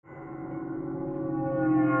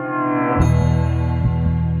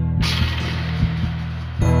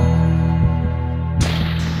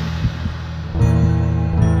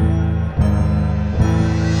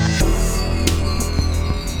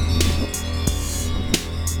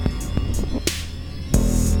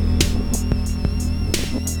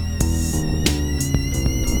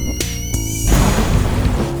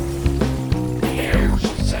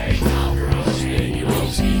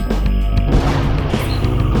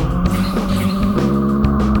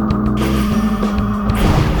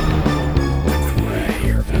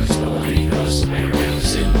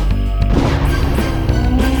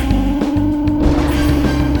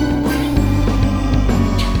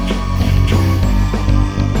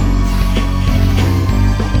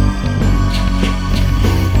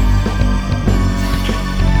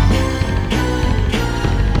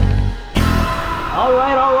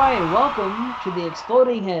back to the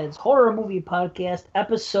Exploding Heads Horror Movie Podcast,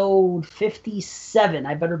 episode 57.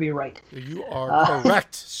 I better be right. You are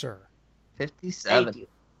correct, sir. 57. Thank you.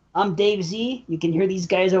 I'm Dave Z. You can hear these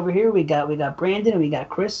guys over here. We got Brandon and we got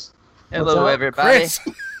Chris. Hello, everybody.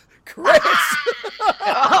 Chris!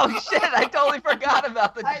 Oh, shit, I totally forgot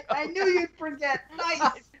about the joke. I knew you'd forget.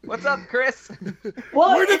 Nice. What's up, Chris?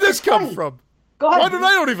 Well, Where did this come from? Go ahead. Why did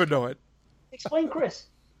I don't even know it? Explain, Chris.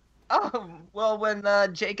 Oh, well, when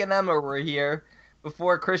Jake and Emma were here,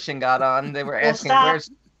 before Christian got on, they were asking where's...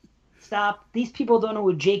 Stop. These people don't know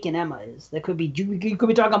who Jake and Emma is. That could be, you could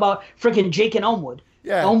be talking about freaking Jake and Elmwood.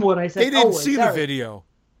 Yeah. Elmwood, I said. They didn't Elwood, see sorry. the video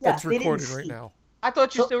that's recorded right now. I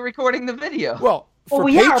thought you're still recording the video. Well, for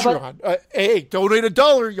we Patreon, hey, donate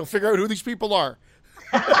 $1, you'll figure out who these people are.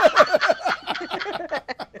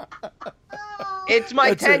 It's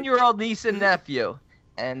my 10-year-old niece and nephew,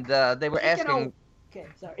 and they were asking... Okay,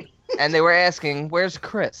 sorry. And they were asking, where's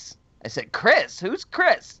Chris? I said, Chris? Who's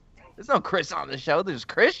Chris? There's no Chris on the show. There's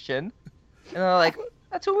Christian. And they're like,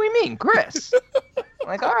 that's what we mean, Chris. I'm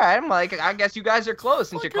like, all right. I'm like, I guess you guys are close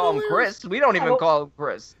since you call him Chris. We don't even call him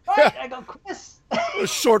Chris. Right, I go, Chris. A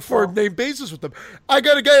short form name basis with them. I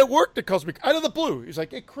got a guy at work that calls me out of the blue. He's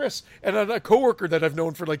like, hey, Chris. And a coworker that I've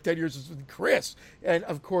known for like 10 years is Chris. And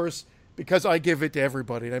of course, because I give it to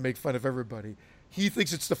everybody and I make fun of everybody, he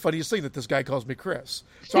thinks it's the funniest thing that this guy calls me Chris.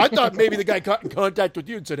 So I thought maybe the guy got in contact with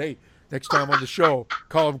you and said, hey, next time on the show,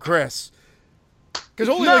 call him Chris. Because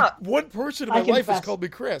only like one person in my life has called me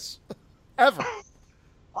Chris. Ever.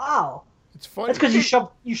 Wow. It's funny. That's because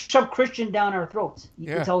you shove Christian down our throats.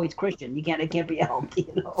 It's always Christian. It can't be helped.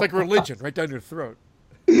 You know? It's like religion, right down your throat.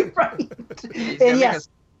 Right. And yes.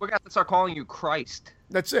 We're going to start calling you Christ.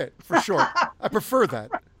 That's it, for sure. I prefer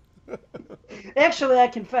that. Actually, I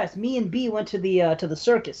confess, me and B went to the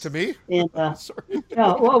circus. To me? And sorry.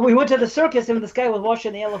 No, well, we went to the circus, and this guy was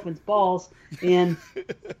washing the elephant's balls, and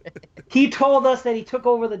he told us that he took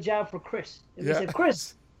over the job for Chris. And we said,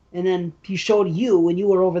 Chris, and then he showed you when you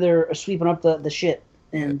were over there sweeping up the shit,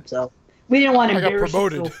 and so we didn't want to embarrass you. I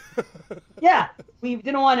got promoted. Yeah, we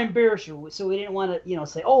didn't want to embarrass you, so we didn't want to,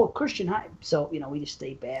 say, "Oh, Christian, hi." So we just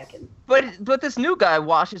stayed back and. But this new guy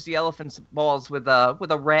washes the elephant's balls with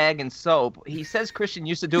a rag and soap. He says Christian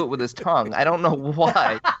used to do it with his tongue. I don't know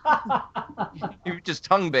why. You just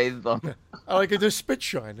tongue bathe them. I like it. There's spit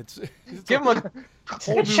shine. It's give like him a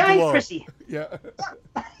spit shine, glow. Chrissy. Yeah.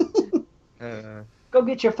 Go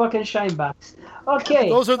get your fucking shine box. Okay.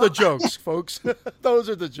 Those are the jokes, folks. Those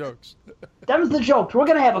are the jokes. Them's the jokes. We're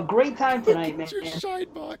gonna have a great time tonight, man. Your shine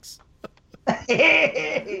box.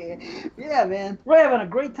 Yeah, man. We're having a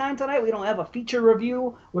great time tonight. We don't have a feature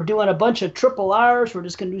review. We're doing a bunch of triple R's. We're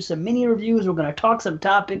just gonna do some mini reviews. We're gonna talk some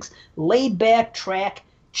topics, laid back track,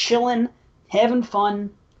 chilling, having fun.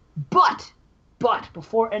 But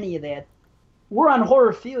before any of that, we're on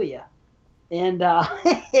Horrorphilia. And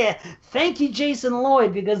thank you, Jason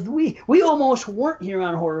Lloyd, because we almost weren't here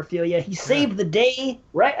on Horrorphilia. He saved the day,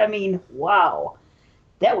 right? I mean, wow,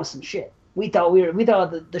 that was some shit. We thought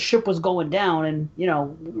the ship was going down, and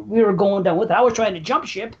we were going down with it. I was trying to jump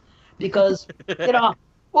ship because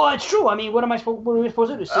well, it's true. I mean, what were we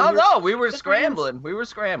supposed to do? Oh no, we were scrambling. We were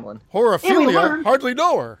scrambling. Horrorphilia, hardly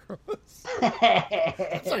know her.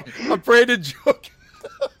 It's like a Brandon joke.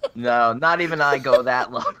 No, not even I go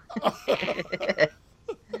that low.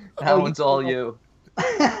 That one's all you.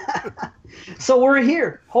 So we're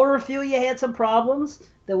here. Horrorphilia had some problems.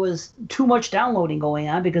 There was too much downloading going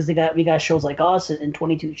on because we got shows like us and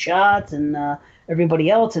 22 Shots and everybody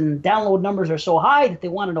else, and download numbers are so high that they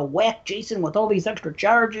wanted to whack Jason with all these extra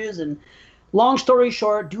charges. And long story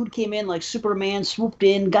short, dude came in like Superman, swooped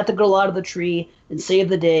in, got the girl out of the tree, and saved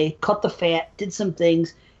the day, cut the fat, did some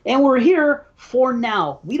things. And we're here for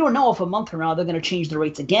now. We don't know if a month from now they're going to change the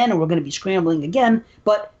rates again and we're going to be scrambling again,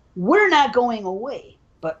 but we're not going away.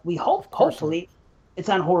 But we hopefully, it's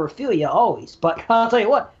on Horrorphilia always. But I'll tell you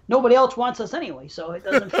what, nobody else wants us anyway, so it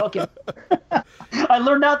doesn't fucking... I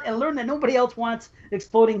learned that nobody else wants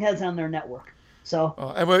Exploding Heads on their network. So,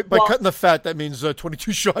 and by cutting the fat, that means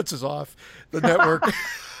 22 Shots is off the network.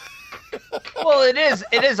 Well, it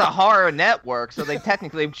is a horror network, so they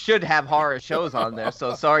technically should have horror shows on there.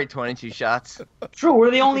 So sorry, 22 Shots. True,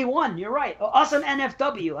 we're the only one. You're right. Us and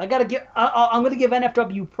NFW. I'm gonna give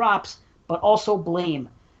NFW props, but also blame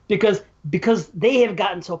because they have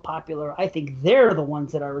gotten so popular. I think they're the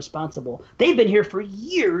ones that are responsible. They've been here for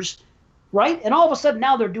years, right? And all of a sudden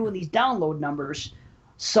now they're doing these download numbers.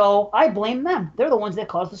 So I blame them. They're the ones that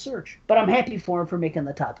caused the surge. But I'm happy for them for making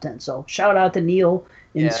the top 10. So shout out to Neil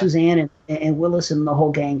and Suzanne and Willis and the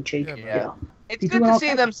whole gang, Jake. Yeah. It's good to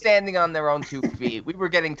see them standing on their own 2 feet. We were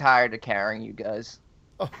getting tired of carrying you guys.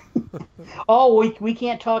 Oh, we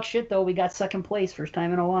can't talk shit though. We got second place, first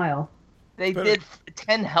time in a while. They did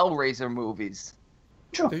 10 Hellraiser movies.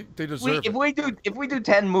 Sure. They deserve it. If we do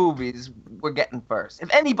 10 movies, we're getting first.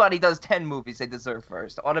 If anybody does 10 movies, they deserve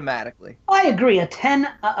first automatically. I agree. A 10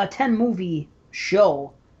 movie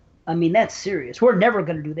show. I mean, that's serious. We're never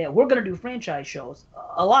going to do that. We're going to do franchise shows,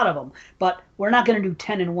 a lot of them, but we're not going to do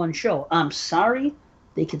 10 in one show. I'm sorry.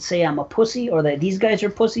 They could say I'm a pussy or that these guys are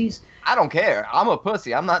pussies. I don't care. I'm a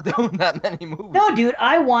pussy. I'm not doing that many movies. No, dude,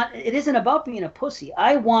 it isn't about being a pussy.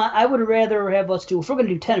 I would rather have us do, if we're going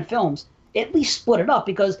to do 10 films, at least split it up,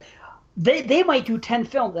 because they might do 10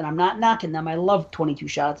 films, and I'm not knocking them. I love 22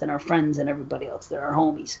 Shots and our friends and everybody else. They're our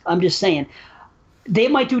homies. I'm just saying, they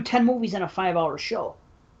might do 10 movies in a 5-hour show,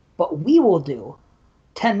 but we will do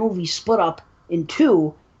 10 movies split up in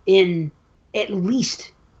 2 in at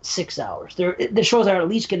least 6 hours. The shows are at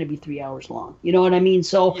least going to be 3 hours long. You know what I mean?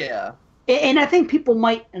 So yeah. And I think people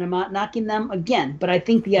might, and I'm not knocking them again, but I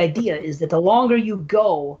think the idea is that the longer you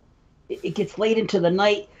go, it gets late into the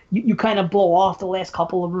night. You kind of blow off the last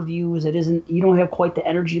couple of reviews. You don't have quite the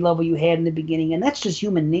energy level you had in the beginning, and that's just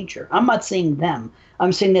human nature. I'm not saying them.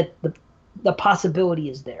 I'm saying that the possibility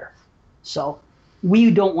is there. So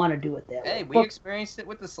we don't want to do it that way. Hey, we experienced it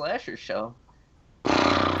with the Slasher show.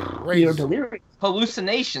 You're delirious.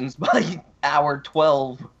 Hallucinations by hour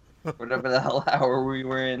 12, whatever the hell hour we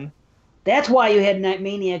were in. That's why you had Night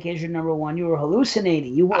Maniac as your number one. You were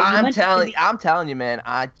hallucinating. I'm telling you, man.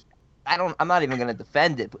 I'm not even gonna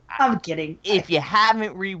defend it. I'm kidding. If you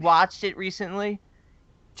haven't rewatched it recently,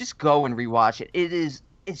 just go and rewatch it.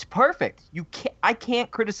 It's perfect. I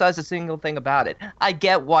can't criticize a single thing about it. I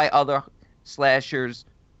get why other slashers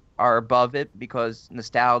are above it, because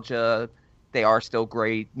nostalgia. They are still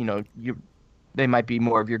great. You know, they might be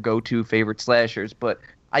more of your go-to favorite slashers, but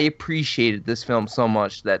I appreciated this film so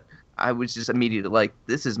much that I was just immediately like,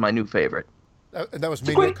 this is my new favorite. And that was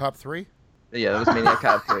Maniac Cop 3? Yeah, that was Maniac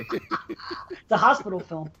Cop 3. The hospital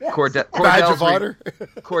film. Yes. Badge of Honor?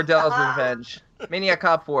 Cordell's Revenge. Maniac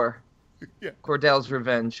Cop 4. Yeah. Cordell's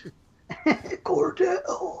Revenge.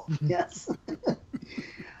 Cordell. Yes.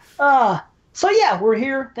 So yeah, we're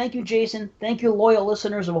here. Thank you, Jason. Thank you, loyal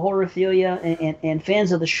listeners of Horrorphilia and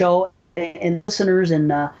fans of the show and listeners.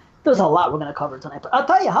 And there's a lot we're going to cover tonight. But I'll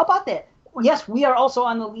tell you, how about that? Yes, we are also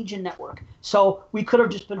on the Legion Network. So we could have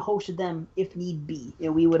just been hosted them if need be.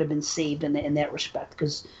 And we would have been saved in that respect.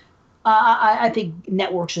 Because I think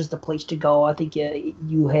networks is the place to go. I think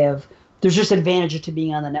there's just advantages to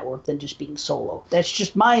being on the network than just being solo. That's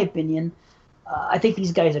just my opinion. I think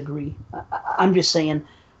these guys agree. I'm just saying.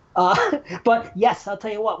 But yes, I'll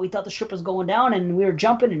tell you what, we thought the ship was going down and we were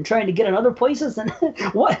jumping and trying to get in other places, and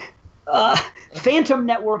what Phantom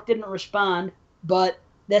Network didn't respond, but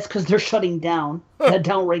that's because they're shutting down. That's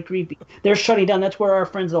downright creepy. They're shutting down. That's where our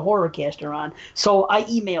friends the Horrorcast are on. So I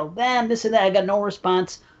emailed them, this and that. I got no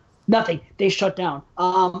response. Nothing. They shut down.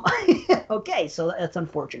 Okay, so that's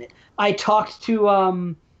unfortunate. I talked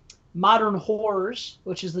to Modern Horrors,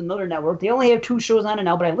 which is another network. They only have 2 shows on it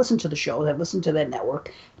now, but I listened to the shows. I've listened to that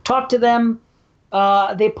network. Talked to them.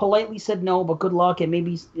 They politely said no, but good luck, and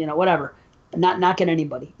maybe, whatever. Not knocking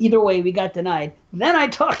anybody. Either way, we got denied. Then I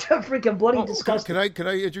talked to freaking Bloody Disgusting. Can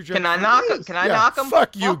I interject? Can I knock him? Can I knock him?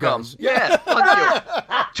 Fuck you guys. Yeah,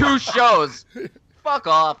 fuck you. 2 shows. Fuck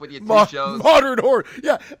off with your 2 shows. Modern Horror.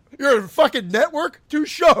 Yeah, you're a fucking network? 2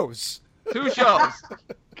 shows. 2 shows.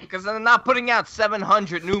 Because they're not putting out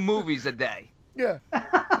 700 new movies a day. Yeah.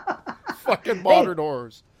 Fucking Modern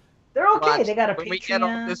Horrors. They're okay. Watch, they got a when Patreon. we get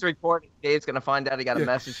off this recording, Dave's going to find out he got a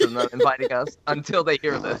message from them inviting us until they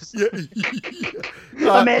hear this.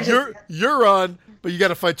 Yeah. Imagine. You're on, but you got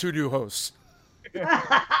to find 2 new hosts.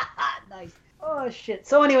 Nice. Oh, shit.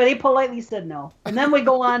 So anyway, they politely said no. And then we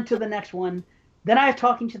go on to the next one. Then I was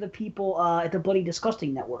talking to the people at the Bloody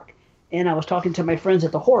Disgusting Network. And I was talking to my friends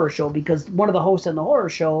at the horror show, because one of the hosts on the horror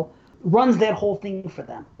show runs that whole thing for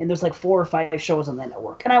them. And there's like 4 or 5 shows on that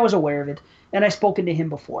network. And I was aware of it. And I've spoken to him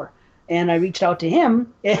before. And I reached out to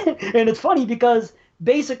him. And it's funny because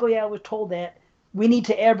basically I was told that we need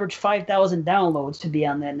to average 5,000 downloads to be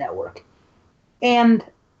on that network. And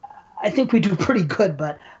I think we do pretty good,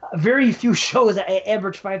 but very few shows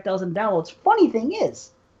average 5,000 downloads. Funny thing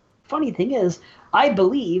is, I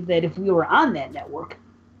believe that if we were on that network,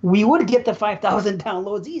 we would get the 5,000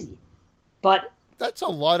 downloads easy. But that's a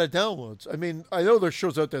lot of downloads. I mean, I know there's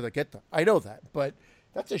shows out there that get them. I know that, but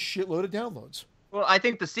that's a shitload of downloads. Well, I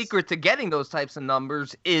think the secret to getting those types of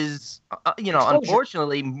numbers is,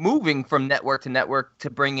 unfortunately, moving from network to network to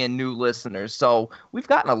bring in new listeners. So we've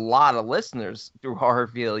gotten a lot of listeners through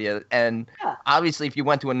Horrorphilia. And obviously, if you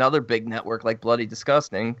went to another big network like Bloody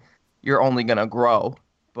Disgusting, you're only going to grow.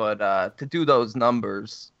 but to do those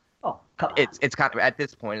numbers, Oh, come on. it's kind of at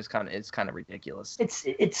this point it's kind of ridiculous.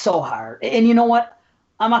 It's so hard. And you know what?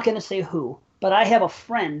 I'm not going to say who, but I have a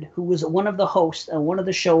friend who was one of the hosts on one of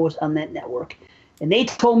the shows on that network, and they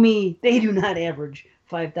told me they do not average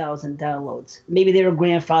 5,000 downloads. Maybe they were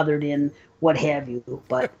grandfathered in, what have you,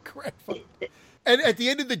 but and at the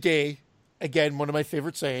end of the day, again, one of my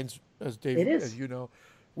favorite sayings, as Dave, it is. as you know,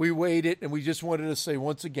 we weighed it, and we just wanted to say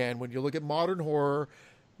once again, when you look at modern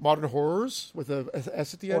horrors with a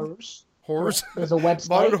S at the end. Horrors. There's a website.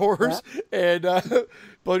 Modern horrors and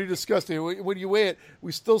Bloody Disgusting. When you weigh it,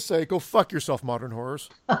 we still say, go fuck yourself, modern horrors.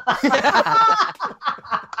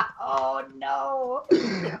 Oh, no.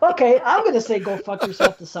 Okay, I'm going to say go fuck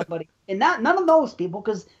yourself to somebody. And none of those people,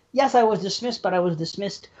 because, yes, I was dismissed, but I was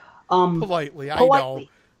dismissed politely. I know.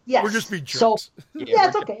 Yes. We're just being jerks. So, yeah,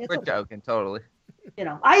 it's okay. We're joking, totally. You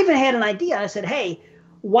know, I even had an idea. I said, hey,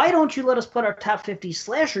 why don't you let us put our top 50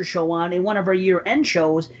 slasher show on in one of our year-end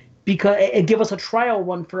shows, because it give us a trial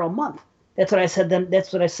run for a month. That's what I said.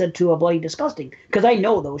 That's what I said to a Bloody Disgusting, because I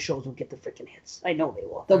know those shows will get the freaking hits. I know they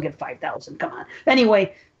will. They'll get 5,000. Come on.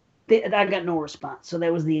 Anyway, I got no response, so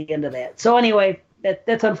that was the end of that. So anyway,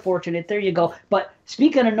 that's unfortunate. There you go. But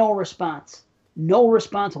speaking of no response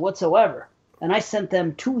whatsoever, and I sent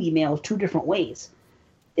them 2 emails 2 different ways,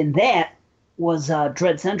 and that was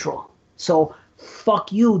Dread Central. So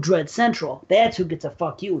fuck you, Dread Central. That's who gets a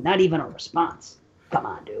fuck you. Not even a response. Come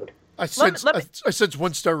on, dude. I sense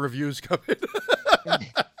 1-star reviews coming.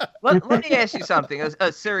 let me ask you something.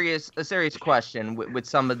 A serious question with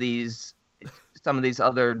some of these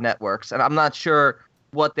other networks, and I'm not sure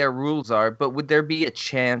what their rules are, but would there be a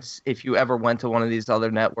chance if you ever went to one of these other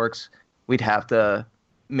networks, we'd have to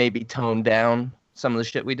maybe tone down some of the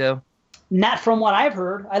shit we do? Not from what I've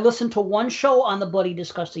heard. I listened to one show on the Bloody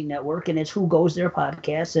Disgusting Network, and it's Who Goes There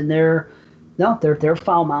podcast, and they're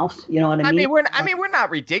foul mouthed. You know what I mean? We're not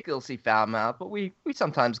ridiculously foul mouthed, but we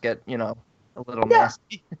sometimes get a little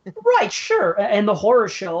nasty. Right, sure. And the horror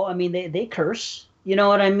show, I mean, they curse. You know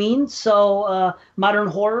what I mean? So modern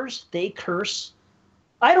horrors, they curse.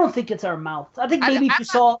 I don't think it's our mouth. I think maybe if you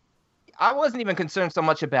saw. I wasn't even concerned so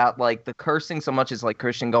much about like the cursing so much as like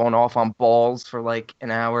Christian going off on balls for like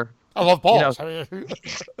an hour. I love balls. Who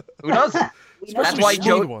doesn't? That's why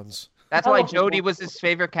ones. That's why Jody was his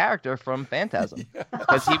favorite character from Phantasm.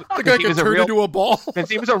 Because he was into a ball. Because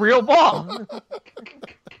he was a real ball.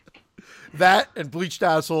 That and bleached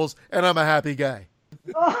assholes, and I'm a happy guy.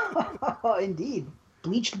 Oh, indeed.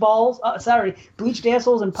 Bleached balls. Bleached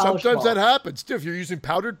assholes and polished Sometimes balls. that happens, too. If you're using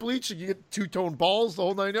powdered bleach, you get 2-tone balls, the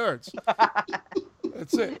whole 9 yards.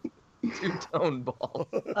 That's it. 2-tone balls.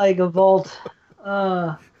 Like a vault.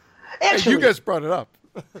 Actually, you guys brought it up.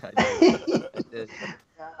 I did.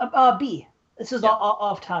 B. This is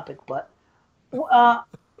off topic, but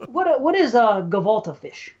what is a gavolta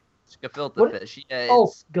fish? Gefilte fish. Yeah,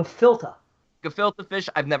 gefilte. Gefilte fish.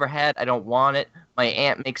 I've never had. I don't want it. My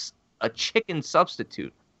aunt makes a chicken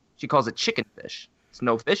substitute. She calls it chicken fish. It's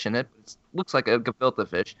no fish in it. It looks like a gefilte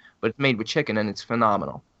fish, but it's made with chicken and it's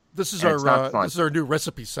phenomenal. This is our new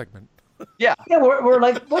recipe segment. Yeah. Yeah, we're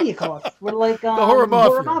like, what do you call it? We're like the horror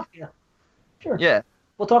mafia. Sure. Yeah.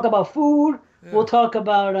 We'll talk about food. Yeah. We'll talk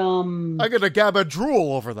about I got a gabba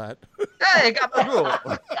drool over that. Hey, gabba drool.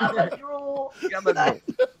 Gabba drool. Gabba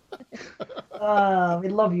drool. We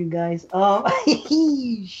love you guys.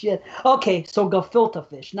 Shit. Okay, so gefilte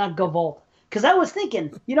fish, not gavolt. Because I was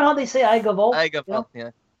thinking, you know how they say I gavolt?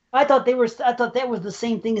 Yeah. I thought that was the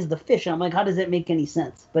same thing as the fish. And I'm like, how does that make any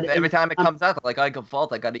sense? But every time it comes out, like I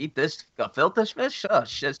gavolt, I got to eat this gefilte fish. Oh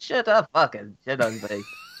shit up, fucking shit on me.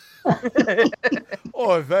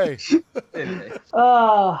 Oh, vey.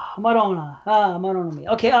 Madonna me.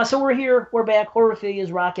 Okay, so we're here. We're back. Horrorphilia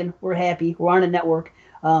is rocking. We're happy. We're on a network.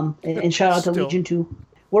 And shout out to Legion 2.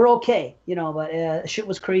 We're okay, but shit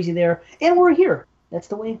was crazy there. And we're here. That's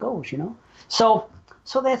the way it goes, So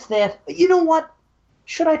that's that. You know what?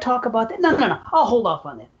 Should I talk about that? No. I'll hold off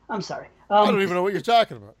on that. I'm sorry. I don't even know what you're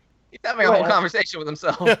talking about. He's having a whole conversation with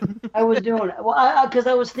himself. I was doing it. Well, because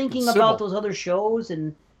I was thinking about those other shows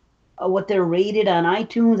and what they're rated on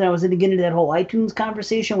iTunes. And I was going to get into that whole iTunes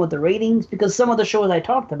conversation with the ratings, because some of the shows I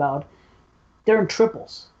talked about, they're in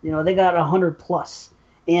triples. they got 100+.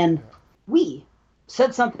 And we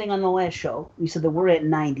said something on the last show. We said that we're at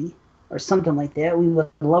 90 or something like that. We would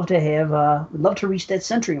love to reach that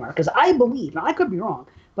century mark, because I believe, now I could be wrong,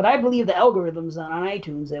 but I believe the algorithms on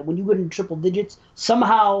iTunes that when you get in triple digits,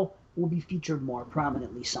 somehow will be featured more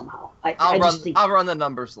prominently somehow. I'll run the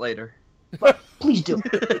numbers later. But please do.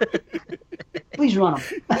 Please run them.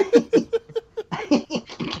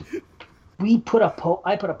 I put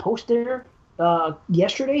a post there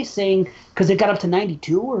yesterday saying, because it got up to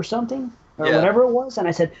 92 or something, or whatever it was. And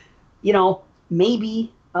I said,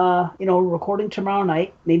 maybe, recording tomorrow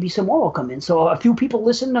night, maybe some more will come in. So a few people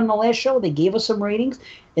listened on the last show. They gave us some ratings.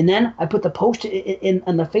 And then I put the post in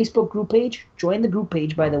on the Facebook group page. Join the group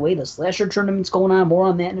page, by the way. The Slasher tournament's going on. More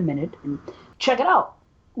on that in a minute. And check it out.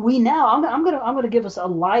 I'm gonna give us a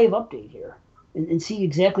live update here and see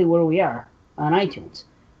exactly where we are on iTunes,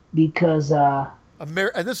 because and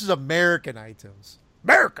this is American iTunes.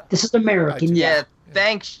 America. This is American. Yeah.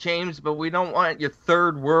 Thanks, James, but we don't want your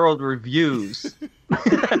third world reviews.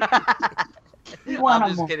 I'm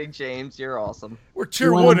just kidding, James. You're awesome. We're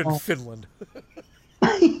tier 1 in Finland.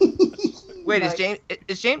 Wait, is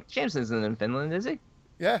James isn't in Finland, is he?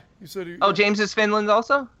 Yeah, you said he. Oh, James is Finland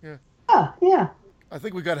also? Yeah. Yeah. I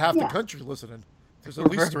think we got half the country listening. There's at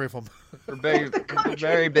least 3 of them. We're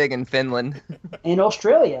very big in Finland. And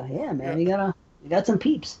Australia, yeah, man. You got some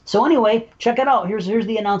peeps. So anyway, check it out. Here's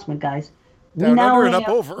the announcement, guys. Down under and up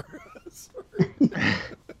over.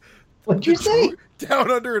 What'd you say?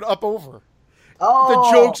 Down under and up over.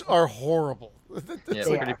 Oh. The jokes are horrible.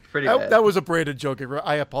 Yeah, pretty bad. That was a Brandon joke.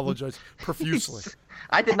 I apologize profusely.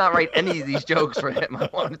 I did not write any of these jokes for him. I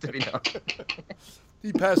wanted to be known.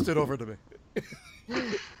 He passed it over to me.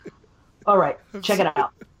 All right, check it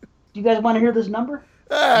out. Do you guys want to hear this number?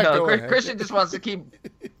 No, Christian just wants to keep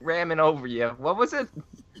ramming over you. What was it?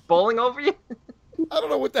 Bowling over you? I don't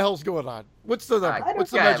know what the hell's going on. What's the number? Right.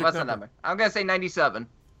 What's the magic what's number? The number? I'm going to say 97.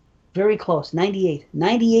 Very close. 98.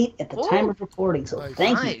 98 at the time of recording. So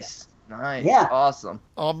thank you. Nice. Yeah. Awesome.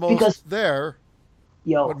 Almost there.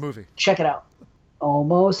 Yo. What movie? Check it out.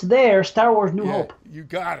 Almost there. Star Wars New Hope. You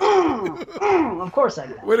got it. Of course I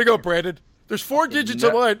got it. Way to go, Brandon. There's 4 digits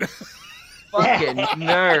of mine. Fucking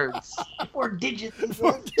nerds. 4 digits.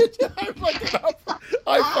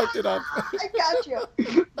 I fucked it up. I got you.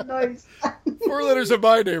 Nice. 4 letters of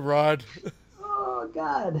my name, Rod. Oh,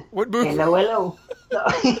 God. What movie? Hello.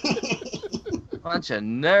 Bunch of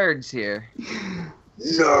nerds here.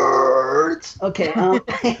 Nerds. Okay.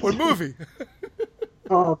 What movie?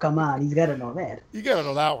 Oh, come on. He's got to know that. You got to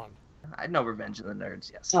know that one. I know Revenge of the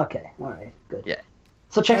Nerds, yes. Okay. All right. Good. Yeah.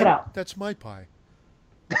 So check it out. That's my pie.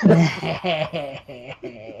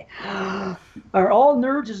 Are all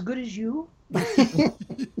nerds as good as you?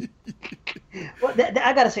 Well,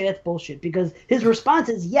 I gotta say that's bullshit, because his response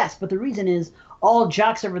is yes, but the reason is all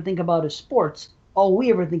jocks ever think about is sports. All we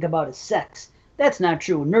ever think about is sex. That's not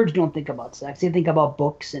true. Nerds don't think about sex. They think about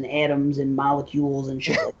books and atoms and molecules and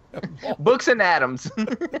shit. Books and atoms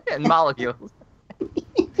and molecules.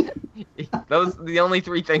 Those are the only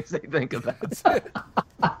 3 things they think about.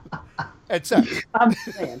 And sex. I'm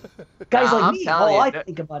saying. Guys like me, all I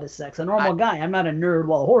think about is sex. A normal guy. I'm not a nerd.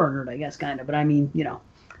 Well, a horror nerd, I guess, kind of. But I mean,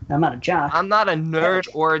 I'm not a jock. I'm not a nerd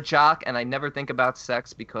or a jock, and I never think about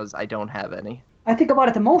sex because I don't have any. I think about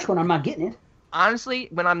it the most when I'm not getting it. Honestly,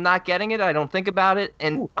 when I'm not getting it, I don't think about it.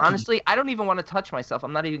 And honestly, I don't even want to touch myself.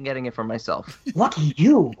 I'm not even getting it for myself. Lucky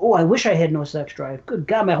you. Oh, I wish I had no sex drive. Good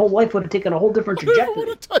God, my whole life would have taken a whole different trajectory. I don't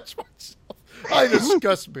want to touch myself. I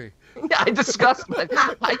disgust me. Yeah, I disgust my...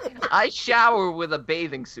 I shower with a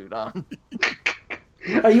bathing suit on.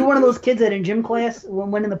 Are you one of those kids that in gym class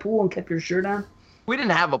went in the pool and kept your shirt on? We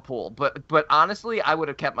didn't have a pool, but honestly, I would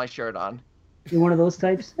have kept my shirt on. You're one of those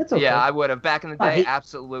types? That's okay. Yeah, I would have. Back in the day,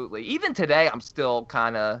 absolutely. Even today, I'm still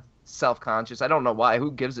kind of self-conscious. I don't know why.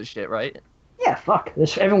 Who gives a shit, right? Yeah, fuck.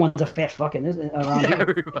 Everyone's a fat fucking around here.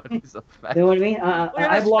 Everybody's a fat. You know what I mean?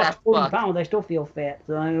 I've lost 40 pounds. I still feel fat.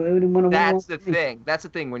 So I wouldn't want to. That's the thing. That's the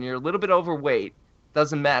thing. When you're a little bit overweight,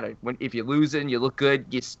 doesn't matter. If you lose it and you look good,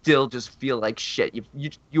 you still just feel like shit.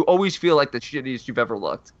 You always feel like the shittiest you've ever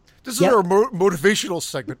looked. This is our motivational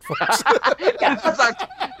segment, folks.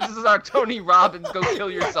 This is our Tony Robbins go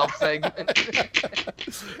kill yourself segment.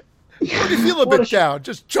 When you feel a bit down,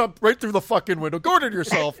 just jump right through the fucking window. Gordon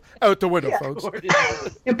yourself out the window, folks.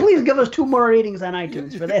 And please give us 2 more ratings on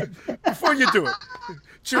iTunes for that. Before you do it.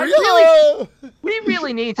 Cheerio! We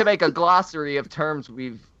really need to make a glossary of terms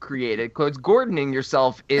we've created, because Gordoning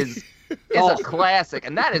yourself is a classic,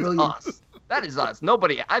 and that is us. That is us.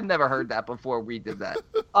 I've never heard that before we did that.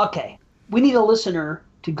 Okay. We need a listener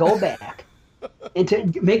to go back and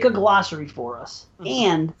to make a glossary for us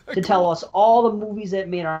and to tell us all the movies that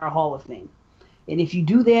made our Hall of Fame. And if you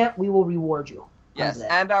do that, we will reward you. Yes,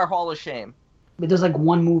 and our Hall of Shame. But there's like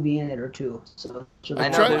 1 movie in it or 2. So I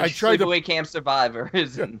know Sleepaway Camp Survivor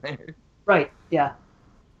is in there. Right, yeah.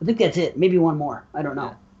 I think that's it. Maybe 1 more. I don't know.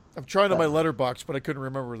 Yeah. I'm trying on my letterbox, but I couldn't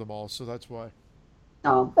remember them all, so that's why.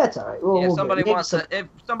 No, that's all right. If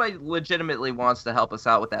somebody legitimately wants to help us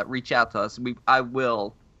out with that, reach out to us. I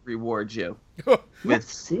will reward you.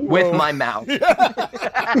 with my mouth.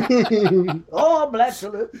 Oh, black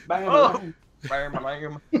salute. Oh.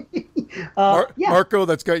 Marco,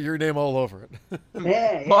 that's got your name all over it.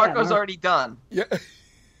 Yeah, Marco's already done. Yeah.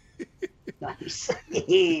 Nice.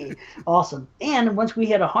 Awesome. And once we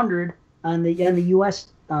hit 100 on the U.S.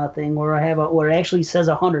 Thing, where it actually says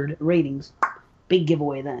 100 ratings, big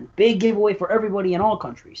giveaway then. Big giveaway for everybody in all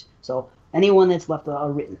countries. So anyone that's left a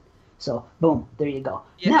written. So boom, there you go.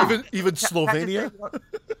 Yeah, now, even Slovenia.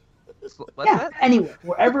 What's that? Anyway,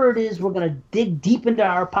 wherever it is, we're gonna dig deep into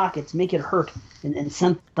our pockets, make it hurt, and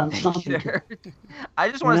send them something. Sure. I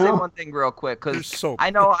just want to say one thing real quick, because I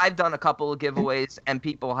know I've done a couple of giveaways and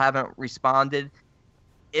people haven't responded.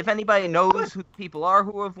 If anybody knows who people are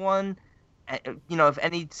who have won, if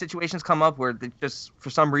any situations come up where they just for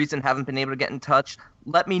some reason haven't been able to get in touch,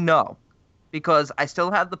 let me know, because I still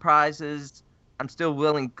have the prizes. I'm still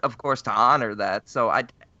willing, of course, to honor that. So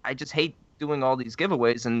I just hate doing all these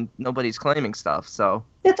giveaways and nobody's claiming stuff. So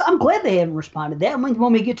I'm glad they haven't responded. That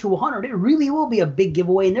when we get to 100, it really will be a big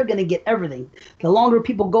giveaway, and they're going to get everything. The longer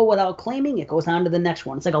people go without claiming, it goes on to the next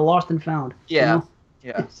one. It's like a lost and found. Yeah,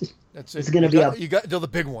 yeah. That's it's going to be you got the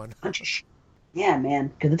big one. Yeah, man,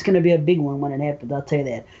 because it's going to be a big one when it happens. I'll tell you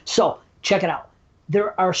that. So check it out.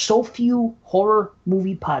 There are so few horror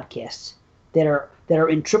movie podcasts that are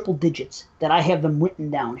in triple digits that I have them written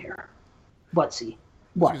down here. What? See.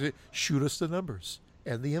 What? Shoot us the numbers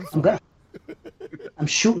and the info. Okay. I'm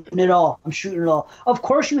shooting it all. Of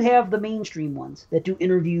course, you have the mainstream ones that do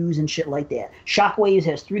interviews and shit like that. Shockwaves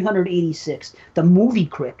has 386. The Movie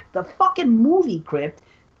Crypt,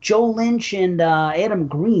 Joe Lynch and Adam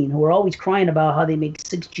Green, who are always crying about how they make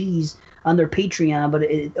 6 G's on their Patreon, but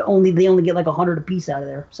they only get like 100 a piece out of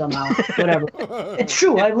there somehow. Whatever. It's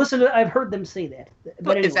true. I've heard them say that.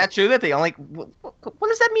 But anyway, is that true that they only? What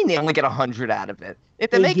does that mean? They only get 100 out of it?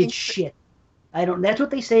 If they get shit. I don't. That's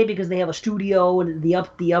what they say because they have a studio and the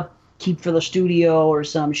upkeep for the studio or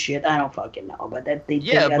some shit. I don't fucking know, but that they.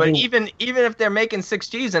 Yeah, but even if they're making 6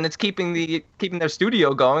 G's and it's keeping their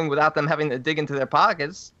studio going without them having to dig into their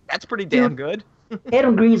pockets, that's pretty damn good.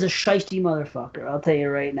 Adam Green's a shiesty motherfucker. I'll tell you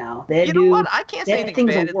right now. You know what? I can't say anything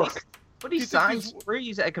bad. At least, but he signs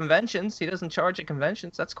free at conventions. He doesn't charge at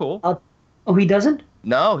conventions. That's cool. Oh, he doesn't?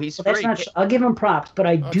 No, he's free. I'll give him props, but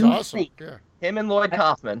That's awesome. Think him and Lloyd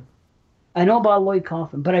Kaufman. I know about Lloyd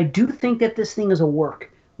Kaufman, but I do think that this thing is a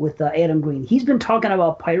work with Adam Green. He's been talking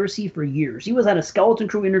about piracy for years. He was at a Skeleton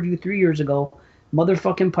Crew interview 3 years ago.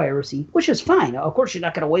 Motherfucking piracy, which is fine. Of course, you're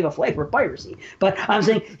not going to wave a flag for piracy. But I'm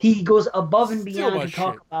saying he goes above and beyond to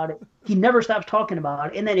talk about it. He never stops talking about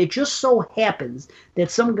it. And then it just so happens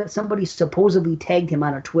that somebody supposedly tagged him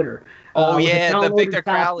on a Twitter. The Victor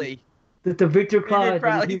Crowley. The Victor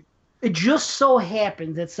Crowley. It just so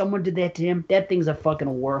happens that someone did that to him. That thing's a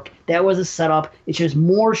fucking work. That was a setup. It's just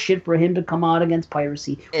more shit for him to come out against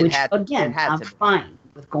piracy. I'm fine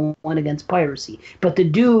with going against piracy. But the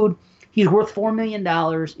dude... He's worth $4 million,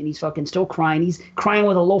 and he's fucking still crying. He's crying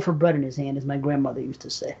with a loaf of bread in his hand, as my grandmother used to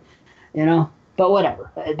say. But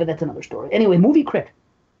whatever. But that's another story. Anyway, Movie Crypt,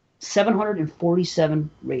 747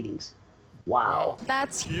 ratings. Wow.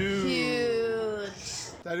 That's huge.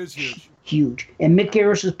 That is huge. Huge. And Mick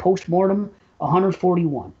Garris's Postmortem,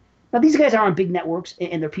 141. Now, these guys are on big networks,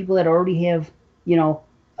 and they're people that already have,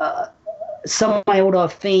 some iota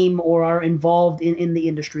of fame or are involved in the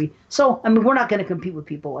industry. So, I mean, we're not going to compete with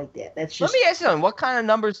people like that. That's just. Let me ask you something. What kind of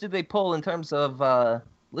numbers did they pull in terms of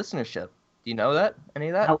listenership? Do you know that? Any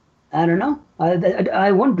of that? I don't know.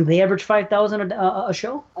 I wonder, do they average 5,000 a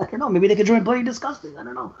show? I don't know. Maybe they could join Bloody Disgusting. I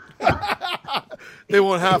don't know. They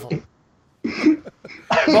won't have them.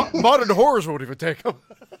 Modern Horrors won't even take them.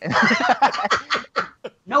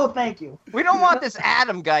 No, thank you. We don't want this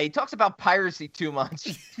Adam guy. He talks about piracy too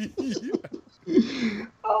much.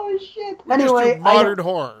 Oh, shit. Anyway, modern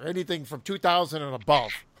horror. Anything from 2000 and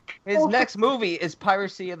above. His next movie is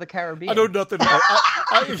Piracy of the Caribbean. I know nothing about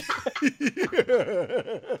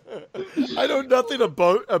I know nothing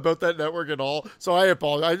about that network at all, so I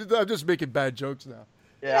apologize. I'm just making bad jokes now.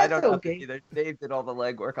 Yeah, I don't know either. Dave did all the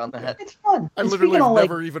legwork on that. It's fun. I literally have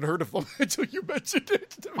never even heard of them until you mentioned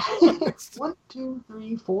it. 1, 2,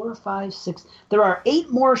 3, 4, 5, 6. There are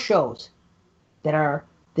 8 more shows that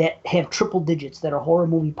have triple digits that are horror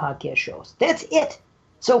movie podcast shows. That's it.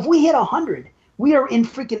 So if we hit 100, we are in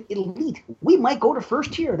freaking elite. We might go to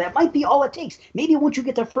first tier. That might be all it takes. Maybe once you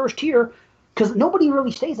get to first tier, because nobody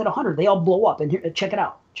really stays at 100. They all blow up. And here, check it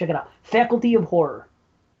out. Faculty of Horror.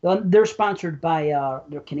 They're sponsored by,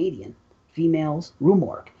 they're Canadian, females,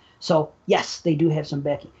 Roomwork. So, yes, they do have some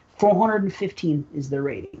backing. 415 is their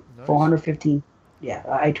rating. Nice. 415. Yeah,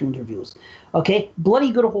 iTunes reviews. Okay,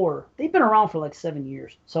 Bloody Good Horror. They've been around for like 7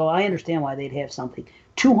 years, so I understand why they'd have something.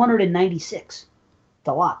 296. It's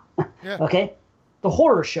a lot. Yeah. Okay, The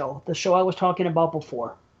Horror Show, the show I was talking about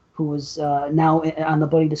before, who was now on the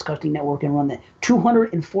Bloody Disgusting Network and run that.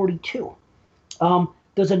 242.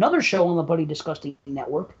 There's another show on the Bloody Disgusting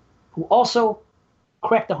Network who also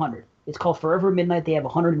cracked 100. It's called Forever Midnight. They have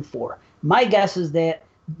 104. My guess is that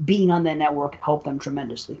being on that network helped them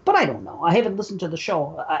tremendously. But I don't know. I haven't listened to the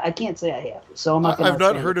show. I can't say I have. So I'm not going to I've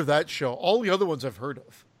not heard of that show. All the other ones I've heard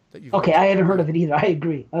of. That you've Okay, I haven't heard of it either. I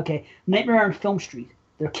agree. Okay, Nightmare on Film Street.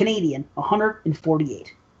 They're Canadian.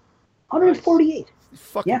 148. 148.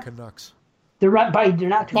 Fucking Canucks. They're right by. They're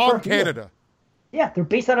not too far Bomb from you. Canada. Yeah, they're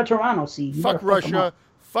based out of Toronto. See, you Fuck better fuck 'em Russia. up.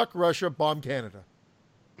 Fuck Russia. Bomb Canada.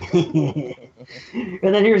 And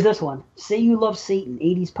then here's this one. Say You Love Satan,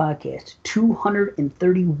 80s podcast.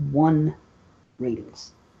 231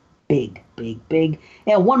 ratings. Big, big, big.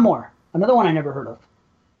 And one more. Another one I never heard of.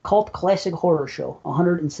 Cult Classic Horror Show,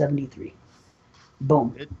 173.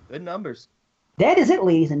 Boom. Good numbers. That is it,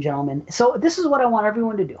 ladies and gentlemen. So this is what I want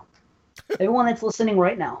everyone to do. Everyone that's listening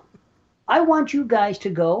right now. I want you guys to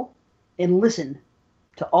go and listen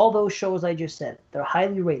to all those shows I just said. They're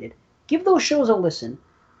highly rated. Give those shows a listen.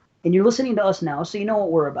 And you're listening to us now, so you know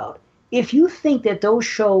what we're about. If you think that those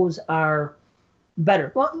shows are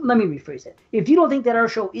better, well, let me rephrase it. If you don't think that our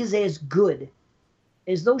show is as good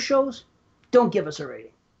as those shows, don't give us a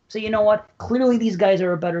rating. So you know what? Clearly these guys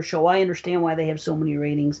are a better show. I understand why they have so many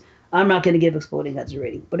ratings. I'm not going to give Exploding Heads a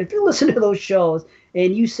rating. But if you listen to those shows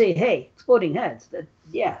and you say, hey, Exploding Heads,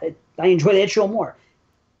 I enjoy that show more,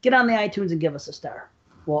 get on the iTunes and give us a star.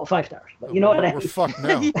 Well, 5 stars. But you know what I mean? We're fucked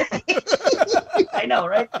now. I know,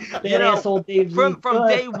 right? You know, asshole Dave from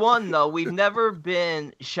Lee. day one, though, we've never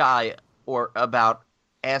been shy about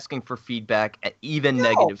asking for feedback, even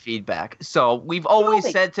negative feedback. So we've always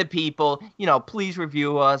said to people, please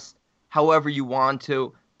review us however you want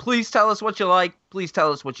to. Please tell us what you like. Please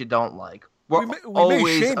tell us what you don't like. We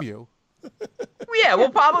may shame you. Yeah,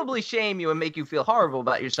 we'll probably shame you and make you feel horrible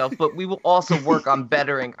about yourself, but we will also work on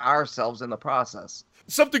bettering ourselves in the process.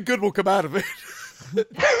 Something good will come out of it.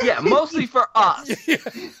 Yeah, mostly for us. Yeah.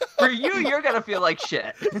 For you, you're gonna feel like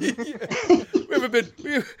shit.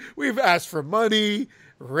 We've asked for money,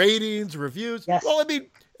 ratings, reviews. Yes. Well, I mean,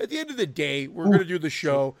 at the end of the day, we're gonna do the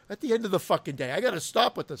show. At the end of the fucking day, I gotta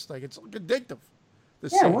stop with this thing. It's addictive.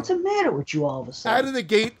 What's the matter with you all of a sudden? Out of the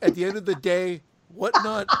gate, at the end of the day,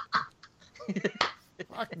 whatnot.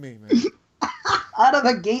 Fuck me, man. Out of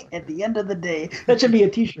the gate at the end of the day. That should be a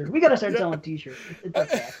t-shirt. We got to start selling t-shirts. It's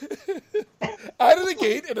okay. Out of the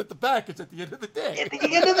gate, and at the back, it's at the end of the day. At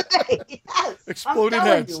the end of the day, yes. Exploding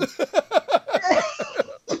Heads.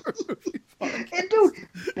 And dude,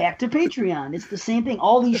 back to Patreon. It's the same thing.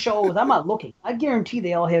 All these shows, I'm not looking. I guarantee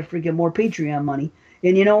they all have freaking more Patreon money.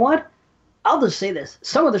 And you know what? I'll just say this.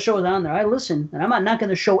 Some of the shows on there, I listen, and I'm not knocking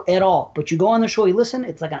the show at all. But you go on the show, you listen,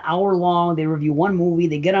 it's like an hour long. They review one movie.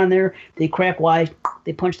 They get on there. They crack wise.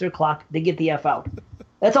 They punch their clock. They get the F out.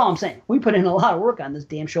 That's all I'm saying. We put in a lot of work on this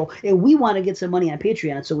damn show, and we want to get some money on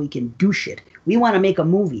Patreon so we can do shit. We want to make a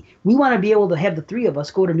movie. We want to be able to have the 3 of us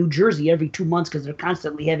go to New Jersey every 2 months because they're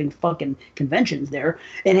constantly having fucking conventions there,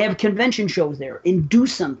 and have convention shows there, and do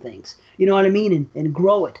some things. You know what I mean? And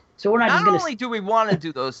grow it. So we're not just going to... Not only do we want to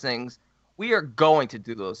do those things, we are going to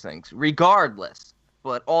do those things regardless.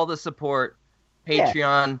 But all the support,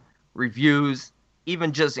 Patreon, reviews,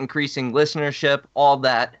 even just increasing listenership, all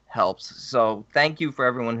that helps. So thank you for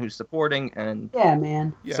everyone who's supporting and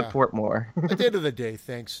support more. At the end of the day,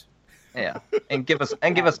 thanks. Yeah, and give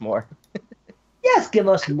us more. Yes, give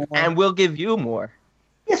us more. And we'll give you more.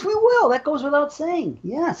 Yes, we will. That goes without saying.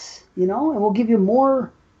 Yes, and we'll give you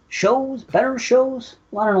more shows, better shows.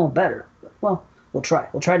 Well, I don't know better. Well, we'll try.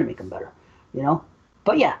 We'll try to make them better.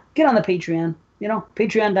 But yeah, get on the Patreon.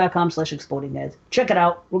 Patreon.com/explodingheads. Check it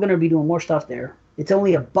out. We're gonna be doing more stuff there. It's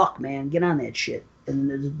only $1, man. Get on that shit.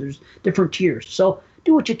 And there's different tiers. So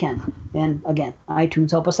do what you can. And again,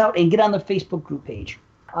 iTunes help us out. And get on the Facebook group page.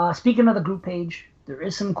 Speaking of the group page, there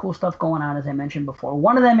is some cool stuff going on, as I mentioned before.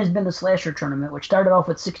 One of them has been the Slasher Tournament, which started off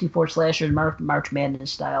with 64 slashers, March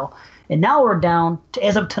Madness style. And now we're down,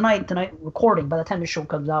 as of tonight recording, by the time the show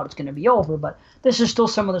comes out, it's going to be over. But this is still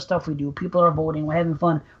some of the stuff we do. People are voting. We're having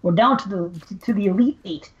fun. We're down to the Elite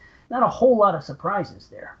 8. Not a whole lot of surprises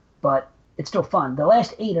there, but it's still fun. The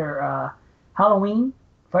last 8 are Halloween,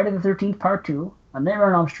 Friday the 13th Part 2, A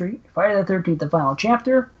Nightmare on Elm Street, Friday the 13th The Final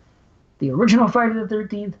Chapter, the original Friday the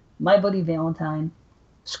 13th, My Buddy Valentine,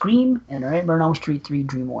 Scream, and A Nightmare on Elm Street 3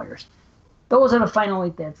 Dream Warriors. Those are the final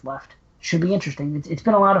 8 that's left. should be interesting. It's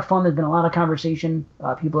been a lot of fun. There's been a lot of conversation.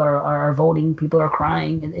 People are voting. People are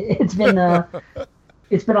crying. It's been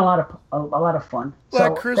it's been a lot of fun. Black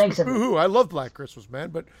so, Christmas, thanks, everyone. boo-hoo. I love Black Christmas, man,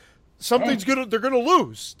 but they're gonna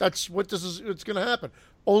lose. That's what it's gonna happen.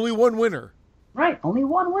 Only one winner. Right, only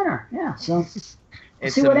one winner. Yeah, so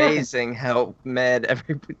It's see what amazing how mad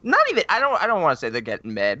everybody. Not even. I don't want to say they're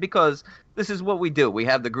getting mad because this is what we do. We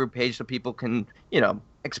have the group page so people can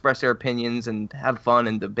express their opinions and have fun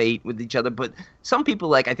and debate with each other. But some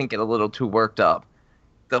people I think get a little too worked up.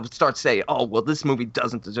 They'll start saying, "Oh, well, this movie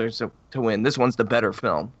doesn't deserve to win. This one's the better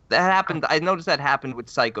film." That happened. I noticed that happened with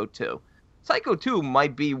Psycho 2. Psycho 2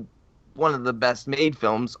 might be one of the best made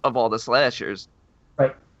films of all the slashers.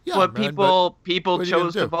 Right. Yeah, but man, people what are you chose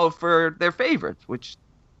gonna to do? vote for their favorites, which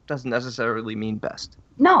doesn't necessarily mean best.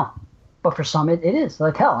 No, but for some it is.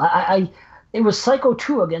 Like hell, it was Psycho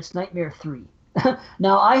 2 against Nightmare 3.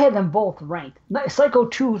 Now I had them both ranked. Psycho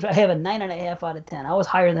 2 I have a 9.5 out of 10. I was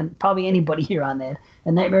higher than probably anybody here on that.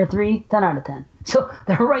 And Nightmare 3, 10 out of 10. So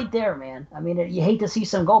they're right there, man. I mean, you hate to see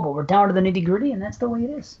some go, but we're down to the nitty gritty, and that's the way it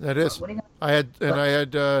is. That is. What are you I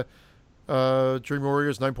had Dream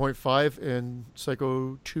Warriors 9.5 and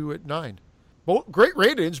Psycho 2 at 9. Both great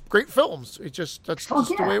ratings, great films. That's just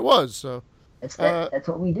the way it was. So that's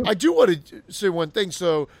what we do. I do want to say one thing.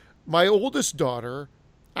 So my oldest daughter,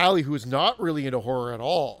 Allie, who is not really into horror at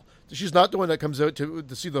all, she's not the one that comes out to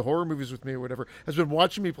see the horror movies with me or whatever, has been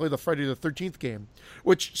watching me play the Friday the 13th game,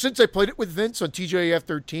 which since I played it with Vince on TJF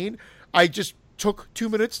 13, I just took 2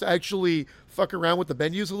 minutes to actually fuck around with the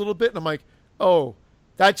menus a little bit. And I'm like, oh,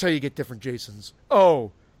 that's how you get different Jasons.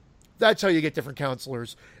 Oh, that's how you get different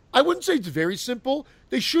counselors. I wouldn't say it's very simple.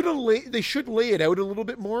 They should lay it out a little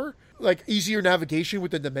bit more, like easier navigation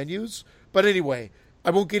within the menus. But anyway,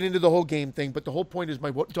 I won't get into the whole game thing, but the whole point is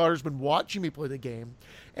my daughter's been watching me play the game,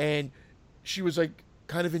 and she was like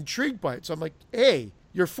kind of intrigued by it. So I'm like, hey,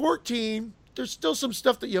 you're 14. There's still some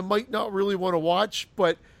stuff that you might not really want to watch,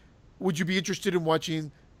 but would you be interested in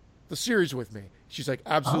watching the series with me? She's like,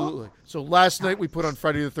 absolutely. So last night we put on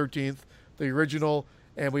Friday the 13th, the original,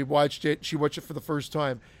 and we watched it. She watched it for the first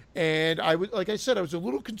time. And like I said, I was a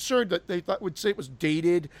little concerned that they would say it was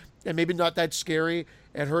dated and maybe not that scary.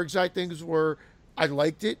 And her exact things were, I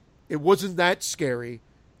liked it. It wasn't that scary.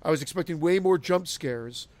 I was expecting way more jump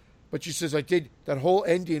scares. But she says I did that whole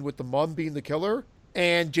ending with the mom being the killer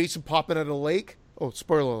and Jason popping out of the lake. Oh,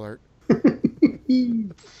 spoiler alert.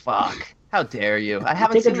 Fuck. How dare you? I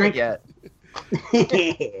haven't seen it yet.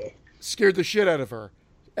 Scared the shit out of her.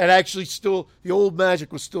 And actually still, the old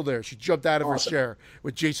magic was still there. She jumped out of her chair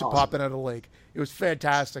with Jason popping out of the lake. It was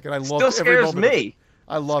fantastic. And I loved Still every scares moment of it. me.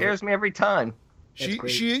 I love Scares it. me every time. She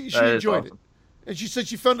That enjoyed is it. And she said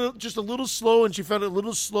she found it just a little slow, and she found it a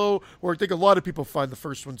little slow, or I think a lot of people find the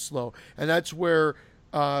first one slow. And that's where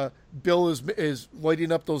Bill is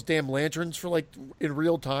lighting up those damn lanterns for like in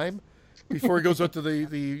real time before he goes out to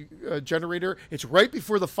the generator. It's right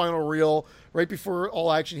before the final reel, right before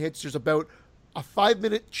all action hits. There's about a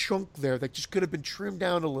 5-minute chunk there that just could have been trimmed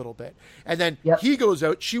down a little bit. And then he goes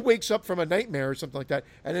out, she wakes up from a nightmare or something like that,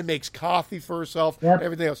 and then makes coffee for herself,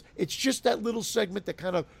 everything else. It's just that little segment that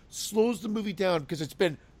kind of slows the movie down because it's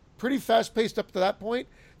been pretty fast-paced up to that point,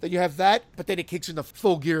 that you have that, but then it kicks into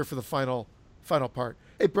full gear for the final part.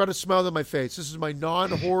 It brought a smile to my face. This is my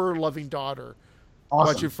non-horror loving daughter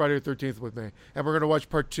watching Friday the 13th with me. And we're going to watch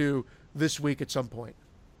part 2 this week at some point.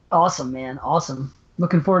 Awesome, man. Awesome.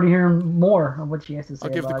 Looking forward to hearing more of what she has to say.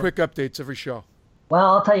 I'll give the quick updates every show.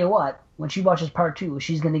 Well, I'll tell you what. When she watches part 2,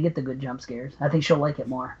 she's going to get the good jump scares. I think she'll like it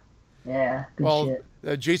more. Yeah, good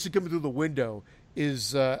shit. Jason coming through the window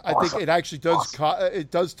is, I think it actually does it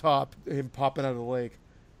does top him popping out of the lake.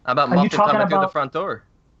 How about Muffin coming through the front door?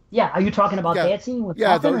 Yeah, are you talking about that scene with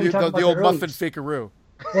Muffin? Yeah, the old Muffin fakeroo.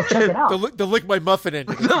 Well, check it out. the lick my muffin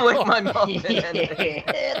ending. The lick my muffin ending.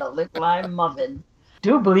 The lick my muffin.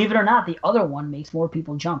 Dude, believe it or not, the other one makes more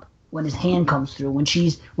people jump when his hand comes through. When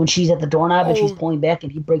she's at the doorknob and she's pulling back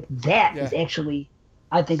and he breaks. That is actually,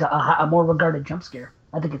 I think, a more regarded jump scare.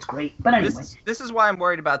 I think it's great. But anyway. This is why I'm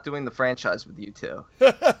worried about doing the franchise with you two.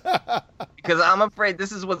 Because I'm afraid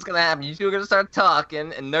this is what's going to happen. You two are going to start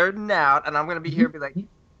talking and nerding out, and I'm going to be here and be like,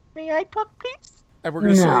 may I talk, please? And we're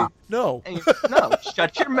going to say, no. And no,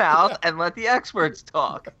 shut your mouth and let the experts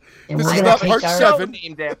talk. And this is not part 7.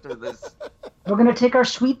 Named after this. We're going to take our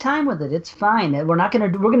sweet time with it. It's fine. We're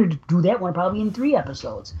going to do that one probably in 3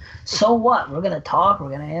 episodes. So what? We're going to talk. We're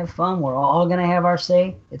going to have fun. We're all going to have our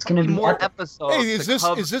say. It's going to be more episodes. Hey, is this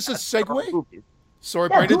a segue? Sorry,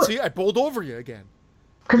 Brandon. See, I bowled over you again.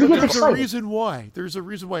 Because he gets excited. There's a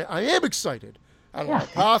reason why I am excited. I don't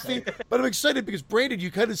like coffee, but I'm excited because Brandon,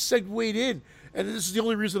 you kind of segued in and this is the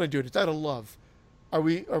only reason I do it. It's out of love. Are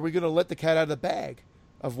we going to let the cat out of the bag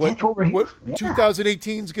of what That's what we're here what for, yeah.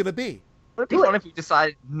 2018 is going to be? Would it be Do fun it. if you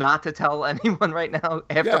decided not to tell anyone right now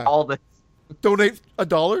after Yeah. all this? Donate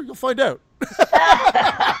 $1, you'll find out.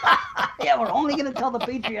 Yeah, we're only going to tell the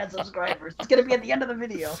Patreon subscribers. It's going to be at the end of the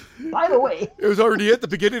video. By the way, It was already at the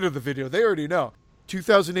beginning of the video. They already know.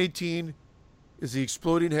 2018 is the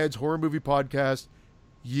Exploding Heads Horror Movie Podcast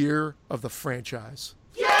year of the franchise.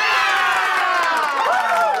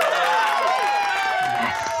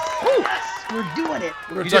 we're doing it.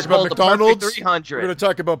 We're going You to talk just about rolled the perfect McDonald's. 300. We're going to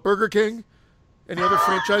talk about Burger King. Any other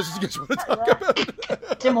franchises you guys want to talk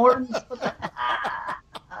about? Tim Hortons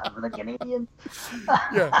for the Canadians.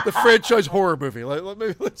 Yeah, the franchise horror movie.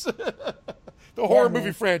 Let's the horror man.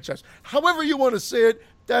 movie franchise. However you want to say it,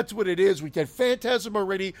 that's what it is. We had Phantasm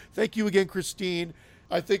already. Thank you again, Christine.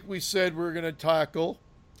 I think we said we're going to tackle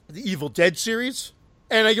the Evil Dead series.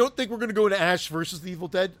 And I don't think we're going to go into Ash versus the Evil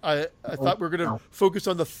Dead. I thought we were going to focus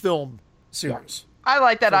on the film series. I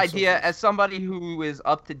like that Film idea. series. As somebody who is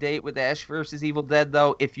up to date with Ash vs. Evil Dead,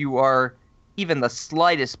 though, if you are even the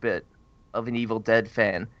slightest bit of an Evil Dead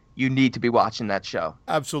fan, you need to be watching that show.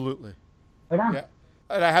 Absolutely. Right on. Yeah.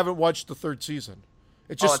 And I haven't watched the third season.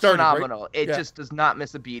 It just It's started, phenomenal. right? It Yeah. just does not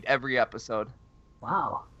miss a beat every episode.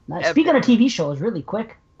 Wow. Nice. Epic. Speaking of TV shows, really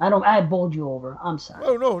quick. I bowled you over. I'm sorry.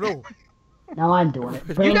 Oh, no. Now I'm doing it.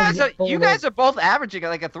 You Brandon guys gets are bowled both averaging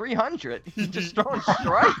like a 300. You're just throwing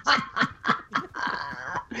strikes. over.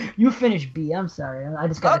 You finished B. I'm sorry. I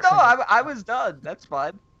just Oh got no, excited. I was done. That's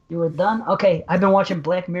fine. You were done? Okay. I've been watching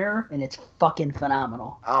Black Mirror, and it's fucking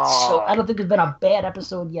phenomenal. Oh. So I don't think there's been a bad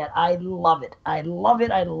episode yet. I love it. I love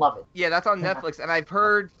it. I love it. Yeah, that's on Yeah. Netflix, and I've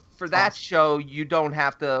heard for that show you don't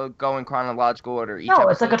have to go in chronological order. Each No,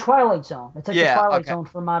 it's like a episode. Twilight Zone. It's like Yeah, the Twilight okay. Zone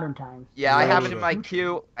for modern times. Yeah, I have it Yeah. in my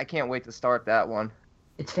queue. I can't wait to start that one.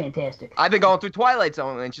 It's fantastic. I've been going through Twilight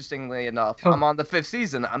Zone, interestingly enough. Oh. I'm on the 5th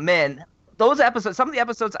season. Man, those episodes, some of the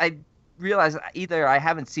episodes I realize either I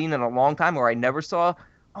haven't seen in a long time or I never saw.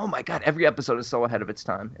 Oh my God, every episode is so ahead of its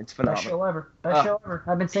time. It's Best phenomenal. show ever. Best show ever.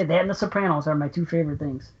 I've been saying that and The Sopranos are my two favorite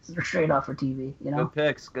things. They're straight off for TV, you know? Good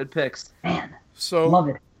picks, good picks. Man, So, love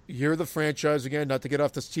it. you're the franchise again, not to get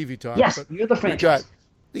off this TV talk. Yes, but you're the we franchise. got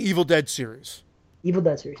the Evil Dead series. Evil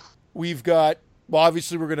Dead series. We've got, well,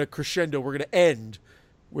 obviously we're going to crescendo. We're going to end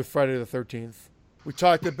with Friday the 13th. We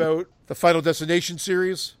talked about the Final Destination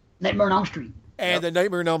series Nightmare on Elm Street. and the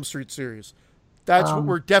Nightmare on Elm Street series. That's what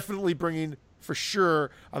we're definitely bringing for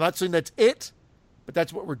sure. I'm not saying that's it, but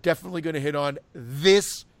that's what we're definitely going to hit on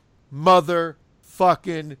this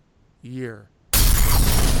motherfucking year.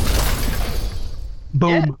 Boom.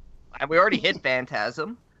 Yeah. And we already hit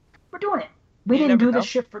Phantasm. We're doing it. We You didn't never do know. this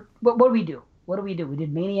shit for... What did we do? What did we do? We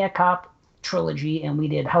did Maniac Cop trilogy, and we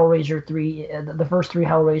did Hellraiser 3, the first 3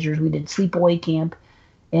 Hellraisers. We did Sleepaway Camp,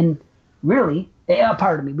 and really,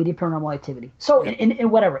 pardon me, we did Paranormal Activity. So, in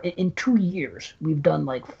whatever, in 2 years, we've done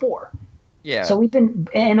like 4. Yeah. So we've been,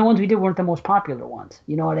 and the ones we did weren't the most popular ones.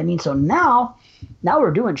 You know what I mean? So now we're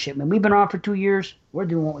doing shit, man. We've been around for 2 years. We're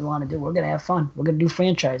doing what we want to do. We're going to have fun. We're going to do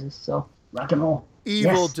franchises. So rock and roll.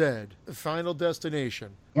 Evil Yes. Dead, Final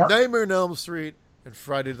Destination, Yep. Nightmare on Elm Street, and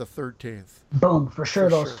Friday the 13th. Boom. For sure,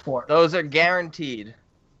 For those sure. 4. Those are guaranteed.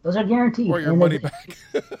 Those are guaranteed. Or your And money they-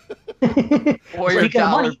 back. Or your Speaking of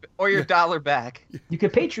dollar money, or your dollar back. you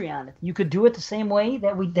could Patreon it. You could do it the same way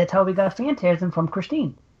that's how we got Phantasm from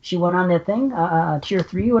Christine. She went on that thing, tier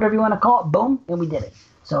 3, whatever you want to call it, boom, and we did it.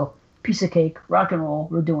 So, piece of cake, rock and roll,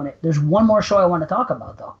 we're doing it. There's one more show I want to talk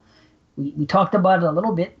about, though. We talked about it a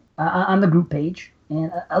little bit on the group page,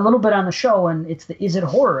 and a little bit on the show, and it's the Is It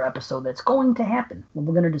Horror episode that's going to happen.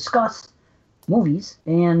 We're going to discuss movies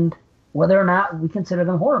and whether or not we consider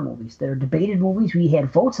them horror movies. They're debated movies. We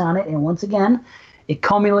had votes on it, and once again, it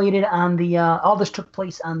culminated on the all this took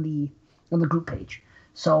place on the group page.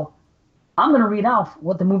 So I'm going to read off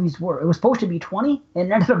what the movies were. It was supposed to be 20, and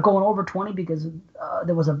it ended up going over 20 because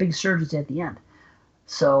there was a big surge at the end.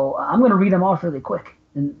 So I'm going to read them off really quick.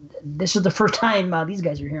 And this is the first time these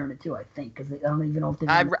guys are hearing it too, I think, because I don't even know if they've...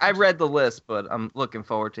 I read the list, but I'm looking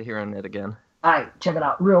forward to hearing it again. All right, check it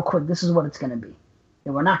out real quick. This is what it's going to be.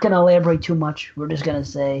 And we're not going to elaborate too much. We're just going to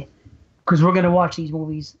say, because we're going to watch these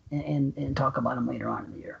movies and talk about them later on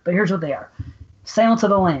in the year. But here's what they are. Silence of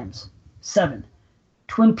the Lambs, 7.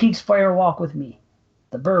 Twin Peaks Fire Walk with Me,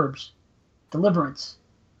 The Burbs, Deliverance,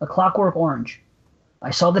 A Clockwork Orange. I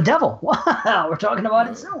Saw the Devil. Wow, we're talking about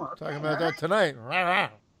it soon. Okay, Talking about all that right. tonight. Rah, rah.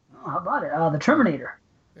 Oh, how about it? The Terminator,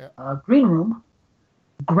 Yeah. Green Room,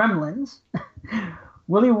 Gremlins,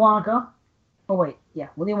 Willy Wonka. Oh wait, yeah,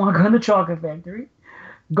 Willy Wonka and the Chocolate Factory,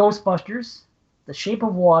 Ghostbusters, The Shape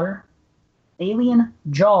of Water, Alien,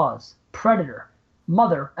 Jaws, Predator,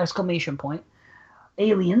 Mother, exclamation point,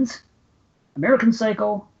 Aliens, American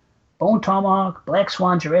Psycho, Bone Tomahawk, Black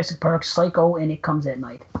Swan, Jurassic Park, Psycho, and It Comes at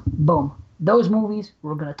Night. Boom. Those movies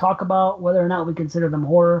we're going to talk about whether or not we consider them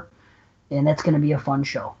horror, and that's going to be a fun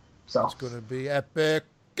show. So it's going to be epic.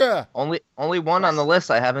 Only one on the list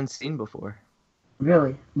I haven't seen before.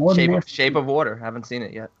 Really? More than that? Shape of Water. Haven't seen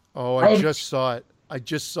it yet. Oh, I just saw it.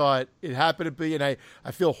 It happened to be, and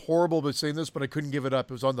I feel horrible about saying this, but I couldn't give it up.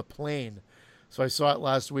 It was on the plane. So I saw it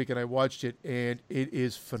last week, and I watched it, and it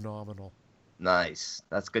is phenomenal. Nice.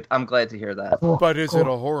 That's good. I'm glad to hear that. But is it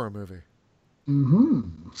a horror movie?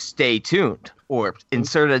 Mm-hmm. Stay tuned, or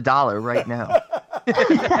insert $1 right now.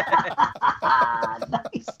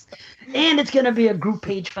 Nice. And it's going to be a group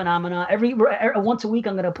page phenomena. Once a week,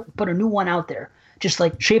 I'm going to put a new one out there. Just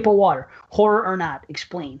like Shape of Water, horror or not,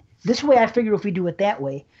 explain. This way, I figure if we do it that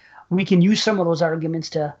way, we can use some of those arguments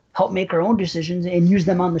to help make our own decisions and use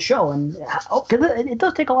them on the show. And because it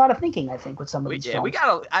does take a lot of thinking, I think, with some of these films. We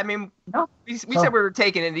got. I mean, we said we were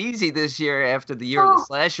taking it easy this year after the year of the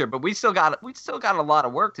slasher, but we still got a lot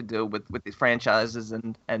of work to do with these franchises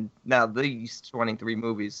and now these 23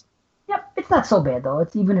 movies. Yep, it's not so bad though.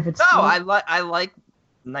 It's even if it's I like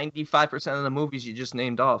 95% of the movies you just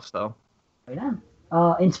named off. So right on.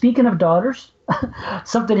 And speaking of daughters,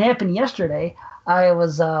 something happened yesterday. I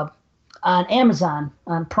was on Amazon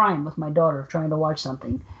on Prime with my daughter trying to watch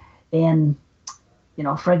something, and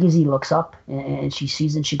Frankie Z looks up and she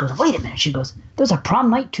sees it and she goes, "Wait a minute!" She goes, "There's a prom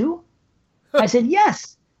night too?" I said,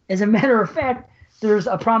 "Yes." As a matter of fact, there's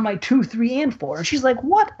a prom night 2, 3, and 4. And she's like,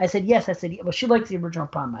 "What?" I said, "Yes." I said, "Well, she likes the original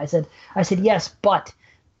prom night." I said, "Yes, but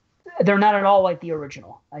they're not at all like the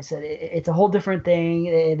original." I said, "It's a whole different thing.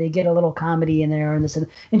 They get a little comedy in there and this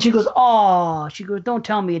and she goes, "Oh," she goes, "Don't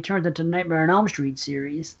tell me it turns into Nightmare on Elm Street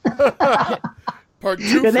series." Part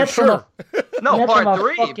 2 for sure. No, part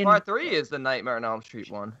 3. Part 3 is the Nightmare on Elm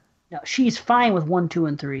Street one. No, she's fine with 1, 2,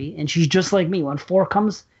 and 3, and she's just like me. When 4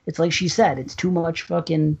 comes, it's like she said, it's too much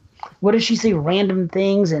fucking. What does she say? Random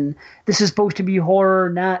things, and this is supposed to be horror,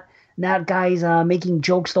 not guys making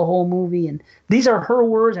jokes the whole movie. And these are her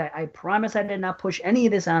words. I promise I did not push any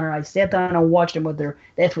of this on her. I sat down and watched them with her.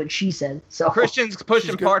 That's what she said. So Christian's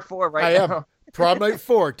pushing part 4 right now. I am. Prom Night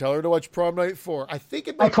 4. Tell her to watch Prom Night 4. I think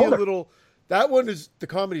it might be a little. That one is the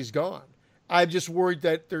comedy's gone. I'm just worried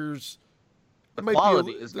that there's. The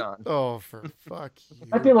quality is gone. Oh, for fuck you.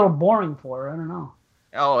 Might be a little boring for her. I don't know.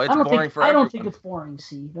 Oh, it's boring for everyone. I don't think it's boring,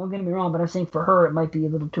 see. Don't get me wrong, but I'm saying for her it might be a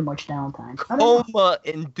little too much downtime.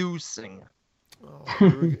 Coma-inducing. Oh,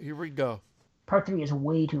 here we go. Part 3 is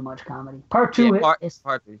way too much comedy. Part 2 is...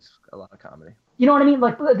 Part 3 is a lot of comedy. You know what I mean?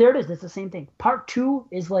 Like, there it is. It's the same thing. Part 2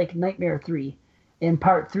 is like Nightmare 3, and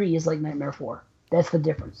Part 3 is like Nightmare 4. That's the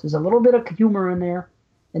difference. There's a little bit of humor in there,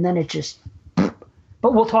 and then it just...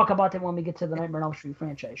 But we'll talk about that when we get to the Nightmare on Elm Street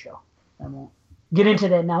franchise show. I won't get into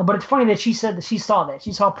that now. But it's funny that she said that she saw that.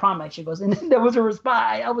 She saw Prom Night. She goes, and that was her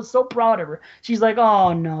response. I was so proud of her. She's like,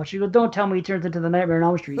 "Oh, no." She goes, "Don't tell me he turns into the Nightmare on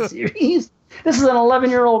Elm Street series." This is an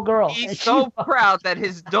 11-year-old girl. He's so proud that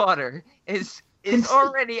his daughter is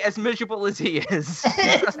already as miserable as he is.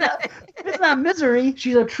 it's not misery.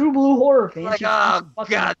 She's a true blue horror fan. Like, oh,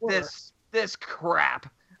 God, this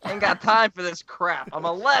crap. I ain't got time for this crap. I'm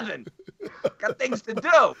 11. Got things to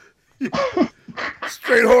do.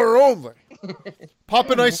 Straight horror only. Pop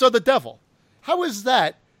and I Saw the Devil. How is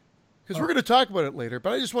that? Because we're going to talk about it later,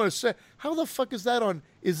 but I just want to say, how the fuck is that on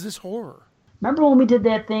Is This Horror? Remember when we did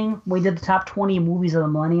that thing? We did the top 20 movies of the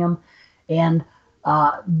millennium, and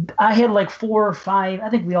I had like 4 or 5. I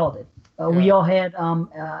think we all did. We all had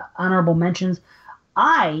honorable mentions.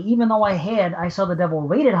 Even though I Saw the Devil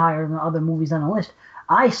rated higher than other movies on the list,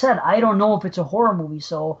 I said I don't know if it's a horror movie,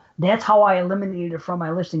 so that's how I eliminated it from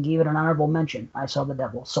my list and gave it an honorable mention. I Saw the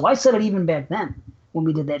Devil. So I said it even back then when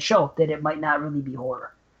we did that show that it might not really be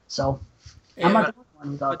horror. So I'm not the one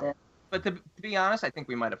who thought that. But to be honest, I think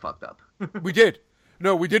we might have fucked up. We did.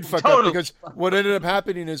 No, we did fuck up because what ended up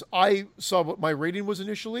happening is I saw what my rating was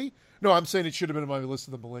initially. No, I'm saying it should have been on my list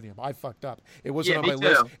of the millennium. I fucked up. It wasn't on my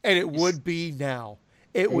list, and it would be now.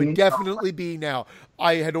 It would definitely be now.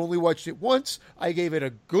 I had only watched it once. I gave it a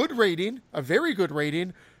good rating, a very good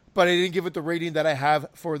rating, but I didn't give it the rating that I have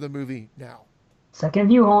for the movie now. Second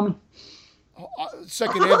view, homie.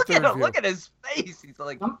 Second and third view. Look at his face. He's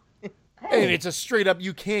like... And it's a straight up,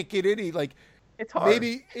 you can't get any, like... It's hard.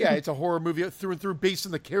 Maybe, it's a horror movie through and through based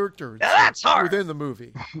on the characters. That's hard. Within the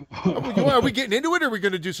movie. Are we getting into it, or are we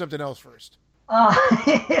going to do something else first? I'm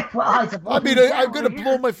going to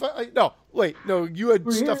blow my... No, wait. No, you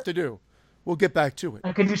had stuff to do. We'll get back to it.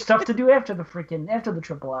 I could do stuff to do after the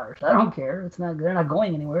triple R's. I don't care. It's not. They're not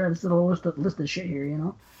going anywhere. It's a little list of shit here, you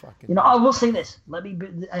know. I will say this.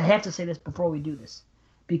 I have to say this before we do this,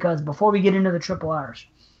 because before we get into the triple R's,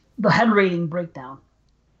 the head rating breakdown.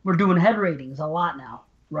 We're doing head ratings a lot now,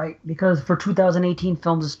 right? Because for 2018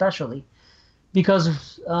 films especially,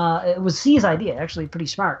 because it was C's idea, actually pretty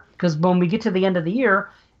smart. Because when we get to the end of the year,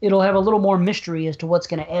 it'll have a little more mystery as to what's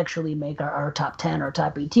going to actually make our top 10 or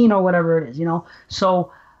top 18 or whatever it is, you know.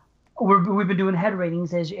 So we've been doing head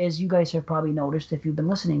ratings, as you guys have probably noticed if you've been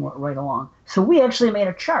listening right along. So we actually made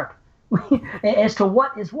a chart as to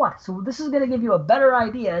what is what. So this is going to give you a better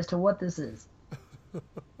idea as to what this is.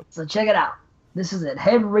 So check it out. This is it.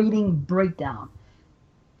 Head rating breakdown.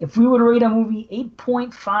 If we would rate a movie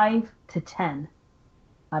 8.5 to 10,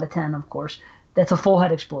 out of 10, of course, that's a full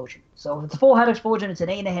head explosion. So if it's a full head explosion, it's an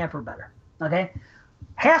 8.5 or better. Okay?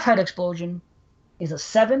 Half head explosion is a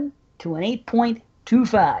 7 to an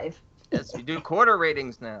 8.25. Yes, we do quarter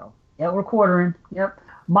ratings now. Yeah, we're quartering. Yep.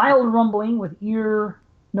 Mild rumbling with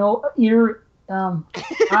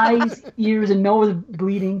eyes, ears, and nose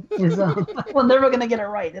bleeding is. We're never gonna get it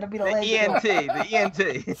right. It'll be the last. The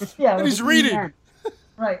ENT. Yeah, and he's reading.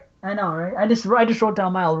 Right, I know, right? I just wrote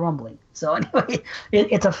down mild rumbling. So anyway,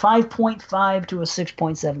 it's a 5.5 to a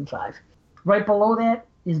 6.75. Right below that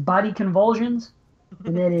is body convulsions,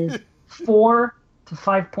 and that is 4 to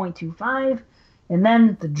 5.25, and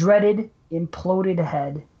then the dreaded imploded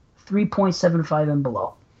head, 3.75 and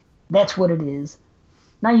below. That's what it is.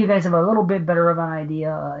 Now you guys have a little bit better of an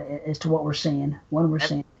idea as to what we're saying, when we're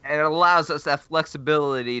saying. And it allows us that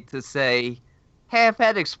flexibility to say half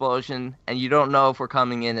head explosion, and you don't know if we're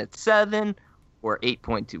coming in at 7 or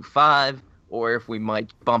 8.25, or if we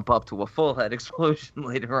might bump up to a full head explosion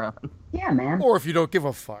later on. Yeah, man. Or if you don't give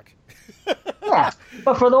a fuck. Yeah,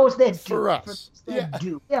 but for those that do. For us.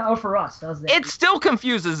 Yeah, or for us. It still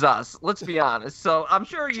confuses us, let's be honest. So I'm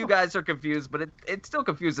sure you guys are confused, but it still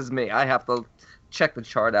confuses me. I have to check the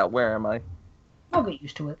chart out. Where am I? I'll get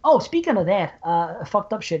used to it. Oh, speaking of that,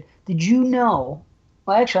 fucked up shit. Did you know?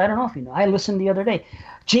 Well, actually, I don't know if you know. I listened the other day.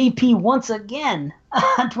 JP once again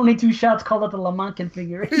on 22 Shots called it the Le Mans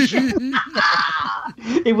configuration.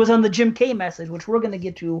 It was on the Jim K message, which we're going to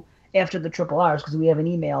get to after the triple R's because we have an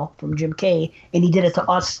email from Jim K, and he did it to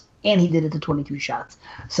us and he did it to 22 Shots.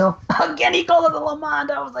 So again, he called it the Le Mans.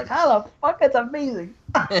 I was like, how the fuck? That's amazing.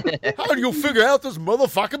 How do you figure out this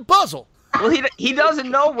motherfucking puzzle? Well, he doesn't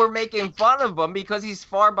know we're making fun of him because he's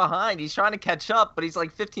far behind. He's trying to catch up, but he's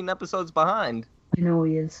like 15 episodes behind. I know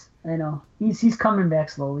he is. I know. He's coming back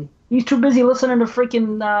slowly. He's too busy listening to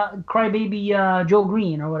freaking Crybaby Joe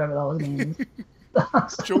Green or whatever that was his name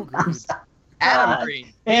is. Joe Green. Adam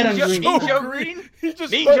Green. Adam Green. Joe Green. He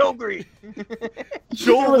just Joe Green.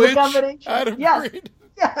 Joe Lynch. Adam Green.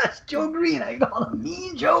 Yes, Joe Green. I call him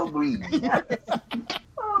Mean Joe Green. Yes.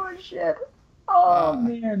 Oh, shit. Oh,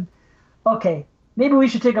 man. Okay. Maybe we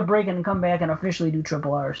should take a break and come back and officially do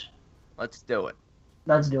triple R's. Let's do it.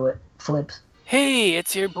 Let's do it. Flips. Hey,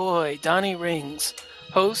 it's your boy, Donnie Rings,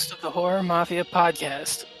 host of the Horror Mafia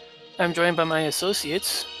podcast. I'm joined by my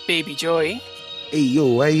associates, Baby Joy. Hey,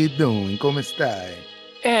 yo, how you doing? Come stai?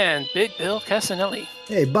 And Big Bill Casanelli.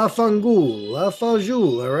 Hey, Bafangul,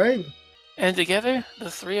 Fajul, all right? And together,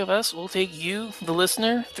 the three of us will take you, the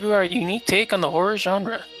listener, through our unique take on the horror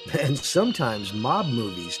genre. And sometimes mob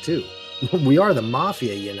movies, too. We are the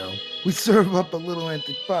mafia, you know. We serve up a little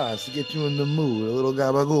antipas to get you in the mood. A little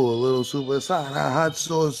gabagool, a little supersada, hot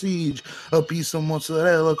sausage, a piece of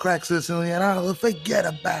mozzarella, cracked Sicilian olive, forget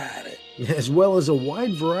about it. As well as a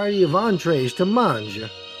wide variety of entrees to mange.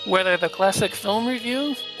 Whether the classic film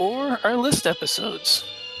review or our list episodes.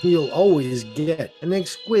 You'll always get an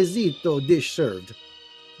exquisito dish served.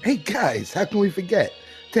 Hey guys, how can we forget?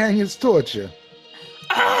 Tanya's torture.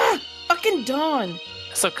 Fucking Dawn.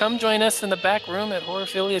 So come join us in the back room at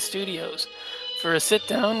Horrorphilia Studios for a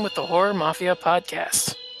sit-down with the Horror Mafia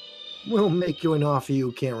podcast. We'll make you an offer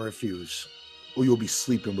you can't refuse. Or you'll be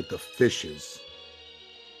sleeping with the fishes.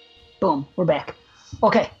 Boom, we're back.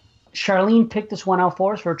 Okay, Charlene picked this one out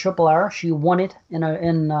for us for a triple R. She won it in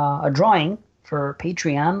a drawing for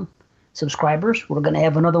Patreon subscribers. We're going to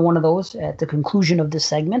have another one of those at the conclusion of this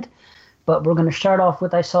segment. But we're going to start off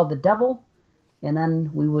with I Saw the Devil, and then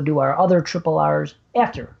we will do our other triple R's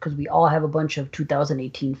after, because we all have a bunch of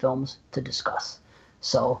 2018 films to discuss.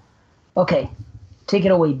 So, okay, take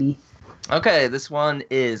it away, B. Okay, this one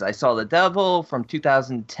is I Saw the Devil from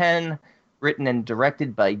 2010, written and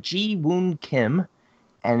directed by Ji Woon Kim,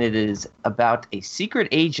 and it is about a secret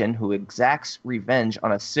agent who exacts revenge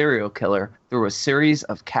on a serial killer through a series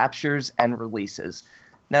of captures and releases.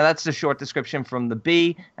 Now, that's the short description from the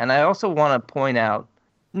B, and I also want to point out,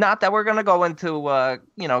 not that we're going to go into,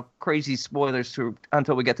 crazy spoilers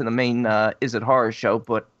until we get to the main Is It Horror show,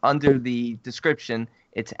 but under the description,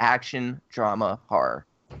 it's action, drama, horror.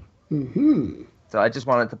 Mm-hmm. So I just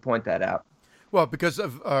wanted to point that out. Well, because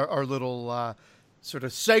of our little sort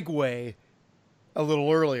of segue a little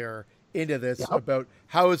earlier into this about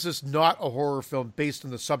how is this not a horror film based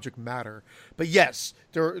on the subject matter. But yes,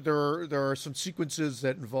 there are some sequences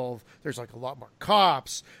that involve, there's like a lot more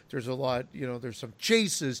cops, there's a lot, there's some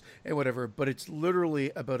chases and whatever, but it's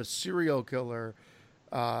literally about a serial killer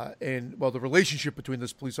and the relationship between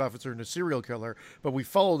this police officer and a serial killer. But we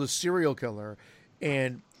follow the serial killer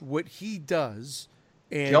and what he does,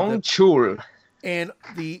 and Jung Chul. And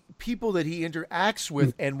the people that he interacts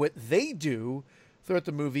with and what they do throughout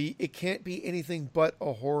the movie, it can't be anything but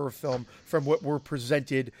a horror film from what we're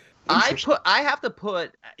presented. I have to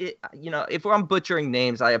put it, if I'm butchering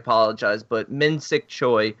names, I apologize, but Min Sik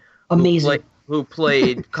Choi, amazing, who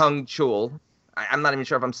played Kung Chul, I'm not even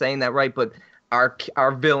sure if I'm saying that right, but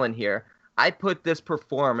our villain here, I put this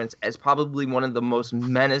performance as probably one of the most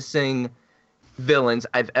menacing villains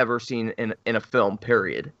I've ever seen in a film,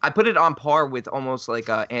 period. I put it on par with almost like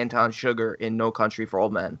Anton Sugar in No Country for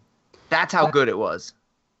Old Men. That's how good it was.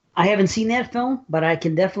 I haven't seen that film, but I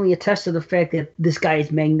can definitely attest to the fact that this guy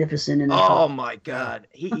is magnificent in that film. Oh my God.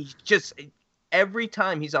 He just, every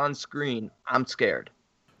time he's on screen, I'm scared.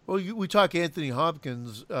 Well, we talk Anthony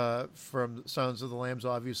Hopkins from Silence of the Lambs,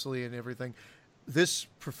 obviously, and everything. This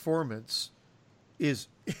performance is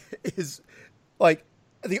like,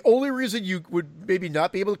 the only reason you would maybe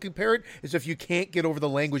not be able to compare it is if you can't get over the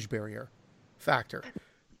language barrier factor.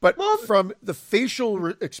 But from the facial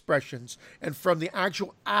expressions and from the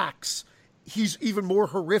actual acts, he's even more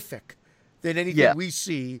horrific than anything we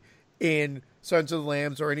see in Silence of the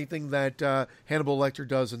Lambs or anything that Hannibal Lecter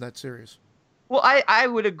does in that series. Well, I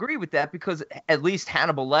would agree with that because at least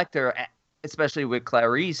Hannibal Lecter, especially with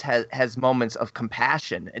Clarice, has moments of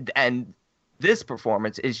compassion. And this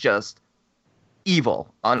performance is just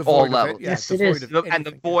evil on all levels. Yes, it is. And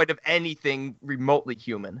devoid of anything remotely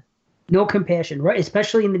human. No compassion, right?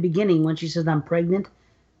 Especially in the beginning when she says, "I'm pregnant,"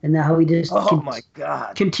 and how he just my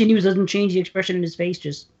God, continues, doesn't change the expression in his face,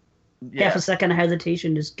 just half a second of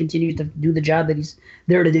hesitation, just continues to do the job that he's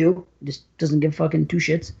there to do. Just doesn't give fucking two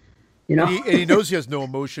shits, And he knows he has no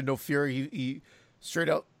emotion, no fear. He straight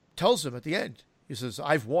out tells him at the end. He says,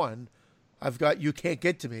 "I've won. You can't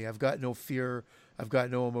get to me. I've got no fear. I've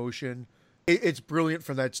got no emotion." It's brilliant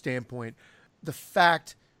from that standpoint. The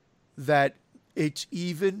fact that it's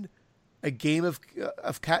even a game of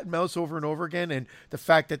cat and mouse over and over again, and the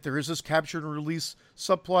fact that there is this capture and release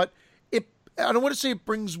subplot, I don't want to say it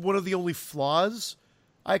brings one of the only flaws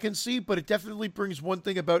I can see, but it definitely brings one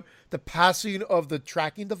thing about the passing of the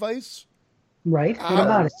tracking device. Right. What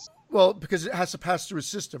about it? Well, because it has to pass through a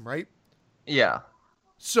system, right? Yeah.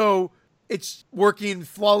 So it's working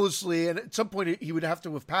flawlessly, and at some point he would have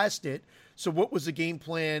to have passed it. So what was the game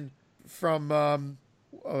plan from, I'm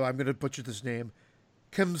going to butcher this name,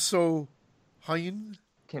 Kim So Hyun?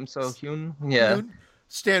 Kim So Hyun? Yeah.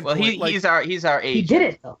 Standpoint. Well, he's our age. He did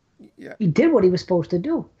it, though. Yeah. He did what he was supposed to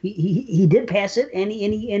do. He did pass it, and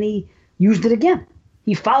he used it again.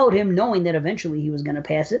 He followed him knowing that eventually he was going to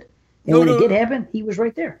pass it. And when it did happen, he was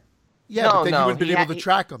right there. Yeah, but then you wouldn't been able to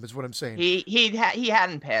track him, is what I'm saying. He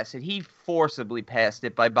hadn't passed it. He forcibly passed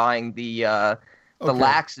it by buying the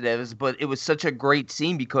laxatives, but it was such a great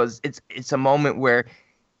scene because it's a moment where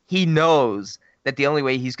he knows that the only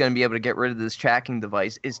way he's going to be able to get rid of this tracking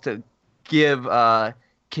device is to give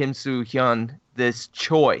Kim Soo Hyun this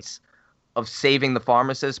choice of saving the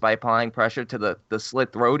pharmacist by applying pressure to the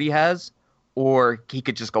slit throat he has, or he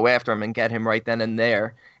could just go after him and get him right then and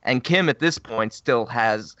there. And Kim at this point still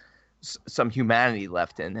has some humanity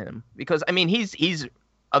left in him because I mean he's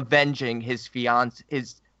avenging his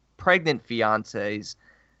pregnant fiance's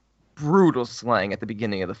brutal slaying at the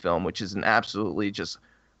beginning of the film, which is an absolutely just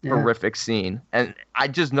horrific scene. And I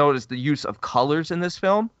just noticed the use of colors in this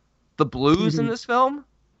film, the blues in this film,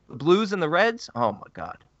 the blues and the reds. Oh my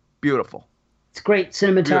God, beautiful! It's great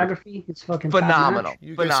cinematography. Beautiful. It's fucking phenomenal.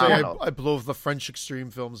 You guys say I blow the French extreme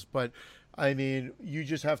films, but I mean you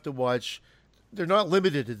just have to watch. They're not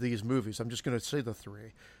limited to these movies. I'm just going to say the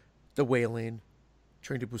three: The Wailing,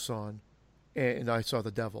 Train to Busan, and I Saw the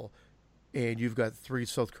Devil. And you've got three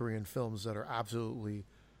South Korean films that are absolutely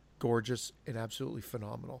gorgeous and absolutely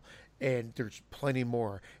phenomenal. And there's plenty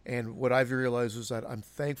more. And what I've realized is that I'm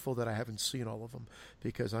thankful that I haven't seen all of them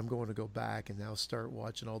because I'm going to go back and now start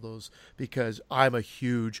watching all those because I'm a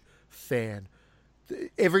huge fan.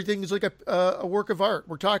 everything is like a work of art.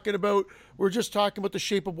 We're just talking about The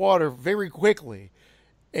Shape of Water very quickly,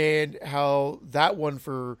 and how that won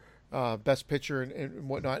for Best Picture and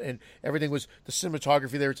whatnot, and everything was the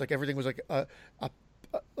cinematography there. It's like everything was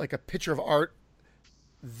like a picture of art.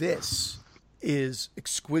 This is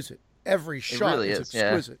exquisite. Every shot really is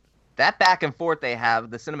exquisite. Yeah. That back and forth they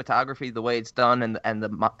have, the cinematography, the way it's done, and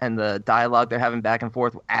the dialogue they're having back and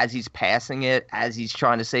forth as he's passing it, as he's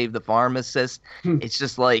trying to save the pharmacist. It's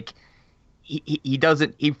just like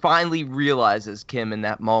he finally realizes, Kim, in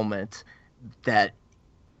that moment, that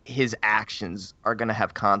his actions are going to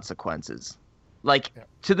have consequences. Like,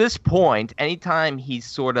 to this point, anytime he's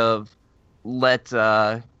sort of let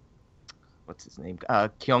what's his name,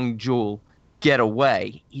 Kyung-jul get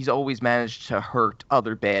away, he's always managed to hurt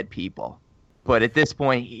other bad people. But at this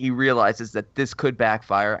point, he realizes that this could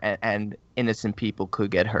backfire, and innocent people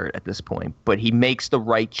could get hurt at this point. But he makes the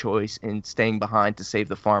right choice in staying behind to save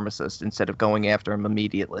the pharmacist instead of going after him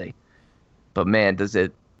immediately. But man,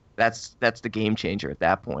 that's the game changer at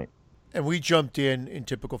that point. And we jumped in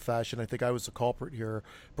typical fashion. I think I was the culprit here.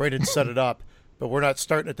 Brandon set it up, but we're not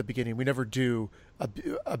starting at the beginning. We never do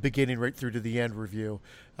a beginning right through to the end review.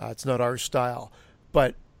 It's not our style.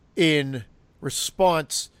 But in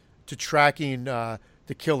response to tracking the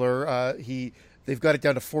killer, they've got it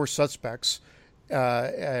down to 4 suspects,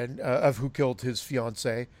 and of who killed his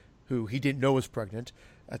fiancée, who he didn't know was pregnant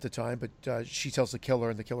at the time. But she tells the killer,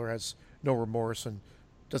 and the killer has no remorse and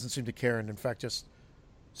doesn't seem to care, and in fact just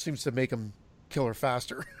seems to make him kill her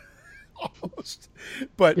faster. Almost.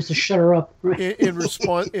 But just to shut her up. Right? in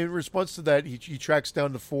response to that, he tracks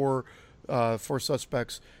down the 4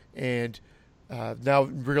 suspects, and now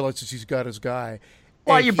realizes he's got his guy.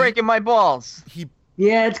 Why are you breaking my balls?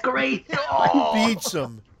 Yeah, it's great. He beats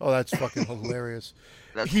him. Oh, that's fucking hilarious.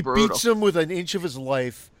 He brutal. beats him with an inch of his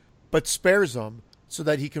life, but spares him so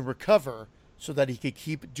that he can recover, so that he can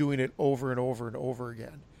keep doing it over and over and over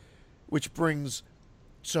again, which brings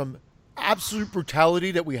some absolute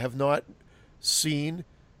brutality that we have not seen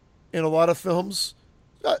in a lot of films.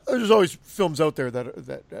 There's always films out there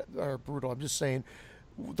that are brutal. I'm just saying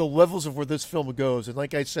the levels of where this film goes, and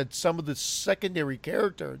like I said, some of the secondary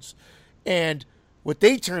characters and what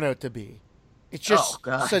they turn out to be, it just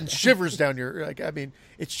sends shivers down your, like, I mean,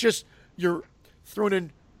 it's just, you're thrown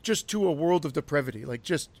in just to a world of depravity, like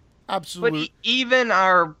just absolute. But even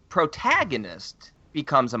our protagonist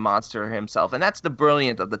becomes a monster himself, and that's the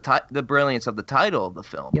brilliance of the title of the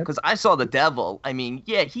film. Because I saw the devil. I mean,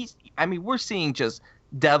 yeah, we're seeing just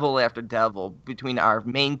devil after devil between our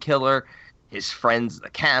main killer, his friends, the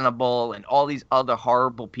cannibal, and all these other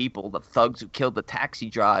horrible people, the thugs who killed the taxi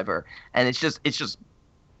driver, and it's just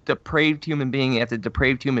depraved human being after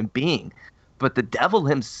depraved human being. But the devil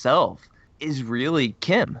himself is really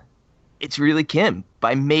Kim. It's really Kim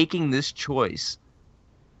by making this choice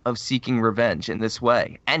of seeking revenge in this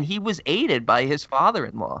way. And he was aided by his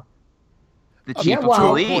father-in-law, the chief of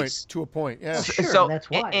police. To a point, yeah. Sure, so that's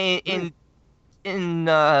why.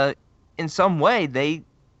 In some way,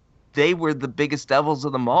 they were the biggest devils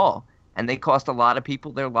of them all, and they cost a lot of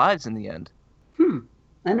people their lives in the end.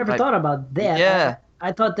 I never thought about that. Yeah.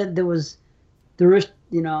 I thought that there is,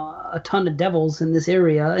 a ton of devils in this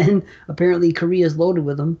area, and apparently Korea's loaded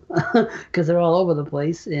with them because they're all over the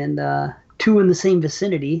place, and 2 in the same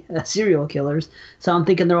vicinity, serial killers. So I'm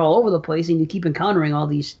thinking they're all over the place, and you keep encountering all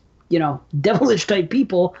these, devilish type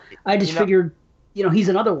people. I just figured, he's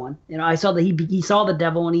another one. I saw that he saw the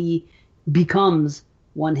devil and he becomes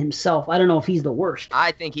one himself. I don't know if he's the worst.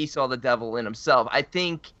 I think he saw the devil in himself. I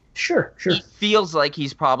think Sure. he feels like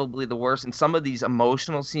he's probably the worst. And some of these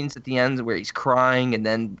emotional scenes at the end where he's crying, and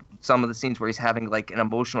then some of the scenes where he's having like an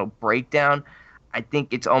emotional breakdown, I think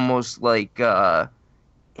it's almost like the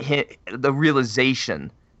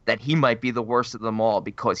realization that he might be the worst of them all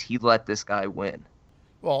because he let this guy win.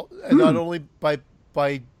 Well, and not only by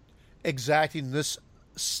exacting this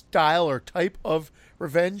style or type of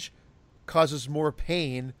revenge, causes more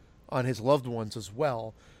pain on his loved ones as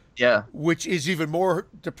well. Yeah. Which is even more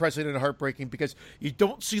depressing and heartbreaking because you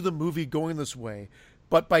don't see the movie going this way.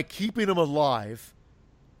 But by keeping him alive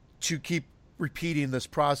to keep repeating this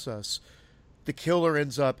process, the killer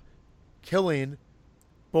ends up killing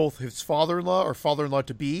both his father-in-law or father-in-law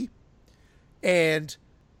to be and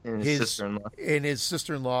his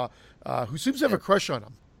sister-in-law, who seems to have a crush on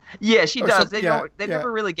him. Yeah, she does. They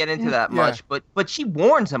never really get into that much, but she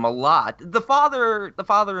warns him a lot. The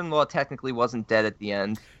father-in-law technically wasn't dead at the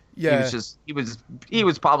end. Yeah, he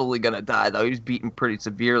was probably gonna die though. He was beaten pretty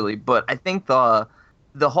severely. But I think the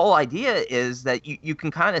whole idea is that you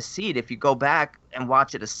can kind of see it if you go back and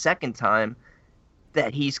watch it a second time.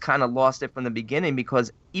 that he's kind of lost it from the beginning,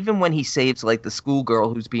 because even when he saves like the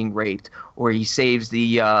schoolgirl who's being raped, or he saves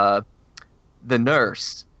the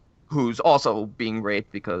nurse who's also being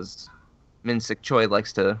raped, because Min-Sik Choi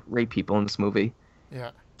likes to rape people in this movie.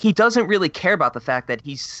 Yeah. He doesn't really care about the fact that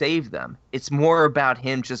he saved them. It's more about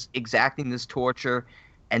him just exacting this torture,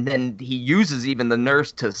 and then he uses even the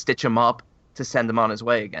nurse to stitch him up to send him on his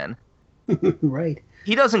way again. Right.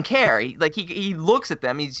 He doesn't care. He looks at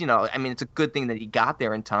them. He's, I mean, it's a good thing that he got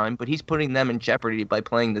there in time, but he's putting them in jeopardy by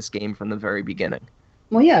playing this game from the very beginning.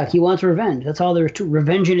 Well, yeah, he wants revenge. That's all there is to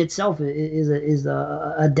revenge in itself is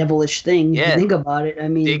a devilish thing. Yeah. If you think about it. I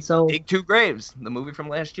mean, Dig Two Graves, the movie from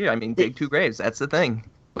last year. I mean, dig two graves. That's the thing.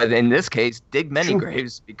 But in this case, dig many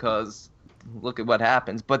graves, because look at what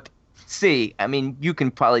happens. But see, I mean, you can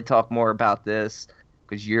probably talk more about this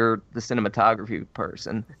because you're the cinematography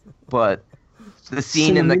person. But the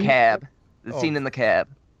scene in the cab. Scene in the cab.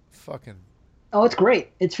 Fucking. Oh, it's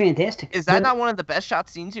great. It's fantastic. Is that not one of the best shot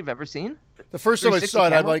scenes you've ever seen? The first time I saw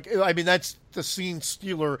it, camera? I mean, that's the scene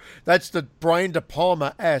stealer. That's the Brian De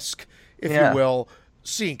Palma-esque, if Yeah. you will,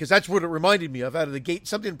 scene. Because that's what it reminded me of out of the gate.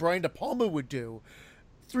 Something Brian De Palma would do.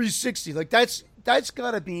 360. Like, that's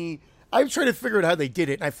got to be... I'm trying to figure out how they did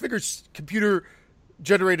it. And I figure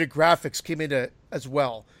computer-generated graphics came into as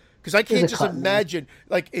well. Because I can't just imagine,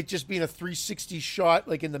 like, it just being a 360 shot,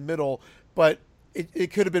 like, in the middle. But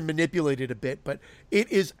it could have been manipulated a bit. But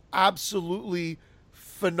it is absolutely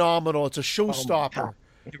phenomenal. It's a showstopper.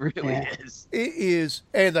 It really is. It is.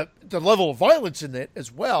 And the level of violence in it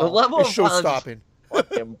as well The level is of violence show-stopping.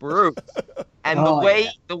 Fucking brute. And Oh,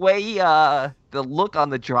 the way the look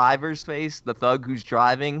on the driver's face, the thug who's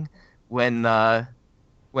driving, when the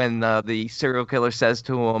serial killer says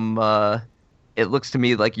to him, it looks to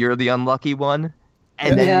me like you're the unlucky one.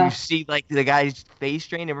 And then Yeah. you see like the guy's face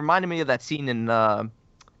strain. It reminded me of that scene in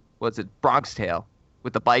Bronx Tale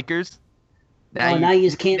with the bikers. Now you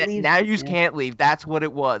just can't leave. Now you just Yeah. can't leave. That's what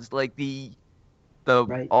it was. Like the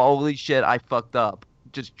Right. holy shit, I fucked up,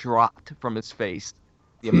 just dropped from his face.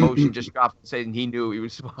 The emotion just dropped, saying he knew he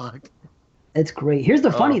was fucked. It's great. Here's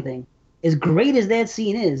the funny Oh. thing. As great as that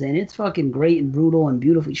scene is, and it's fucking great and brutal and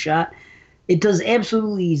beautifully shot, it does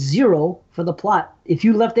absolutely zero for the plot. If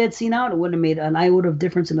you left that scene out, it wouldn't have made an iota of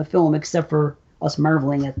difference in the film, except for us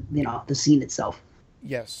marveling at the scene itself.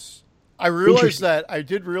 Yes. I realized Interesting. that. I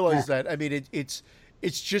did realize that. I mean, it's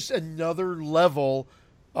just another level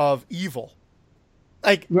of evil.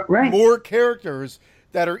 Like, Right. more characters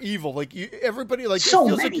that are evil. Like, everybody, like, So it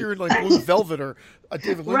feels many. like you're in, like, Blue Velvet or a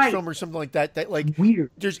David Lynch Right. film or something like that. That, like,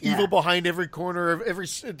 Weird. there's Yeah. evil behind every corner of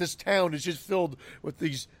this town is just filled with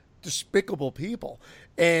these despicable people.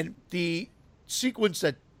 And the sequence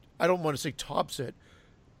that, I don't want to say tops it,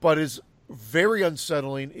 but is very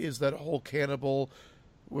unsettling is that whole cannibal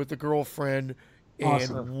with the girlfriend and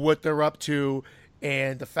Awesome. what they're up to,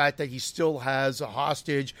 and the fact that he still has a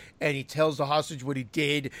hostage, and he tells the hostage what he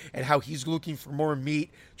did and how he's looking for more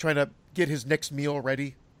meat, trying to get his next meal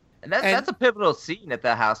ready. And that's a pivotal scene at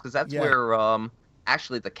the house, because that's Yeah. where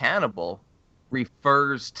actually the cannibal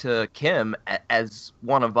refers to Kim as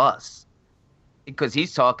one of us, because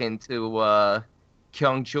he's talking to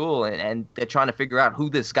Kyung Chul, and they're trying to figure out who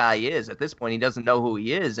this guy is. At this point, he doesn't know who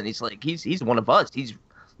he is, and he's like, he's one of us. He's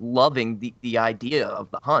loving the idea of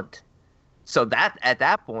the hunt. So that at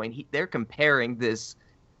that point, they're comparing this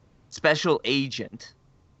special agent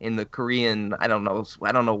in the Korean. I don't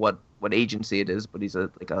know what agency it is, but he's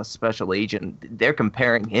like a special agent. They're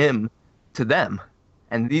comparing him to them,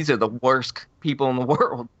 and these are the worst people in the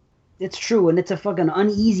world. It's true, and it's a fucking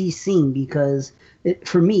uneasy scene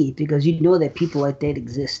for me, because you know that people like that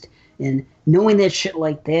exist, and knowing that shit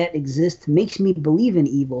like that exists makes me believe in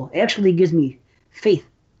evil. Actually gives me faith.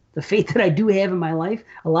 The faith that I do have in my life,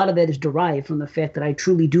 a lot of that is derived from the fact that I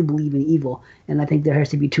truly do believe in evil, and I think there has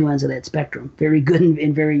to be two ends of that spectrum, very good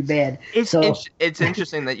and very bad. It's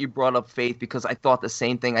interesting that you brought up faith, because I thought the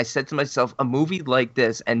same thing. I said to myself, a movie like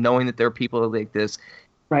this, and knowing that there are people like this,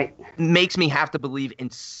 Right. makes me have to believe in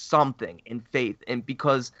something, in faith, and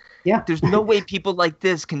because Yeah. there's no way people like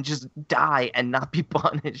this can just die and not be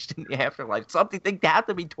punished in the afterlife. They have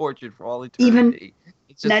to be tortured for all eternity.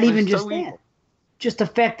 It's Not even they're just so that. evil. Just the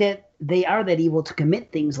fact that they are that evil to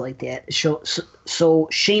commit things like that, so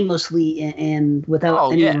shamelessly and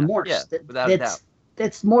without any remorse. Yeah, without a doubt.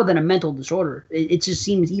 That's more than a mental disorder. It just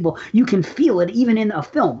seems evil. You can feel it even in a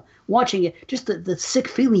film. Watching it, just the sick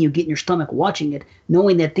feeling you get in your stomach watching it,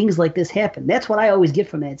 knowing that things like this happen. That's what I always get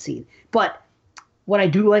from that scene. But what I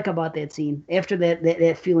do like about that scene, after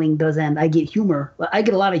that feeling does end, I get humor. I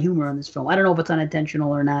get a lot of humor in this film. I don't know if it's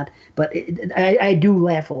unintentional or not, but I do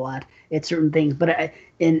laugh a lot at certain things. But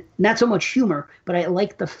and not so much humor, but I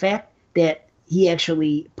like the fact that he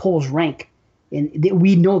actually pulls rank, and that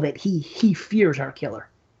we know that he fears our killer,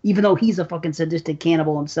 even though he's a fucking sadistic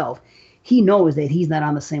cannibal himself. He knows that he's not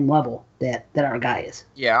on the same level that our guy is.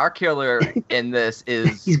 Yeah, our killer in this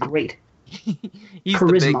is He's great. he's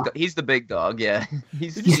Charisma. he's the big dog. Yeah,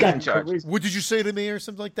 he's got in charge. charisma. What did you say to me or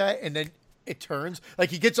something like that? And then it turns like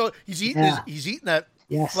he gets all he's eating Yeah. he's eating that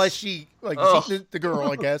Yes. fleshy like Ugh. he's eating the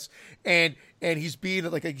girl, I guess, and he's being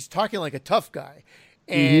like he's talking like a tough guy,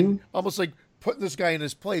 and almost like putting this guy in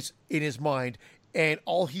his place in his mind, and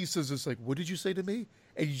all he says is like, "What did you say to me?"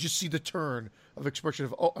 And you just see the turn of expression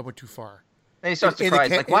of, "Oh, I went too far." And he starts to In the cry.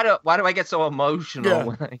 He's ca- like, why do I get so emotional Yeah,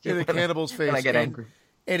 when I in the cannibal's face, when I get and- angry?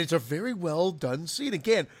 And it's a very well done scene.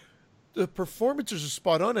 Again, the performances are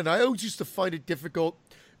spot on, and I always used to find it difficult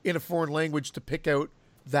in a foreign language to pick out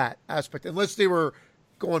that aspect, unless they were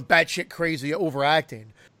going batshit crazy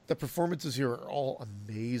overacting. The performances here are all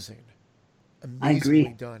amazing, amazingly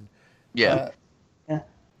agree. done. Yeah. Yeah.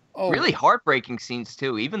 Oh, Really heartbreaking scenes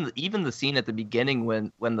too. Even the scene at the beginning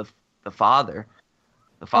when the father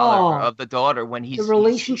Oh. of the daughter when he's The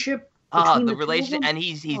relationship. between the two of relation them? and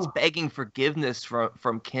he's Oh. begging forgiveness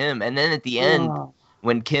from Kim, and then at the end Oh.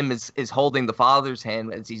 when Kim is holding the father's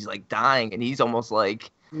hand as he's like dying and he's almost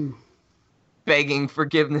like Mm. begging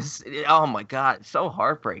forgiveness. Oh my God, it's so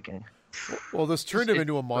heartbreaking. well, this turned him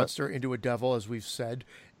into a monster, into a devil, as we've said,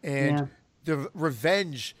 and Yeah. the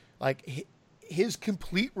revenge, like his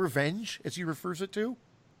complete revenge, as he refers it to,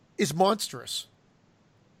 is monstrous.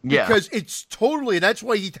 Yeah. Because it's totally, and that's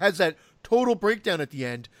why he has that total breakdown at the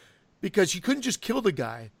end, because he couldn't just kill the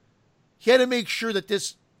guy. He had to make sure that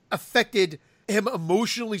this affected him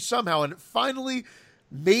emotionally somehow. And finally,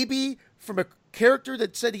 maybe from a character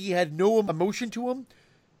that said he had no emotion to him,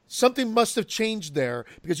 something must have changed there,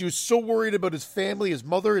 because he was so worried about his family, his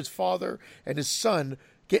mother, his father, and his son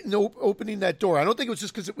opening that door. I don't think it was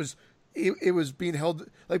just because it was being held.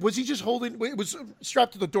 Like, was he just holding? It was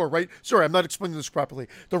strapped to the door, right? Sorry, I'm not explaining this properly.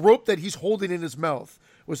 The rope that he's holding in his mouth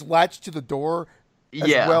was latched to the door as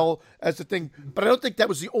Yeah. well as the thing. But I don't think that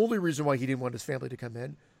was the only reason why he didn't want his family to come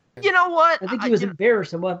in. You know what? I think he was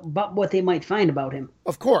embarrassed about what they might find about him.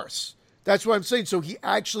 Of course. That's what I'm saying. So he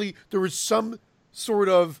actually, there was some sort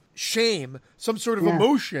of shame, some sort of Yeah.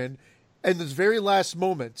 emotion, and those very last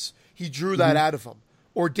moments, he drew that out of him.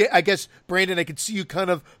 Or I guess, Brandon, I could see you kind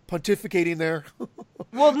of pontificating there.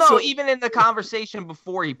 Well, no, So- even in the conversation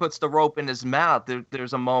before he puts the rope in his mouth,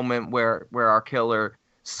 there's a moment where our killer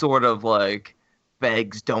sort of like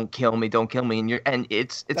begs, "Don't kill me, don't kill me," and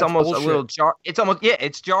it's That's almost bullshit. a little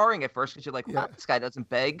it's jarring at first because you're like, "Wow, this guy doesn't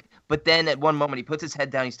beg," but then at one moment he puts his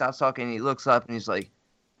head down, he stops talking, and he looks up and he's like,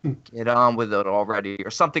 "Get on with it already,"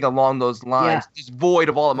 or something along those lines, just void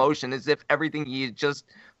of all emotion, as if everything he had just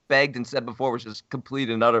begged and said before was just complete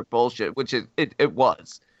and utter bullshit, which it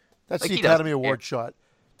was. That's Like, the he doesn't Academy care. Award shot.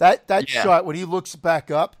 That Yeah. shot, when he looks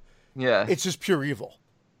back up, Yeah, it's just pure evil.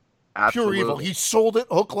 absolutely. Pure evil. He sold it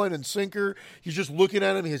hook, line, and sinker. He's just looking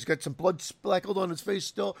at him. He's got some blood speckled on his face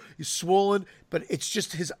still. He's swollen, but it's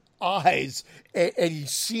just his eyes, and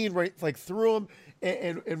he's seeing right like through him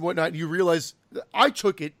and whatnot. And you realize, I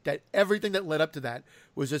took it that everything that led up to that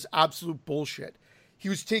was just absolute bullshit. He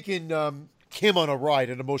was taking Kim on a ride,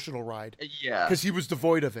 an emotional ride, Yeah. because he was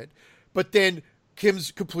devoid of it. But then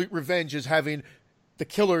Kim's complete revenge is having the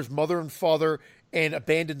killer's mother and father and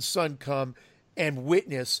abandoned son come and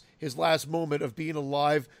witness his last moment of being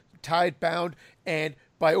alive, tied, bound, and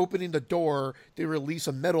by opening the door, they release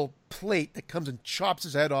a metal plate that comes and chops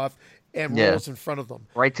his head off and Yeah. rolls in front of them.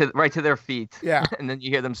 Right to their feet. Yeah. And then you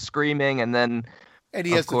hear them screaming, and then And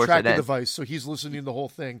he Of has the course it tracking ends. device, so he's listening to the whole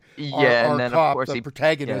thing. Yeah, our and then, of cop, course, the he-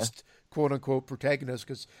 protagonist, quote unquote protagonist,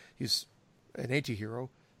 because he's an anti-hero.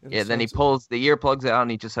 in a yeah, then he sense. pulls the earplugs out and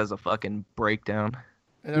he just has a fucking breakdown.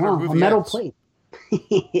 And then Wow, our a movie metal ends. plate.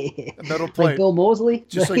 A metal Like plate. Bill Mosley.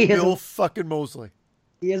 Just like he, has Bill a, fucking Mosley.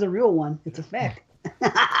 he has a real one. It's a fact.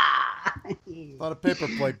 Not a paper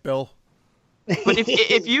plate, Bill. But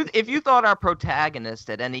if you thought our protagonist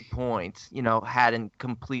at any point, hadn't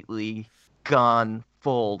completely gone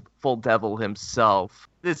full devil himself,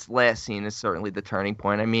 this last scene is certainly the turning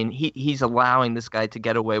point. I mean, he's allowing this guy to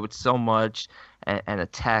get away with so much and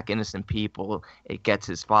attack innocent people. It gets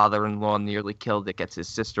his father-in-law nearly killed. It gets his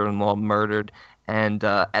sister-in-law murdered. And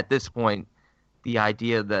at this point, the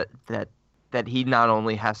idea that he not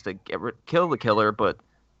only has to kill the killer, but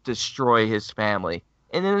destroy his family,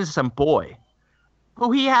 an innocent boy.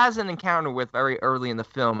 who he has an encounter with very early in the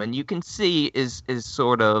film, and you can see is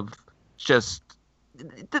sort of just.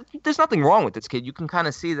 There's nothing wrong with this kid. You can kind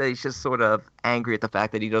of see that he's just sort of angry at the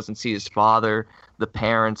fact that he doesn't see his father. The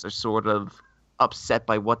parents are sort of upset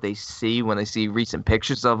by what they see when they see recent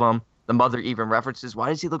pictures of him. The mother even references, "Why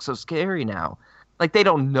does he look so scary now?" Like, they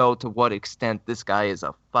don't know to what extent this guy is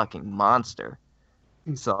a fucking monster.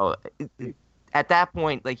 So at that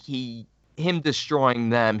point, like, him destroying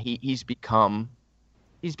them, he's become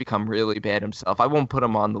really bad himself. I won't put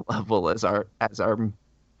him on the level as our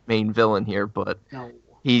main villain here, but No.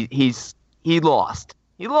 he lost.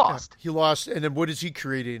 He lost. He lost, and then what is he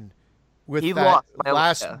creating with He that lost.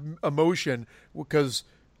 last Yeah. emotion? Because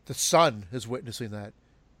the son is witnessing that.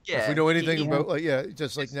 Yeah. If we know anything he about, like,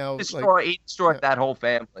 just like now, he destroyed that whole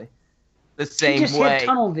family. The same He just way. had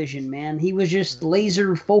tunnel vision, man. He was just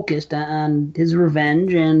laser focused on his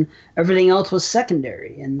revenge, and everything else was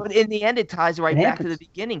secondary. And But in the end, it ties right It back to the happens.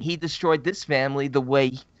 beginning. He destroyed this family the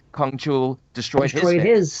way Kung Chul destroyed destroyed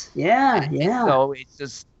his. his. Yeah, yeah. So it's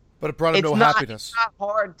just. but it brought him no It's happiness. not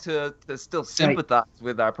hard to still sympathize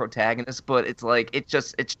with our protagonist, but it's like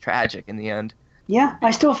it's tragic in the end. Yeah,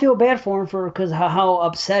 I still feel bad for him because how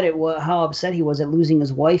upset he was at losing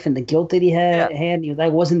his wife and the guilt that he had. He was, I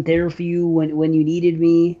wasn't there for you when you needed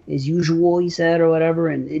me, as usual, he said, or whatever.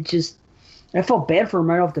 And it just, I felt bad for him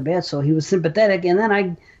right off the bat. So he was sympathetic, and then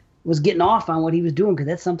I was getting off on what he was doing because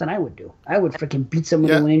that's something I would do. I would freaking beat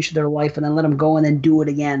someone to an inch of their life and then let them go and then do it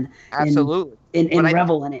again. Absolutely. And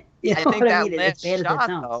revel in it. You know I think what I that mean? last As bad as that shot,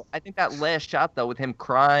 sounds. though. I think that last shot, though, with him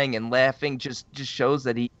crying and laughing, just shows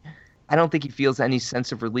that I don't think he feels any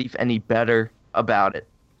sense of relief any better about it.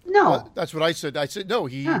 No. That's what I said. I said no.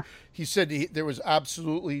 He said there was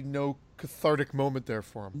absolutely no cathartic moment there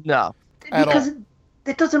for him. No. At Because all.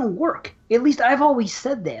 that doesn't work. At least I've always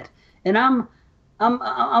said that. And I'm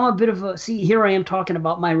a bit of a, see, here I am talking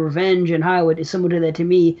about my revenge and how someone did that to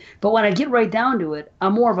me. But when I get right down to it,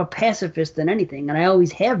 I'm more of a pacifist than anything, and I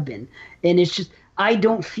always have been. And it's just, I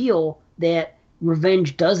don't feel that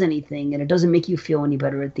revenge does anything, and it doesn't make you feel any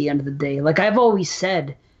better at the end of the day. Like I've always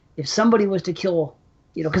said, if somebody was to kill,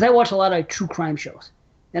 because I watch a lot of true crime shows,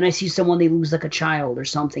 and I see someone, they lose like a child or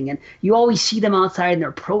something, and you always see them outside and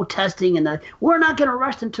they're protesting and we're not going to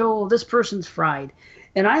rest until this person's fried.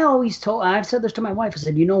 And I've said this to my wife. I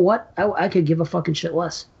said, you know what? I could give a fucking shit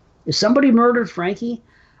less. If somebody murdered Frankie,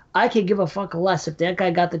 I could give a fuck less if that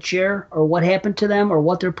guy got the chair or what happened to them or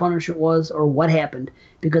what their punishment was or what happened,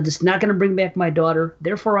 because it's not going to bring back my daughter.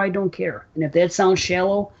 Therefore, I don't care. And if that sounds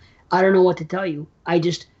shallow, I don't know what to tell you. I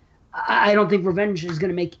don't think revenge is going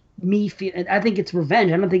to make me feel. I think it's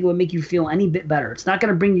revenge. I don't think it would make you feel any bit better. It's not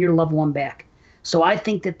going to bring your loved one back. So I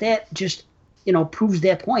think that just, proves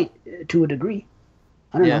that point to a degree.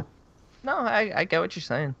 I don't know. No, I get what you're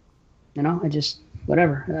saying. I just,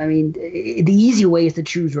 whatever. I mean, the easy way is to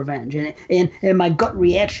choose revenge. And my gut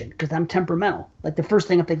reaction, because I'm temperamental. Like the first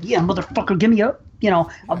thing I think, yeah, motherfucker, give me up.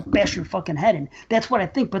 I'll bash your fucking head. And that's what I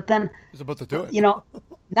think. But then, He's about to do it.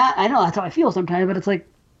 I know that's how I feel sometimes, but it's like,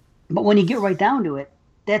 but when you get right down to it,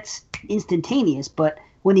 that's instantaneous. But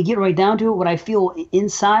when you get right down to it, what I feel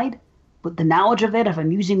inside, with the knowledge of it, if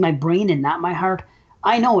I'm using my brain and not my heart,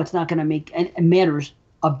 I know it's not going to make matters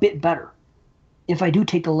a bit better if I do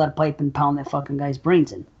take the lead pipe and pound that fucking guy's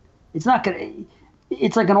brains in. It's not going to,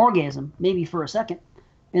 it's like an orgasm, maybe for a second,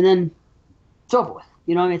 and then it's over with.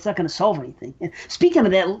 It's not going to solve anything. And speaking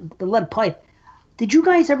of that, the lead pipe, did you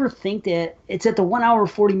guys ever think that it's at the 1 hour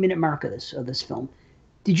 40-minute mark of this film?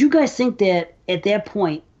 Did you guys think that at that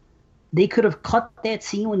point they could have cut that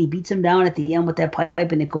scene when he beats him down at the end with that pipe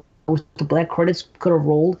and it goes to black credits, could have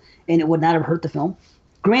rolled and it would not have hurt the film?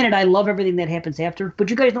 Granted, I love everything that happens after,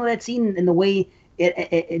 but you guys know that scene and the way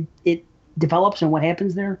it develops and what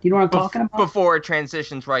happens there? Do you know what I'm talking about? Before it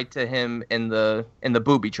transitions right to him in the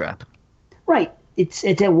booby trap. Right. It's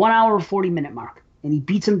at 1 hour 40-minute mark, and he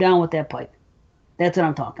beats him down with that pipe. That's what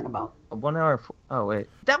I'm talking about. 1 hour. Oh wait,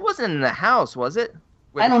 that wasn't in the house, was it?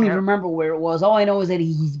 I don't even remember where it was. All I know is that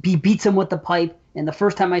he beats him with the pipe, and the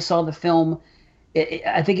first time I saw the film,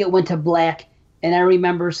 I think it went to black. And I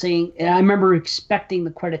remember expecting the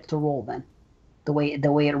credits to roll then, the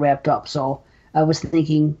way it wrapped up. So I was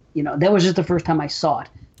thinking, that was just the first time I saw it.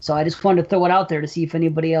 So I just wanted to throw it out there to see if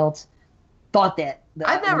anybody else thought that.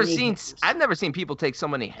 I've never seen people take so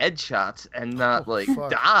many headshots and not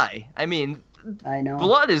die. I mean, I know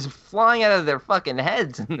blood is flying out of their fucking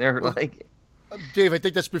heads, and they're like. Dave, I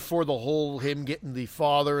think that's before the whole him getting the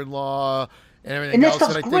father-in-law. And that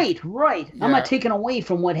stuff's great, right? Yeah. I'm not taking away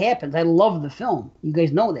from what happens. I love the film. You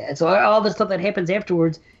guys know that. So all the stuff that happens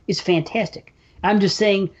afterwards is fantastic. I'm just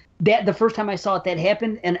saying that the first time I saw it, that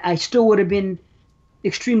happened, and I still would have been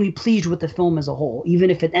extremely pleased with the film as a whole, even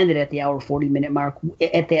if it ended at the hour 40-minute mark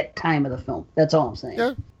at that time of the film. That's all I'm saying.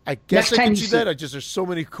 Yeah. I guess I can see that. There's so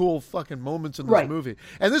many cool fucking moments in this movie.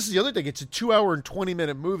 And this is the other thing. It's a 2 hour and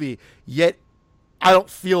 20-minute movie, yet I don't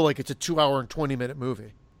feel like it's a 2 hour and 20-minute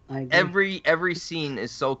movie. I agree. Every scene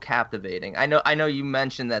is so captivating. I know you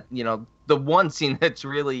mentioned that, the one scene that's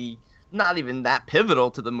really not even that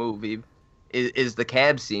pivotal to the movie is the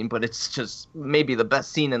cab scene, but it's just maybe the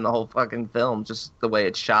best scene in the whole fucking film, just the way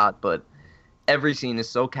it's shot. But every scene is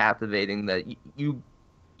so captivating that you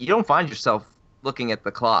don't find yourself looking at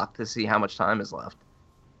the clock to see how much time is left.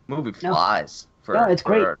 The movie flies it's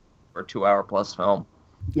great for a 2 hour plus film.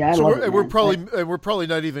 Yeah, we're probably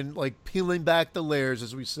not even like peeling back the layers,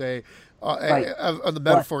 as we say, on the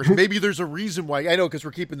metaphors. Maybe there's a reason why. I know because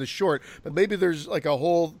we're keeping this short, but maybe there's like a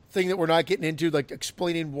whole thing that we're not getting into, like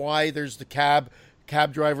explaining why there's the cab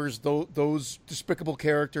drivers, those despicable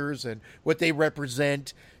characters, and what they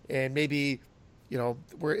represent, and maybe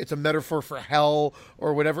where it's a metaphor for hell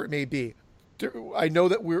or whatever it may be. I know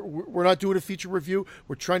that we're not doing a feature review.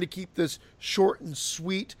 We're trying to keep this short and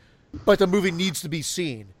sweet. But the movie needs to be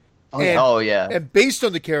seen. And based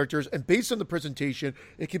on the characters and based on the presentation,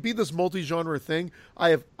 it can be this multi-genre thing.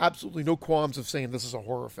 I have absolutely no qualms of saying this is a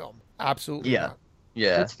horror film. Absolutely not.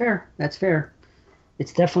 Yeah. That's fair.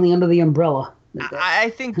 It's definitely under the umbrella.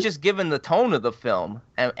 I think just given the tone of the film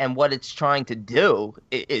and what it's trying to do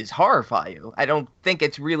is horrify you. I don't think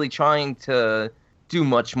it's really trying to do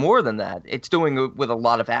much more than that. It's doing it with a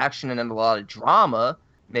lot of action and a lot of drama,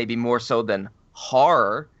 maybe more so than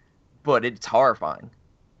horror. But it's horrifying,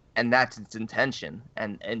 and that's its intention.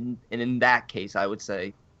 And in that case, I would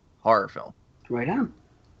say horror film. Right on.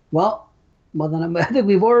 Well, then I think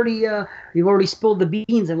we've already spilled the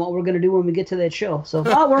beans on what we're gonna do when we get to that show. So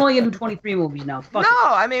we're only gonna do 23 movies now. Fuck it.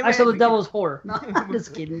 I mean, I saw The Devil's Horror. No, I'm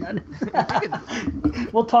just kidding.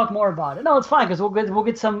 We'll talk more about it. No, it's fine because we'll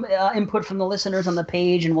get some input from the listeners on the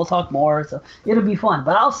page, and we'll talk more. So it'll be fun.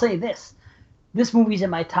 But I'll say this movie's in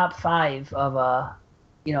my top 5 of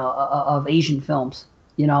of Asian films.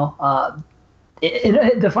 The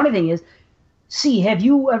funny thing is, have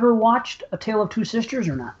you ever watched A Tale of Two Sisters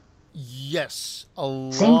or not? Yes,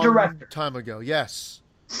 Same director. Time ago. Yes,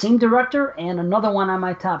 same director, and another one on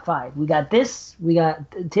my top 5. We got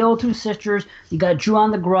Tale of Two Sisters. You got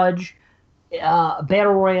Ju-on the Grudge,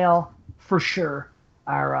 Battle Royale for sure.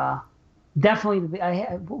 Are definitely.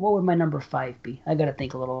 What would my number 5 be? I got to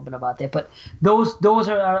think a little bit about that. But those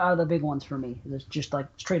are the big ones for me. It's just like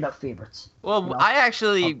straight up favorites. Well, I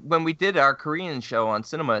actually, when we did our Korean show on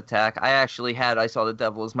Cinema Attack, I Saw the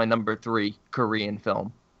Devil as my number 3 Korean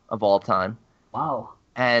film of all time. Wow.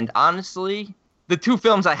 And honestly, the 2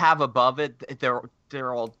 films I have above it,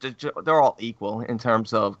 they're all equal in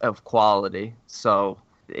terms of quality. So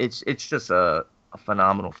it's just a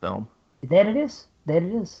phenomenal film. That it is.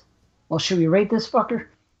 Well, should we rate this fucker?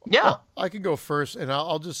 Yeah. Well, I can go first, and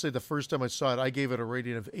I'll just say the first time I saw it, I gave it a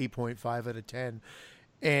rating of 8.5 out of 10.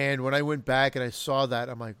 And when I went back and I saw that,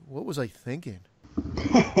 I'm like, what was I thinking?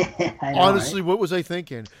 Honestly, right? What was I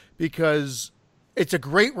thinking? Because it's a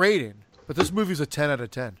great rating, but this movie's a 10 out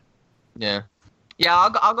of 10. Yeah. Yeah,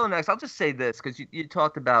 I'll go next. I'll just say this, because you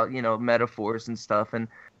talked about, metaphors and stuff, and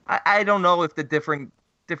I don't know if the different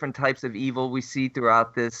types of evil we see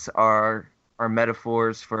throughout this are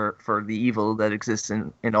metaphors for the evil that exists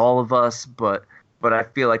in all of us, but I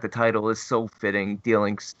feel like the title is so fitting,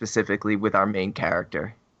 dealing specifically with our main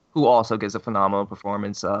character, who also gives a phenomenal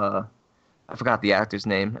performance. I forgot the actor's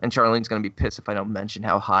name, and Charlene's gonna be pissed if I don't mention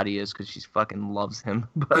how hot he is because she fucking loves him.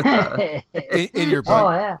 But in your butt.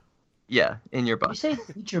 Oh yeah. Yeah, in your butt. Did you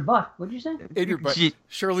say eat your butt? What'd you say? In your butt.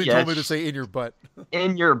 Charlene told me to say in your butt.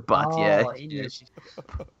 In your butt, yeah. He's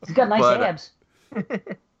got nice abs.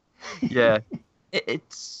 Yeah,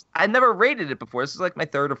 it's. I never rated it before. This is like my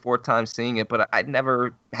 3rd or 4th time seeing it, but I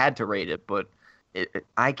never had to rate it. But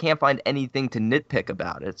I can't find anything to nitpick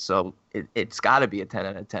about it, so it's got to be a 10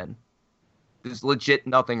 out of 10. There's legit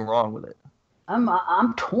nothing wrong with it.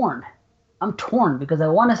 I'm torn. I'm torn because I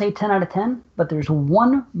want to say 10 out of 10, but there's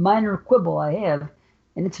one minor quibble I have,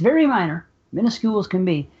 and it's very minor, minuscule as can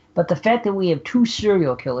be. But the fact that we have 2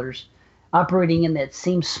 serial killers operating in that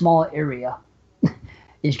same small area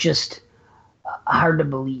is just hard to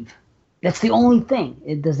believe. That's the only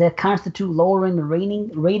thing. Does that constitute lowering the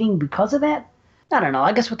rating because of that? I don't know.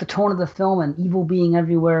 I guess with the tone of the film and evil being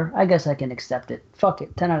everywhere, I guess I can accept it. Fuck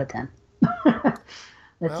it. 10 out of 10.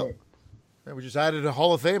 That's it. We just added a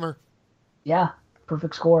Hall of Famer. Yeah.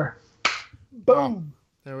 Perfect score. Boom.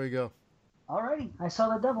 There we go. Alrighty. I Saw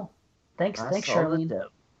the Devil. Thanks, Charlene.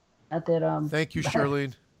 Thank you,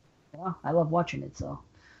 Charlene. Yeah, I love watching it, so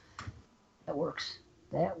that works.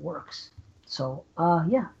 That works. So,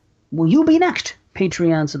 yeah. Will you be next,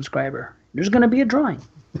 Patreon subscriber? There's going to be a drawing.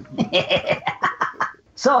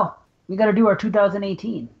 So, we got to do our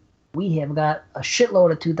 2018. We have got a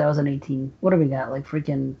shitload of 2018. What do we got? Like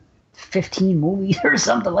freaking 15 movies or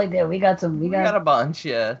something like that. We got a bunch,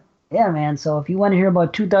 yeah. Yeah, man. So if you want to hear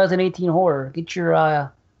about 2018 horror, get your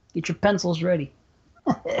pencils ready.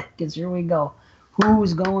 Because here we go.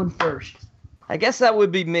 Who's going first? I guess that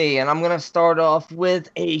would be me, and I'm going to start off with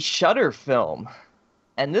a Shudder film.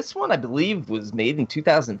 And this one, I believe, was made in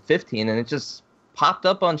 2015, and it just popped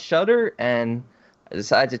up on Shudder, and I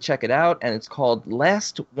decided to check it out, and it's called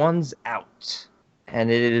Last Ones Out. And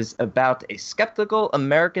it is about a skeptical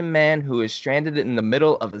American man who is stranded in the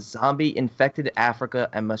middle of a zombie-infected Africa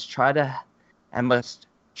and must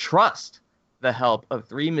trust the help of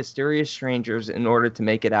 3 mysterious strangers in order to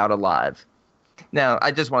make it out alive. Now,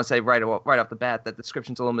 I just want to say right off the bat that the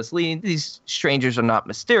description's a little misleading. These strangers are not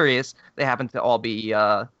mysterious. They happen to all be, 2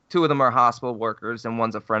 of them are hospital workers, and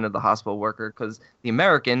one's a friend of the hospital worker, because the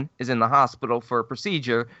American is in the hospital for a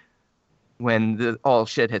procedure when all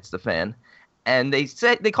shit hits the fan. And they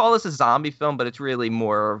call this a zombie film, but it's really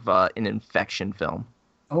more of an infection film.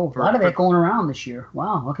 Oh, a lot of that going around this year.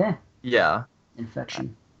 Wow, okay. Yeah.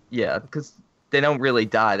 Infection. Yeah, because they don't really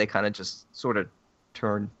die. They kind of just sort of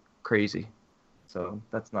turn crazy. So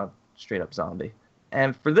that's not straight up zombie.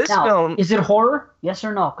 And for this film... Is it horror? Yes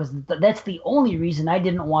or no? Because that's the only reason I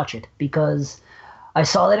didn't watch it. Because I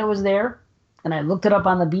saw that it was there, and I looked it up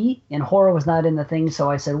on the B, and horror was not in the thing.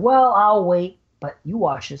 So I said, well, I'll wait. But you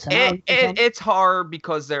watched it. So it's horror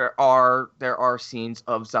because there are scenes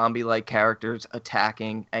of zombie-like characters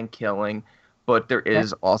attacking and killing, but there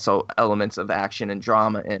is also elements of action and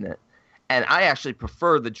drama in it. And I actually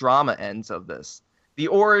prefer the drama ends of this. The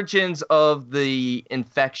origins of the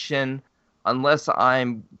infection, unless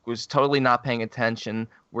I was totally not paying attention,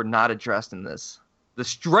 were not addressed in this. The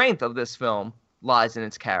strength of this film lies in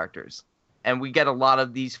its characters. And we get a lot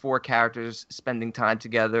of these 4 characters spending time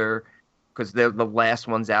together because they're the last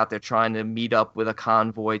ones out. They're trying to meet up with a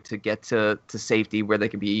convoy to get to safety where they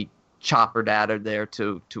can be choppered out of there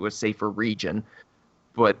to a safer region.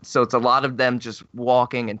 But so it's a lot of them just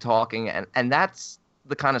walking and talking, and that's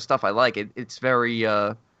the kind of stuff I like. It's very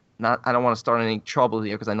I don't want to start any trouble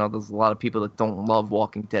here because I know there's a lot of people that don't love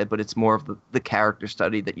Walking Dead, but it's more of the character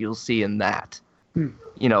study that you'll see in that.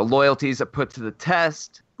 You know, loyalties are put to the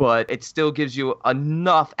test, but it still gives you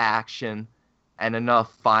enough action and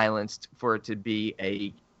enough violence for it to be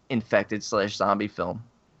a infected/zombie film.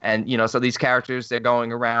 And, you know, so these characters, they're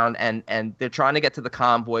going around and they're trying to get to the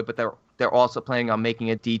convoy, but they're also planning on making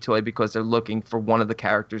a detour because they're looking for one of the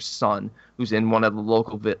characters' son, who's in one of the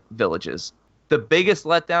local villages. The biggest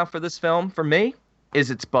letdown for this film, for me, is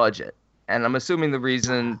its budget. And I'm assuming the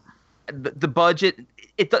reason the budget,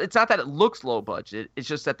 it's not that it looks low budget, it's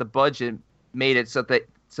just that the budget made it so that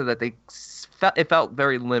it felt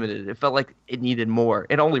very limited. It felt like it needed more.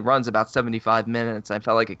 It only runs about 75 minutes. I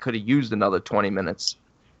felt like it could have used another 20 minutes.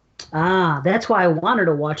 That's why I wanted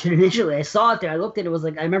to watch it initially. I saw it there. I looked at it. It was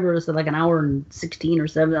like, I remember it was like an hour and 16 or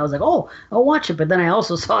 7. I was like, oh, I'll watch it. But then I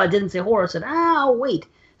also saw it didn't say horror. I said, I'll wait.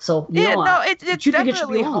 So, it's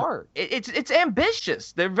definitely hard. It's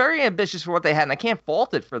ambitious. They're very ambitious for what they had, and I can't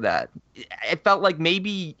fault it for that. It felt like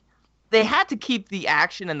maybe they had to keep the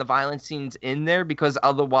action and the violent scenes in there because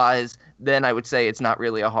otherwise then I would say it's not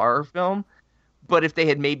really a horror film. But if they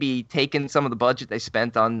had maybe taken some of the budget they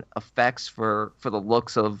spent on effects for the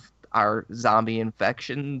looks of our zombie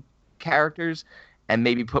infection characters and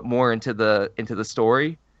maybe put more into the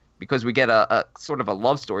story, because we get a sort of a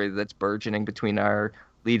love story that's burgeoning between our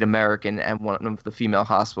lead American and one of the female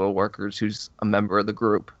hospital workers who's a member of the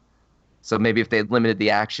group. So maybe if they had limited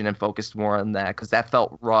the action and focused more on that, because that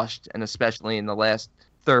felt rushed, and especially in the last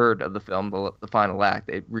third of the film, the final act,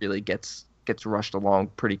 it really gets rushed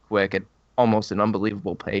along pretty quick at almost an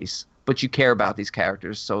unbelievable pace. But you care about these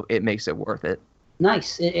characters, so it makes it worth it.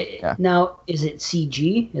 Nice. Now, is it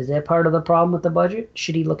CG? Is that part of the problem with the budget?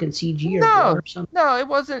 Shitty looking CG or something? No, it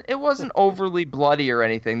wasn't overly bloody or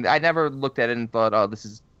anything. I never looked at it and thought, oh, this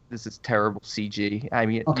is terrible CG. I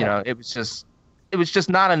mean, okay. You know, it was just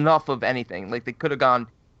not enough of anything. Like, they could have gone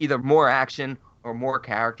either more action or more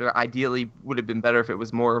character. Ideally, would have been better if it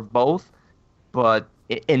was more of both. But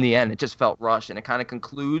in the end, it just felt rushed, and it kind of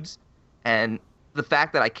concludes. And the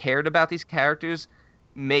fact that I cared about these characters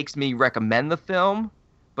makes me recommend the film,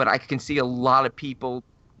 but I can see a lot of people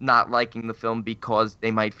not liking the film because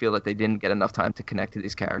they might feel that they didn't get enough time to connect to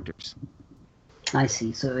these characters. I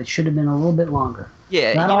see. So it should have been a little bit longer.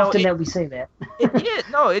 Yeah. Not often that we say that.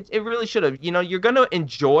 It really should have. You know, you're going to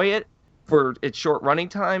enjoy it for its short running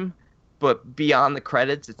time, but beyond the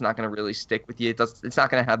credits, it's not going to really stick with you. It's not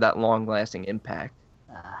going to have that long-lasting impact.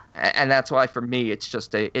 And that's why for me, it's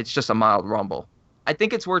just a mild rumble. I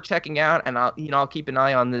think it's worth checking out, and I'll keep an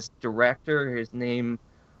eye on this director. His name,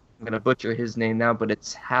 I'm going to butcher his name now, but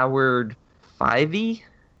it's Howard Fivey?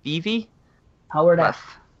 Howard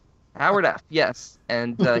F. Howard F. Yes,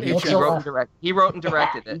 and he wrote and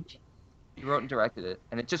directed it. He wrote and directed it,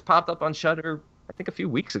 and it just popped up on Shudder, I think a few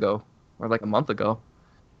weeks ago, or like a month ago.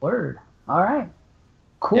 Word. All right.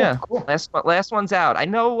 Cool. Yeah. Cool. Last one's out. I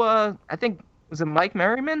know. I think was it Mike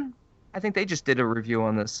Merriman? I think they just did a review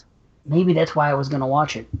on this. Maybe that's why I was going to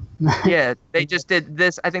watch it. Yeah, they just did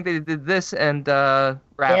this. I think they did this and Ravenous.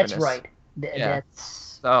 That's right. Yeah.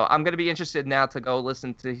 So I'm going to be interested now to go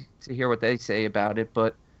listen to hear what they say about it.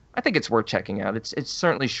 But I think it's worth checking out. It's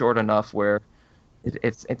certainly short enough where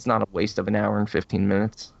it's not a waste of an hour and 15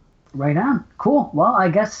 minutes. Right on. Cool. Well, I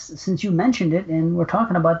guess since you mentioned it and we're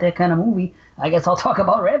talking about that kind of movie, I guess I'll talk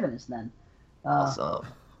about Ravenous then. Awesome.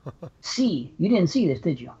 See, you didn't see this,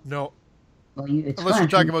 did you? No. Well, it's Unless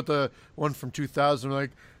French. you're talking about the one from 2000,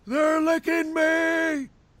 like, they're licking me!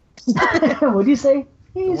 What'd you say?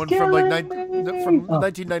 The He's one from like killing me. from Oh.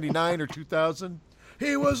 1999 or 2000.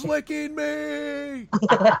 He was licking me!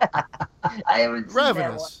 I haven't seen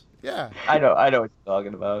Ravenous. Yeah. I know what you're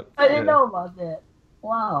talking about. that one. I didn't know about that.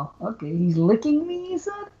 Wow. Okay, he's licking me, you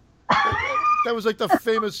said? That was like the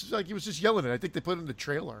famous, like he was just yelling it. I think they put it in the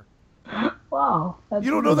trailer. Wow.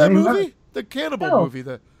 You don't know that movie? The Cannibal No. movie.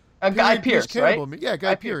 The Guy Pearce, Cannibal right? Yeah,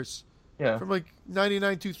 Guy Pearce. Yeah. From like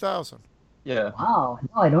 99, 2000. Yeah. Wow.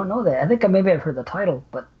 No, I don't know that. I think maybe I've heard the title,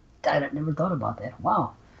 but I never thought about that.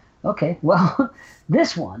 Wow. Okay. Well,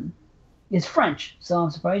 this one is French, so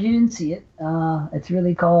I'm surprised you didn't see it. It's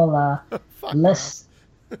really called Les.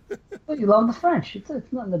 Well, you love the French. It's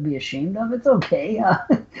nothing to be ashamed of. It's okay.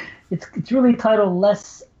 It's really titled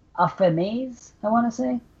Les Affamés, I want to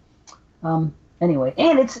say. Anyway,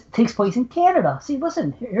 and it takes place in Canada. See,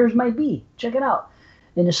 listen, here's my B. Check it out.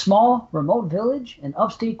 In a small, remote village in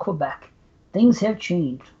upstate Quebec, things have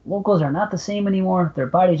changed. Locals are not the same anymore. Their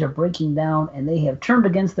bodies are breaking down, and they have turned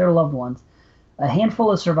against their loved ones. A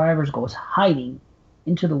handful of survivors goes hiding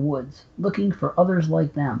into the woods, looking for others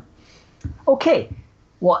like them. Okay,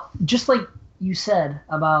 well, just like you said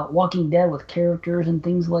about Walking Dead with characters and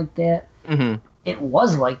things like that, it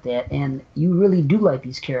was like that, and you really do like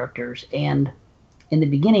these characters. And in the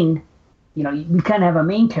beginning, we kind of have a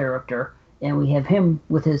main character, and we have him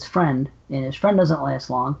with his friend, and his friend doesn't last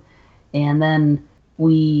long, and then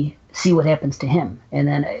we see what happens to him. And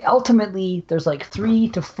then ultimately, there's like 3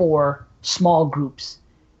 to 4 small groups,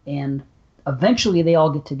 and eventually they all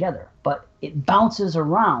get together. But it bounces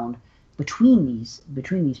around between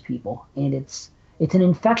these people, and it's an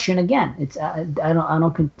infection again. I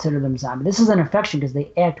don't consider them zombies. This is an infection because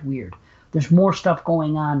they act weird. There's more stuff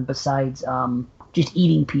going on besides just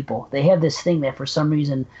eating people. They have this thing that for some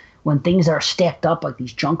reason, when things are stacked up like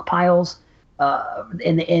these junk piles,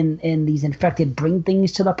 and these infected bring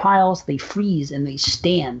things to the piles, they freeze and they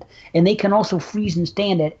stand, and they can also freeze and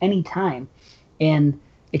stand at any time, and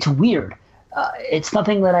it's weird. It's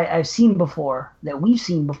nothing that we've seen before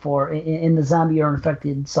in the zombie or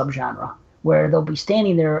infected subgenre, where they'll be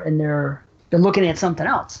standing there and they're looking at something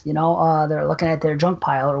else, they're looking at their junk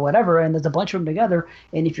pile or whatever, and there's a bunch of them together,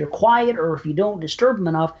 and if you're quiet or if you don't disturb them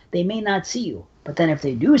enough, they may not see you. But then if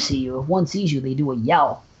they do see you, if one sees you, they do a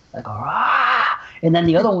yell, like ah, and then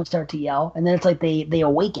the other ones start to yell, and then it's like they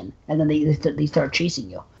awaken, and then they start chasing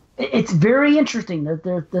you. It's very interesting.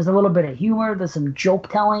 There's a little bit of humor, there's some joke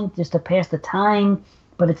telling just to pass the time,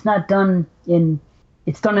 but it's not done in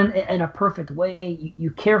a perfect way.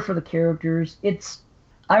 You care for the characters.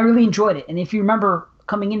 I really enjoyed it. And if you remember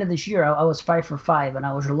coming into this year, I was 5 for 5, and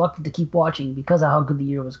I was reluctant to keep watching because of how good the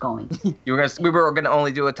year was going. We were going to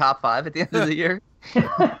only do a top 5 at the end of the year.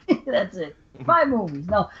 That's it. 5 movies.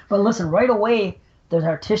 No, but listen, right away, there's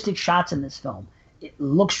artistic shots in this film. It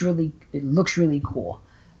looks really cool.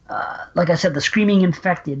 Like I said, the screaming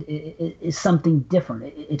infected is something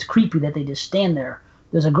different. It's creepy that they just stand there.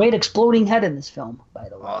 There's a great exploding head in this film, by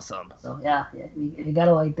the way. Awesome. So yeah, you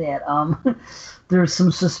gotta like that. There's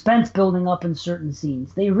some suspense building up in certain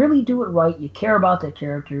scenes. They really do it right. You care about the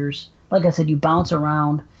characters. Like I said, you bounce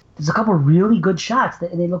around. There's a couple really good shots.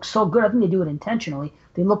 They look so good. I think they do it intentionally.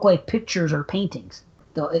 They look like pictures or paintings.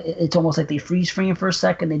 It's almost like they freeze frame for a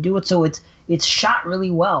second. They do it so it's shot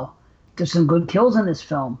really well. There's some good kills in this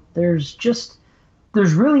film. There's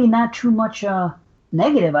really not too much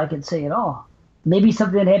negative I could say at all. Maybe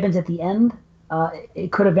something that happens at the end,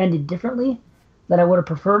 it could have ended differently, that I would have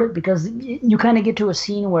preferred it, because you kind of get to a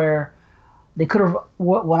scene where They could have,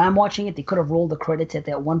 when I'm watching it, they could have rolled the credits at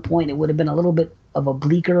that one point. It would have been a little bit of a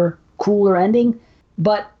bleaker, cooler ending.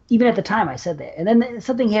 But even at the time, I said that. And then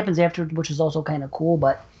something happens after, which is also kind of cool.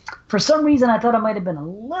 But for some reason, I thought it might have been a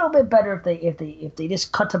little bit better if they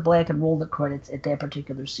just cut to black and rolled the credits at that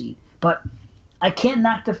particular scene. But I can't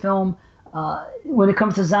knock the film. When it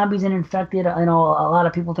comes to zombies and infected, I know a lot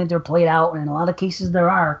of people think they're played out, and in a lot of cases there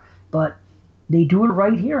are. But they do it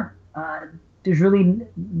right here. There's really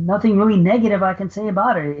nothing really negative I can say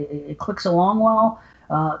about it. It clicks along well.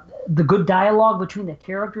 The good dialogue between the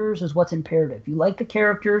characters is what's imperative. You like the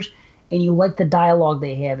characters and you like the dialogue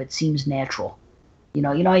they have. It seems natural.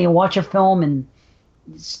 You watch a film and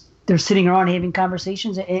they're sitting around having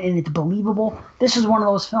conversations and it's believable. This is one of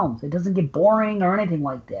those films. It doesn't get boring or anything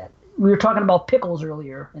like that. We were talking about pickles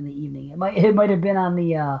earlier in the evening. It might have been on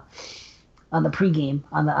the pregame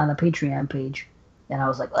on the Patreon page. And I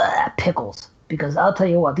was like, pickles. Because I'll tell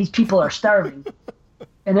you what, these people are starving.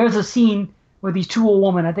 And there's a scene with these two old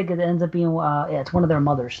women. I think it ends up being, it's one of their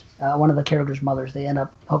mothers, one of the characters' mothers. They end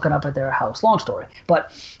up hooking up at their house. Long story.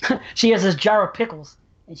 But she has this jar of pickles,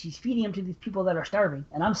 and she's feeding them to these people that are starving.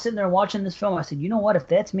 And I'm sitting there watching this film. I said, you know what? If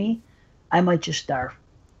that's me, I might just starve.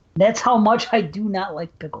 That's how much I do not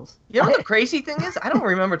like pickles. You know what the crazy thing is? I don't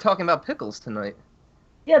remember talking about pickles tonight.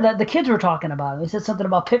 Yeah, the kids were talking about it. They said something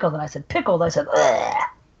about pickles, and I said, pickles? I said, ugh.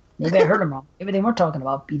 Maybe I heard them wrong. Maybe they weren't talking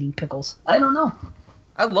about eating pickles. I don't know.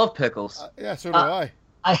 I love pickles. Yeah, so do I.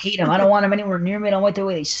 I hate them. I don't want them anywhere near me. I don't like the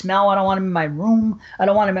way they smell. I don't want them in my room. I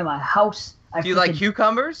don't want them in my house. Do you like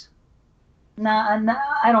cucumbers? Nah,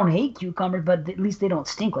 I don't hate cucumbers, but at least they don't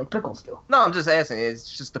stink like pickles do. No, I'm just asking.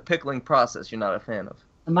 It's just the pickling process you're not a fan of.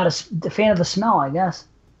 I'm not a fan of the smell, I guess.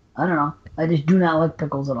 I don't know. I just do not like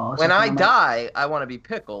pickles at all. When I die, I want to be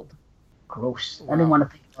pickled. Gross. Wow. I didn't want to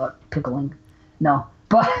think about pickling. No.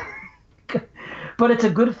 But it's a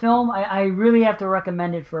good film. I really have to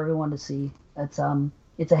recommend it for everyone to see. It's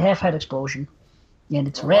a half-head explosion, and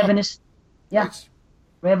it's ravenous. Yeah, nice.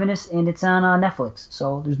 Ravenous, and it's on Netflix.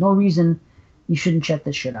 So there's no reason you shouldn't check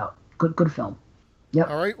this shit out. Good film. Yep.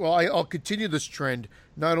 All right. Well, I'll continue this trend.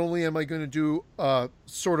 Not only am I going to do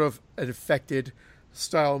sort of an affected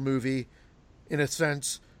style movie, in a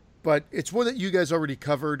sense, but it's one that you guys already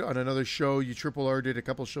covered on another show. You Triple R did a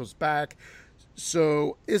couple shows back.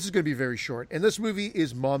 So this is going to be very short. And this movie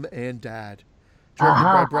is Mom and Dad. Directed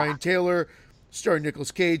by Brian Taylor, starring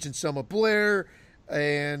Nicolas Cage and Selma Blair.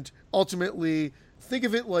 And ultimately, think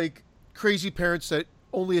of it like crazy parents that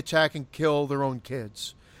only attack and kill their own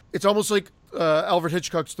kids. It's almost like Alfred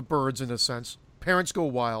Hitchcock's The Birds in a sense. Parents go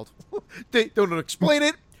wild. They don't explain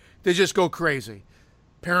it. They just go crazy.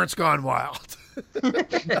 Parents Gone Wild.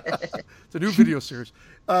 It's a new video series.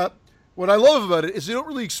 What I love about it is they don't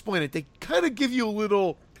really explain it. They kind of give you a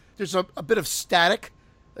little, there's a bit of static.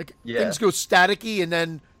 Like things go staticky, and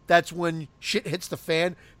then that's when shit hits the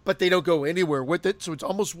fan, but they don't go anywhere with it. So it's I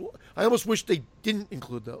almost wish they didn't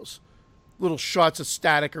include those little shots of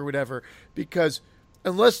static or whatever, because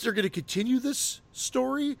unless they're going to continue this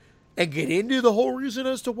story and get into the whole reason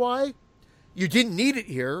as to why, you didn't need it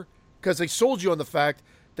here, because they sold you on the fact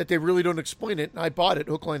that they really don't explain it, and I bought it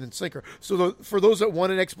hook, line, and sinker. So for those that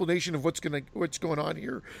want an explanation of what's going on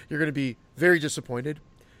here, you're going to be very disappointed.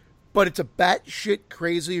 But it's a batshit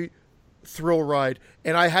crazy thrill ride,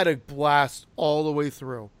 and I had a blast all the way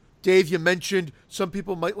through. Dave, you mentioned some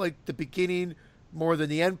people might like the beginning more than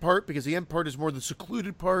the end part, because the end part is more the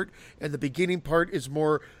secluded part, and the beginning part is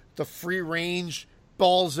more the free range,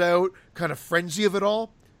 balls out kind of frenzy of it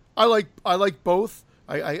all. I like both.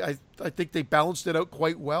 I think they balanced it out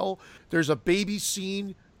quite well. There's a baby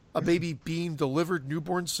scene, a baby being delivered,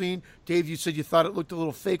 newborn scene. Dave, you said you thought it looked a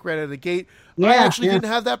little fake right out of the gate. Yeah, I actually didn't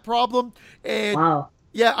have that problem. And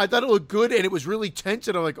yeah, I thought it looked good, and it was really tense,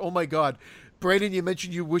 and I'm like, oh my God. Brandon, you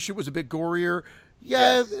mentioned you wish it was a bit gorier.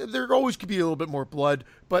 Yeah, there always could be a little bit more blood,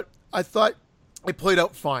 but I thought it played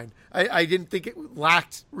out fine. I didn't think it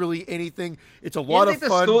lacked really anything. It's a lot of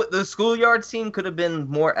fun. The schoolyard scene could have been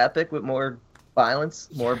more epic with more violence,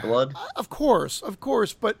 more blood. Of course,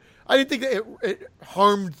 but I didn't think that it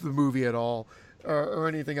harmed the movie at all or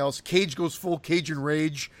anything else. Cage goes full Cajun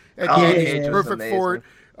rage at the end. He's perfect for it.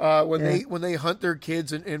 When they hunt their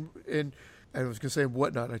kids and I was going to say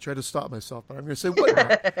whatnot. I tried to stop myself, but I'm going to say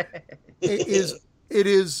whatnot. It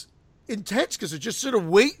is intense because they're just sort of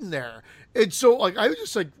waiting there. And so, like, I was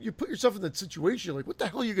just like, you put yourself in that situation, you're like, what the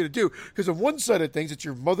hell are you going to do? Because on one side of things, it's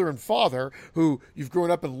your mother and father who you've grown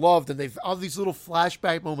up and loved, and they've all these little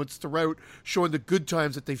flashback moments throughout showing the good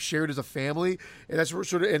times that they've shared as a family. And that's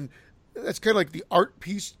sort of, and that's kind of like the art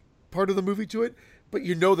piece part of the movie to it. But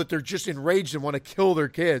you know that they're just enraged and want to kill their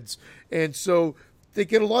kids. And so they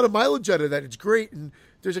get a lot of mileage out of that. It's great, and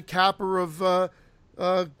there's a capper of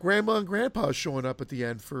Grandma and Grandpa showing up at the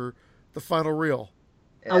end for the final reel.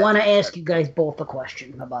 I want to ask you guys both a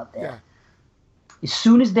question about that. Yeah. As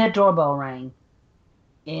soon as that doorbell rang,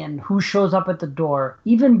 and who shows up at the door,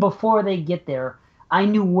 even before they get there, I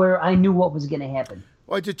knew what was going to happen.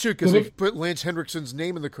 Well, I did too, because they put Lance Henriksen's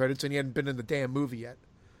name in the credits, and he hadn't been in the damn movie yet.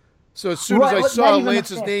 So as soon as I saw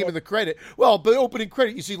Lance's name in the credit, but opening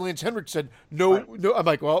credit, you see Lance Henriksen. No, I'm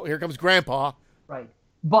like, well, here comes Grandpa. Right.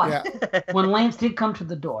 But when Lance did come to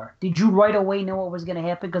the door, did you right away know what was going to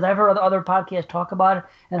happen? Because I've heard other podcasts talk about it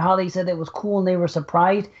and how they said it was cool and they were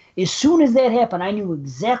surprised. As soon as that happened, I knew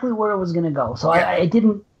exactly where it was going to go. So it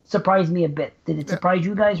didn't surprise me a bit. Did it surprise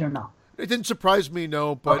you guys or no? It didn't surprise me,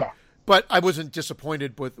 no, but I wasn't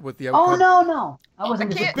disappointed with the outcome. Oh, no. I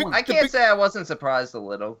wasn't disappointed. I can't say I wasn't surprised a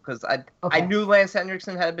little, because I knew Lance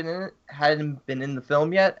Henriksen hadn't been in the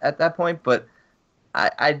film yet at that point, but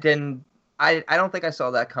I didn't. I don't think I saw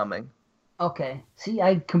that coming. Okay. See,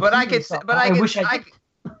 I completely I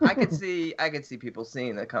could see people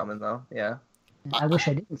seeing it coming though. Yeah. I wish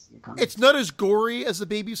I didn't see it coming. It's not as gory as The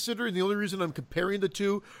Babysitter, and the only reason I'm comparing the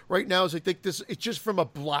two right now is I think it's just from a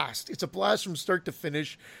blast. It's a blast from start to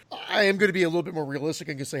finish. I am going to be a little bit more realistic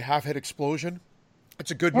and say half-head explosion. It's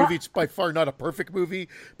a good movie. It's by far not a perfect movie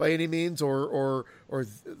by any means, or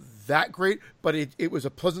that great, but it was a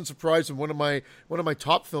pleasant surprise and one of my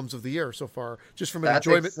top films of the year so far. Just from an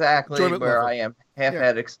enjoyment. That's exactly enjoyment where level. I am.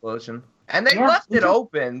 Half-head explosion, and they left it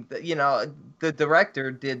open. You know, the director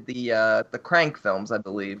did the Crank films, I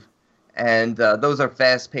believe, and those are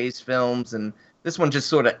fast-paced films, and this one just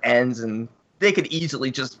sort of ends, and they could easily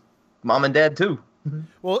just Mom and Dad too.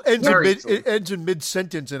 Well, it ends in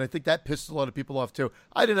mid-sentence, and I think that pissed a lot of people off, too.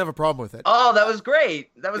 I didn't have a problem with it. Oh, that was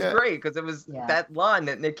great. That was great, because it was that line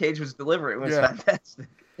that Nick Cage was delivering was fantastic.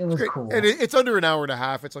 It was cool. And it's under an hour and a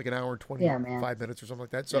half. It's like an hour and 25 minutes or something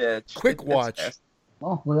like that. So, quick watch.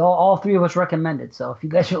 Well, we all three of us recommended, so if you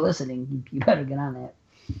guys are listening, you better get on that.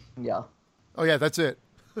 Yeah. Oh, yeah, that's it.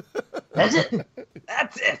 That's it.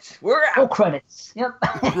 That's it. We're out. Full credits. Yep.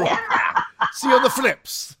 See you on the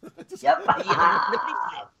flips. Yep.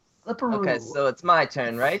 Okay, so it's my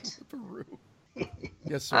turn, right?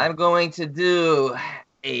 Yes, sir. I'm going to do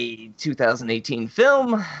a 2018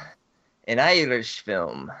 film, an Irish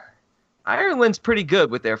film. Ireland's pretty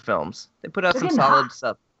good with their films. They put out some solid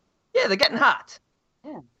stuff. Yeah, they're getting hot.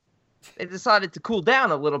 Yeah. They decided to cool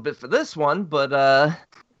down a little bit for this one, but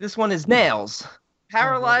this one is Nails.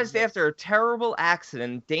 Paralyzed after a terrible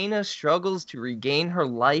accident, Dana struggles to regain her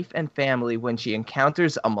life and family when she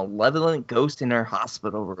encounters a malevolent ghost in her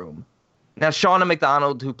hospital room. Now, Shauna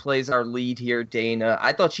McDonald, who plays our lead here, Dana,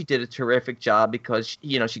 I thought she did a terrific job because,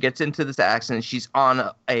 she gets into this accident. She's on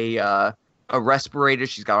a respirator.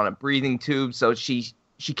 She's got on a breathing tube, so she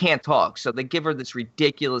can't talk. So they give her this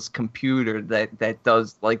ridiculous computer that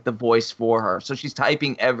does, like, the voice for her. So she's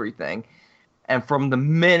typing everything. And from the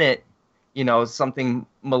minute something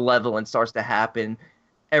malevolent starts to happen,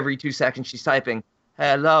 every 2 seconds she's typing,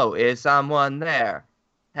 "Hello, is someone there?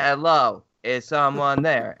 Hello, is someone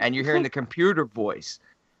there?" And you're hearing the computer voice,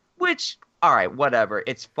 which, all right, whatever,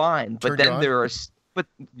 it's fine. But then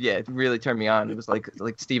it really turned me on. It was like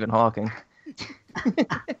Stephen Hawking.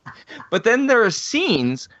 But then there are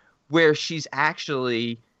scenes where she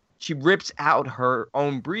rips out her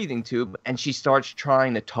own breathing tube and she starts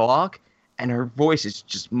trying to talk. And her voice is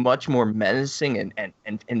just much more menacing and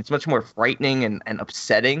it's much more frightening and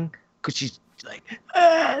upsetting because she's like,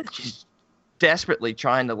 she's desperately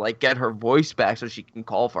trying to like get her voice back so she can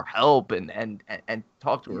call for help and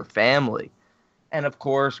talk to her family. And of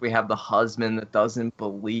course, we have the husband that doesn't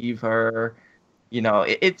believe her.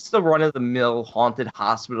 It's the run-of-the-mill haunted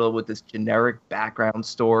hospital with this generic background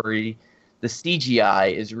story. The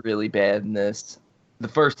CGI is really bad in this. The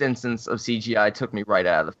first instance of CGI took me right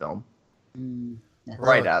out of the film.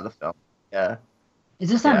 Right out of the film. Yeah. Is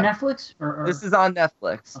this on Netflix? Or... This is on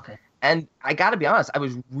Netflix. Okay. And I got to be honest, I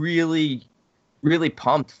was really, really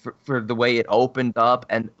pumped for the way it opened up.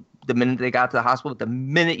 And the minute they got to the hospital, the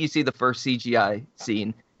minute you see the first CGI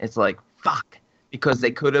scene, it's like, fuck. Because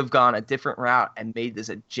they could have gone a different route and made this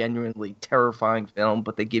a genuinely terrifying film.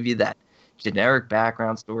 But they give you that generic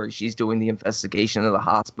background story. She's doing the investigation of the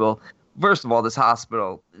hospital. First of all, this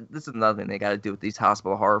is another thing they got to do with these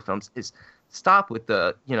hospital horror films is stop with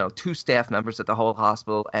the, 2 staff members at the whole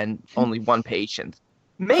hospital and only 1 patient.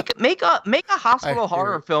 Make a hospital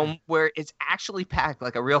horror film where it's actually packed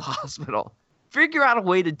like a real hospital. Figure out a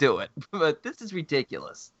way to do it. But this is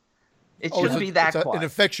ridiculous. It shouldn't be that quiet. An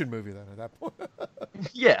infection movie then at that point.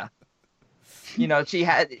 Yeah. She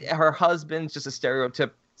had her husband's just a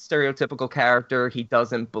stereotypical character. He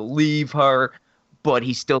doesn't believe her, but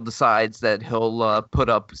he still decides that he'll put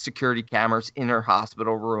up security cameras in her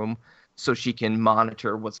hospital room so she can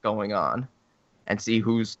monitor what's going on and see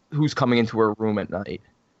who's coming into her room at night.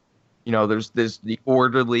 You know, there's the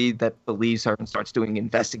orderly that believes her and starts doing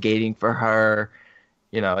investigating for her.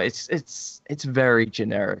 You know, it's very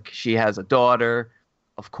generic. She has a daughter,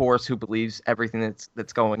 of course, who believes everything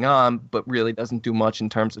that's going on, but really doesn't do much in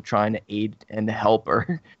terms of trying to aid and help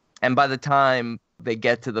her. And by the time they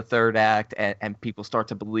get to the third act and people start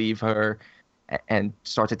to believe her and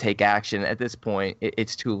start to take action, at this point,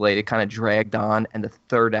 it's too late. It kind of dragged on, and the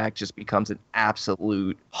third act just becomes an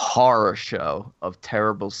absolute horror show of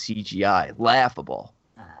terrible CGI. Laughable.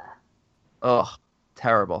 Ugh,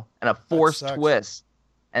 terrible. And a forced twist.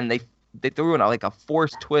 And they threw in like a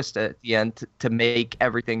forced twist at the end to make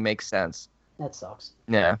everything make sense. That sucks.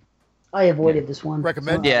 Yeah. I avoided this one.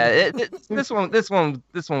 Recommend. Yeah, this one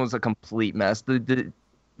was a complete mess. The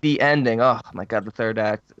ending, oh my god, the third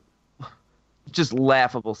act, just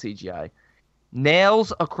laughable CGI.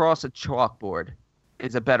 Nails across a chalkboard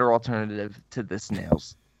is a better alternative to this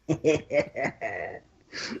nails.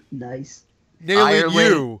 Nice. Nailing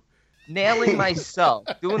you. Nailing myself,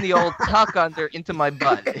 doing the old tuck under into my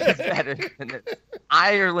butt is better than it.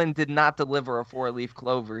 Ireland did not deliver a 4-leaf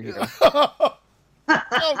clover here. Come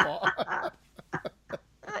on.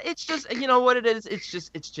 It's just, you know what it is?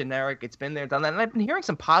 It's generic. It's been there, done that. And I've been hearing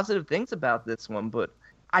some positive things about this one, but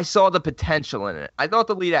I saw the potential in it. I thought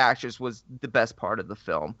the lead actress was the best part of the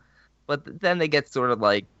film, but then they get sort of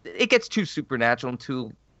like, it gets too supernatural and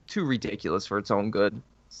too ridiculous for its own good.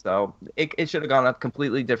 So it should have gone a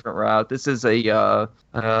completely different route. This is a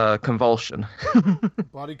convulsion.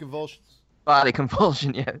 Body convulsions. Body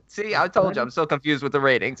convulsion, yeah. See, I told you I'm so confused with the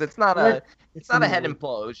ratings. It's not a head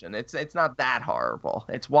implosion. It's not that horrible.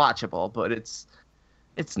 It's watchable, but it's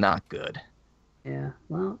not good. Yeah.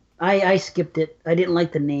 Well, I skipped it. I didn't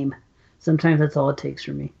like the name. Sometimes that's all it takes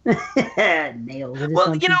for me. Nails.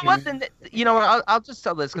 Well, you know what? Then, you know, I'll just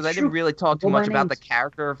tell this because I didn't really talk too much about the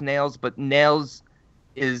character of Nails, but Nails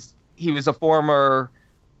he was a former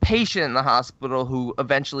patient in the hospital who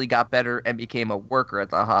eventually got better and became a worker at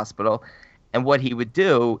the hospital. And what he would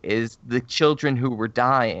do is the children who were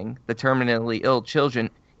dying, the terminally ill children,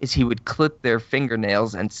 is he would clip their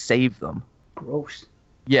fingernails and save them. Gross.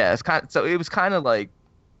 Yeah, it was kind of like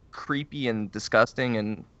creepy and disgusting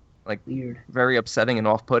and like weird, very upsetting and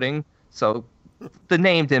off-putting. So the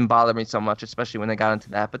name didn't bother me so much, especially when they got into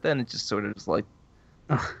that. But then it just sort of was like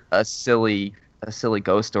a silly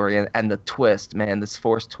ghost story, and the twist, man, this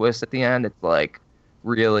forced twist at the end. It's like,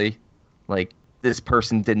 really, like this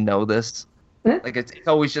person didn't know this. Like it's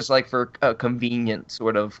always just like for a convenient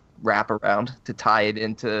sort of wraparound to tie it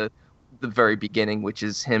into the very beginning, which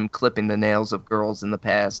is him clipping the nails of girls in the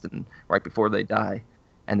past and right before they die,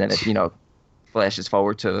 and then it flashes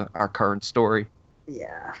forward to our current story.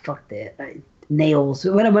 Yeah, fuck that. Nails.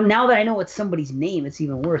 But now that I know it's somebody's name, it's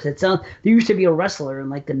even worse. There used to be a wrestler in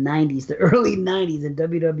like the 90s, the early 90s in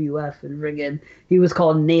WWF, and friggin' he was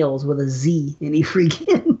called Nails with a Z, and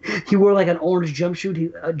he wore like an orange jumpsuit.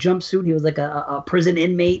 He was like a prison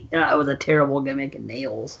inmate. It was a terrible gimmick. And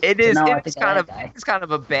Nails. It's kind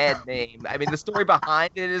of a bad name. I mean, the story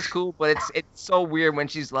behind it is cool, but it's so weird when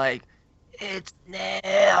she's like, "It's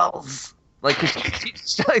Nails," like,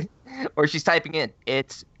 or she's typing in,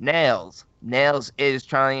 "It's Nails. Nails is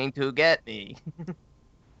trying to get me."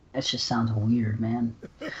 That just sounds weird, man.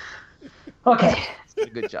 Okay.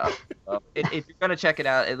 Good job. If you're gonna check it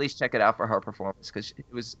out, at least check it out for her performance, because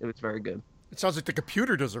it was very good. It sounds like the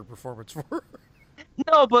computer does her performance for her.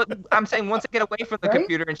 No, but I'm saying once I get away from the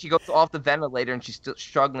computer and she goes off the ventilator and she's still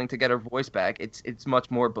struggling to get her voice back, it's much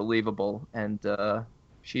more believable, and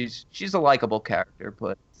she's a likable character,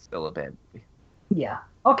 but still a bad movie. Yeah.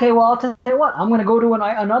 Okay, well, I'll tell you what. I'm going to go to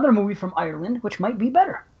another movie from Ireland, which might be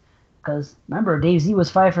better. Because, remember, Dave Z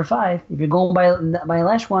was 5 for 5. If you're going by my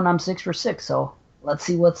last one, I'm 6 for 6. So, let's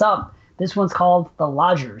see what's up. This one's called The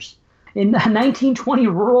Lodgers. In 1920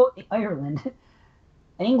 rural Ireland,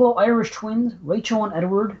 Anglo-Irish twins, Rachel and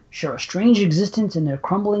Edward, share a strange existence in their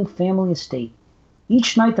crumbling family estate.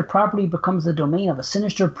 Each night, the property becomes the domain of a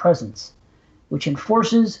sinister presence, which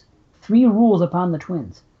enforces 3 rules upon the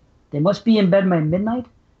twins. They must be in bed by midnight.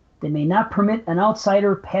 They may not permit an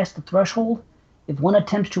outsider past the threshold. If one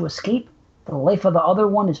attempts to escape, the life of the other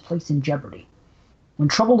one is placed in jeopardy. When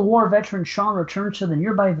troubled war veteran Sean returns to the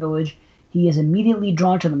nearby village, he is immediately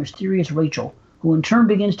drawn to the mysterious Rachel, who in turn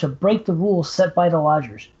begins to break the rules set by the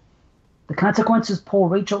lodgers. The consequences pull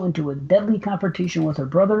Rachel into a deadly confrontation with her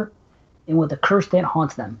brother and with a curse that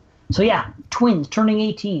haunts them. So yeah, twins turning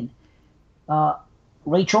 18.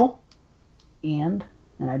 Rachel and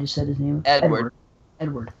I just said his name. Edward.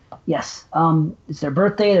 Edward. Yes. It's their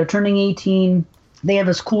birthday. They're turning 18. They have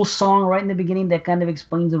this cool song right in the beginning that kind of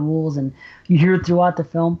explains the rules, and you hear it throughout the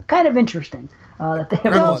film. Kind of interesting that they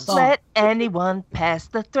have a Don't song. let anyone pass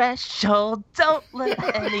the threshold. Don't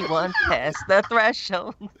let anyone pass the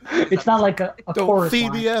threshold. It's not like a Don't chorus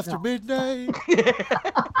feed line. me after No. midnight.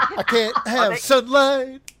 I can't have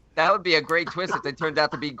sunlight. That would be a great twist if they turned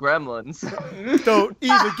out to be gremlins. Don't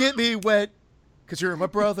even get me wet, because you're my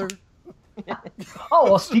brother. Oh,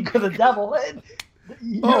 well, speak of the devil.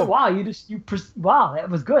 Oh. Wow, wow, that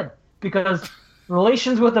was good, because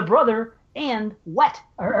relations with a brother and wet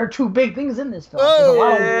are two big things in this film. There's a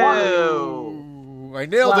lot of water. Oh, I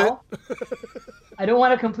nailed Well, it. I don't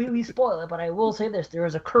want to completely spoil it, but I will say this: there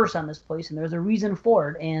is a curse on this place, and there's a reason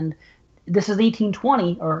for it. And this is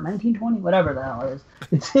 1820 or 1920, whatever the hell it is.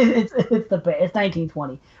 It's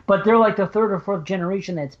 1920, but they're like the third or fourth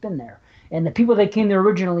generation that's been there, and the people that came there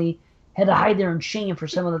originally had to hide there in shame for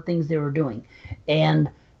some of the things they were doing, and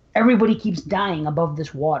everybody keeps dying above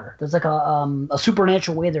this water. There's like a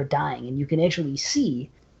supernatural way they're dying, and you can actually see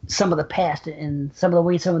some of the past and some of the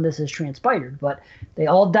way some of this has transpired. But they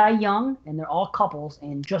all die young, and they're all couples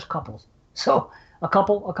and just couples. So a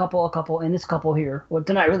couple, and this couple here, well,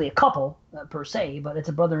 they're not really a couple per se, but it's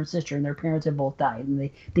a brother and sister, and their parents have both died, and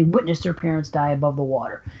they witnessed their parents die above the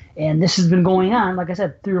water. And this has been going on, like I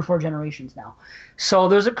said, 3 or 4 generations now. So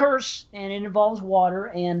there's a curse, and it involves water,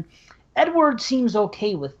 and Edward seems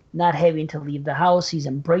okay with not having to leave the house. He's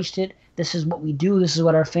embraced it. This is what we do. This is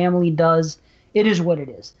what our family does. It is what it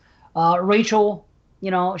is. Rachel,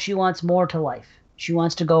 she wants more to life. She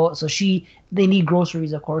wants to go, so they need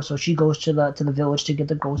groceries, of course, so she goes to the village to get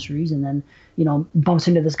the groceries, and then, bumps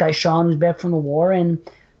into this guy, Sean, who's back from the war, and,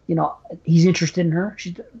 he's interested in her.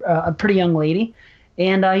 She's a pretty young lady,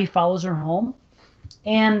 and he follows her home,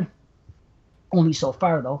 and only so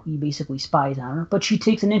far, though. He basically spies on her, but she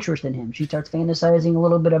takes an interest in him. She starts fantasizing a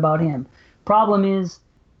little bit about him. Problem is,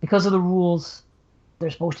 because of the rules,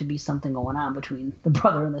 there's supposed to be something going on between the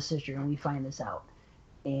brother and the sister, and we find this out.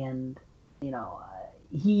 And,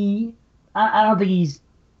 I don't think he's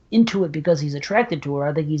into it because he's attracted to her.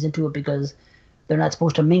 I think he's into it because they're not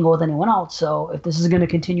supposed to mingle with anyone else. So if this is going to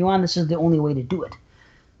continue on, this is the only way to do it.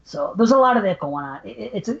 So there's a lot of that going on.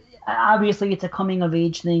 Obviously it's a coming of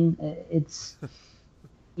age thing. It's,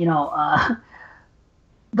 the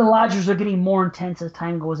lodgers are getting more intense as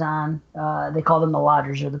time goes on. They call them the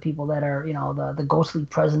lodgers, or the people that are, the ghostly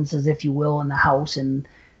presences, if you will, in the house. And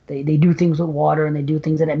they do things with water, and they do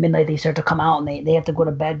things that at midnight they start to come out, and they have to go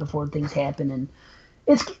to bed before things happen. And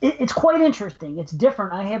it's quite interesting. It's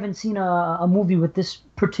different. I haven't seen a movie with this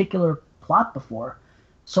particular plot before,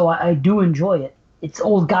 so I do enjoy it. It's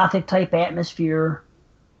old Gothic type atmosphere.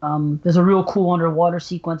 There's a real cool underwater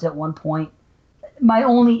sequence at one point. My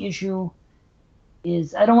only issue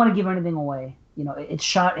is I don't want to give anything away. It's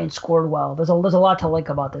shot and scored well. There's a lot to like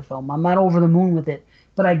about the film. I'm not over the moon with it,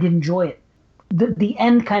 but I did enjoy it. The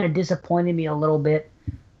end kind of disappointed me a little bit.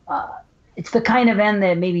 It's the kind of end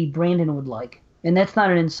that maybe Brandon would like, and that's not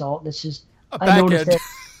an insult. That's just I noticed end.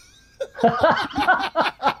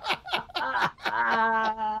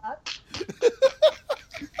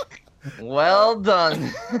 Well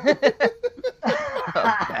done.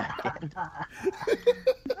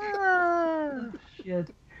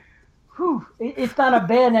 Shit. Whew. It's not a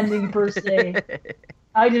bad ending per se.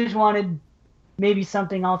 I just wanted maybe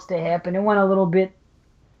something else to happen. It went a little bit.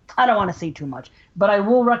 I don't want to say too much, but I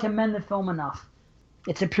will recommend the film enough.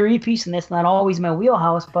 It's a period piece, and that's not always my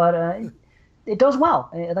wheelhouse, but it does well.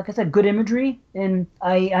 Like I said, good imagery, and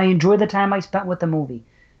I enjoy the time I spent with the movie.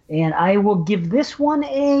 And I will give this one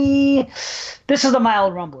this is a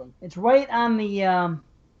mild rumbling. It's right on the,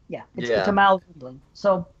 it's a mild rumbling.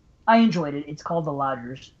 So I enjoyed it. It's called The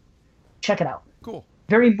Lodgers. Check it out. Cool.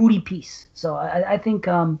 Very moody piece. So I think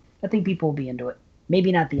people will be into it.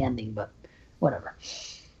 Maybe not the ending, but whatever.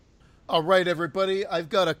 All right, everybody. I've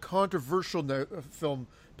got a controversial film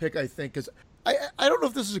pick, I think, because I don't know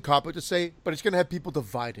if this is a cop-out to say, but it's going to have people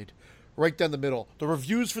divided right down the middle. The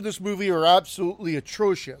reviews for this movie are absolutely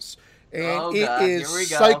atrocious, and it is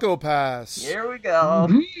Psycho-Pass. Here we go.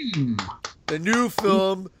 Mm-hmm. The new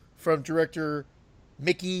film from director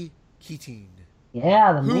Mickey Keating.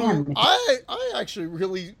 Yeah, the who man. I actually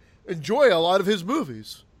really enjoy a lot of his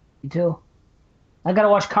movies. Me too. I gotta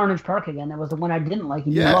watch Carnage Park again. That was the one I didn't like.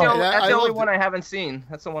 And Yeah, you loved. That's I the only loved one it. I haven't seen.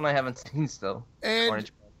 That's the one I haven't seen still. And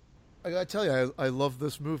Orange. I gotta tell you, I love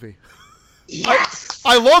this movie. Yes.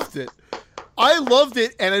 I loved it. I loved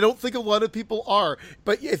it, and I don't think a lot of people are.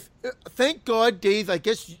 But thank God, Dave, I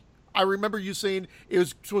guess I remember you saying it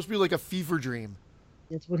was supposed to be like a fever dream.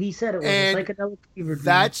 That's what he said. It was And a psychedelic fever dream.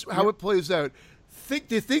 That's how it plays out.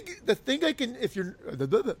 The thing I can, if you're,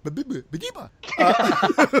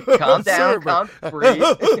 Calm sorry, down, bro. breathe.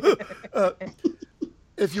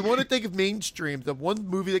 If you want to think of mainstream, the one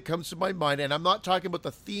movie that comes to my mind, and I'm not talking about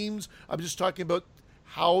the themes, I'm just talking about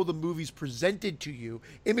how the movie's presented to you,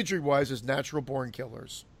 imagery-wise, is Natural Born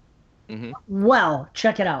Killers. Well,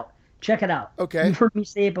 check it out. Check it out. Okay. You've heard me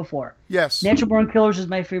say it before. Yes. Natural Born Killers is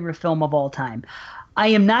my favorite film of all time. I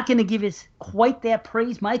am not going to give it quite that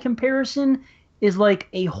praise. My comparison is like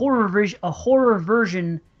a horror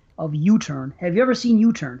version of U-Turn. Have you ever seen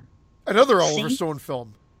U-Turn? Another Oliver Stone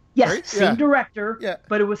film. Yes, right? same director, Yeah.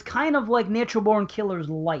 but it was kind of like Natural Born Killers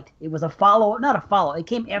light. It was a follow, not a follow. It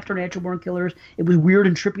came after Natural Born Killers. It was weird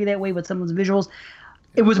and trippy that way with some of the visuals.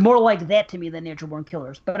 It was more like that to me than Natural Born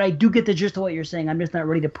Killers. But I do get the gist of what you're saying. I'm just not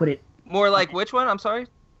ready to put it. More like which one? I'm sorry.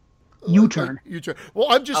 U-Turn. U-Turn. Well,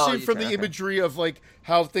 I'm just saying from U-Turn, the okay. imagery of like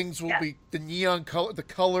how things will be, the neon color, the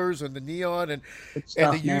colors and the neon and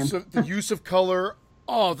stuff, the use of color.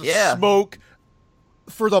 Oh, the Yeah. smoke.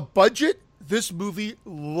 For the budget, this movie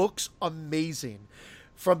looks amazing.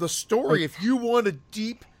 From the story, if you want a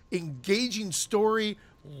deep, engaging story,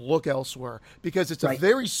 look elsewhere because it's a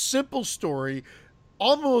very simple story,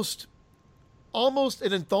 almost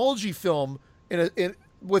an anthology film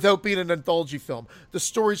without being an anthology film. The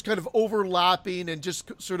story's kind of overlapping and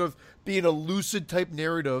just sort of being a lucid type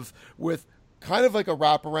narrative with kind of like a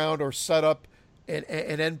wraparound or setup and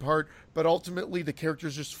end part, but ultimately the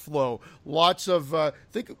characters just flow. Lots of,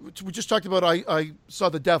 we just talked about I Saw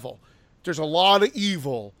the Devil. There's a lot of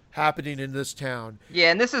evil happening in this town.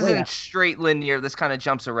 Yeah, and this isn't straight linear. This kind of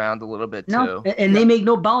jumps around a little bit No, too. and they make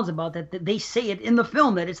no bounds about that. They say it in the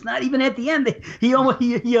film that it's not even at the end. He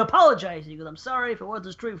apologized. He goes, "I'm sorry if it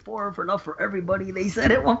wasn't straightforward enough for everybody." They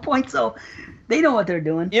said at one point, so they know what they're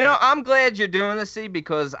doing. You know, I'm glad you're doing this, see,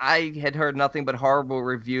 because I had heard nothing but horrible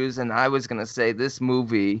reviews, and I was gonna say this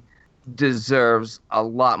movie deserves a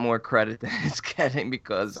lot more credit than it's getting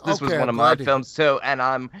because this was one of my films too, and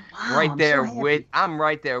I'm right there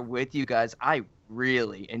with you guys. I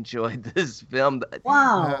really enjoyed this film.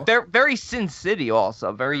 Wow. Very Sin City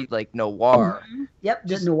also, very like noir. Yep,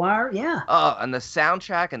 just noir, yeah. And the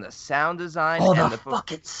soundtrack and the sound design. Oh, and the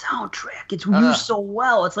fucking soundtrack. It's used so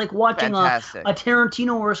well. It's like watching a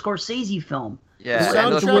Tarantino or a Scorsese film. Yeah. The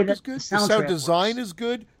soundtrack is good. The sound design is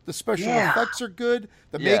good. The special effects are good.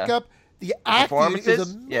 The makeup. The acting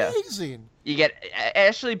is amazing. You get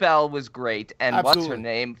Ashley Bell was great, and what's her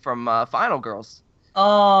name from Final Girls?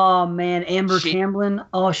 Oh man, Amber Tamblyn.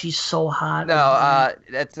 Oh, she's so hot. No,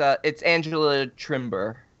 it's Angela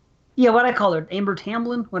Trimber. Yeah, what I call her, Amber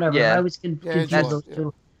Tamblyn, whatever. Yeah. I always confuse those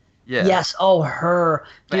two. Yeah. Yes. Oh, her.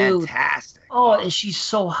 Dude. Fantastic. Oh, and she's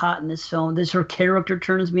so hot in this film. Her character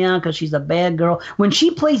turns me on because she's a bad girl. When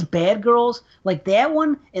she plays bad girls, like that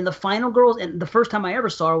one and the Final Girls, and the first time I ever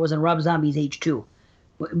saw her was in Rob Zombie's H2.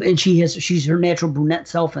 And she's her natural brunette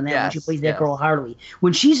self in that when she plays that girl Harley.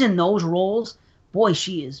 When she's in those roles, boy,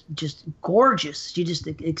 she is just gorgeous. She just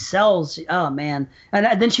excels. Oh, man.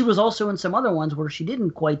 And then she was also in some other ones where she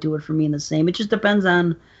didn't quite do it for me in the same. It just depends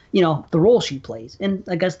on, the role she plays. And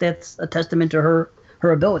I guess that's a testament to her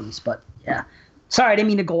abilities. But, yeah. Sorry, I didn't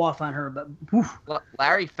mean to go off on her, but oof.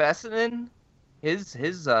 Larry Fessenden, his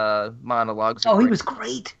monologues. Oh, he was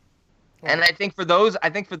great. And I think for those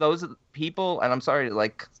people, and I'm sorry to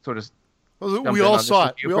like sort of. We all saw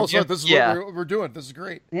it. We all saw it. This is what we're doing. This is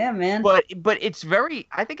great. Yeah, man. But it's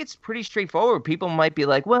I think it's pretty straightforward. People might be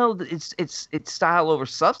like, well, it's style over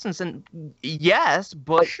substance, and yes,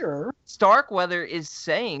 but sure. Starkweather is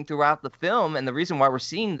saying throughout the film, and the reason why we're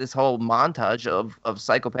seeing this whole montage of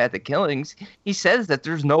psychopathic killings, he says that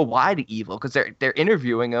there's no why to evil because they're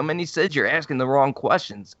interviewing him, and he says you're asking the wrong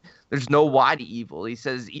questions. There's no why to evil. He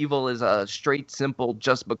says evil is a straight, simple,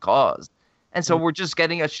 just because. And so we're just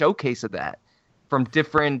getting a showcase of that from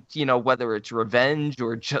different, whether it's revenge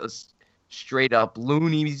or just straight up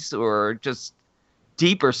loonies or just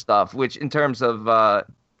deeper stuff, which in terms of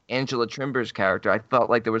Angela Trimber's character, I felt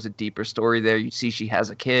like there was a deeper story there. You see she has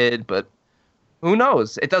a kid, but who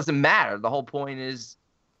knows? It doesn't matter. The whole point is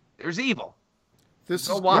there's evil. This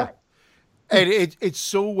is why. And it's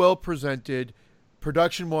so well presented.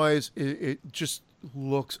 Production-wise, it just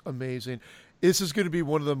looks amazing. This is going to be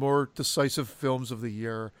one of the more decisive films of the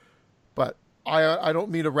year. But I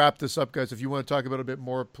don't mean to wrap this up, guys. If you want to talk about it a bit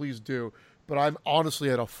more, please do. But I'm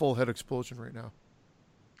honestly at a full head explosion right now.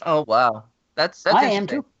 Oh, wow. That's I am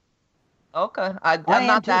too. Okay. I'm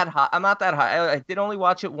not that high. I'm not that high. I did only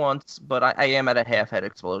watch it once, but I am at a half head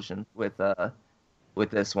explosion with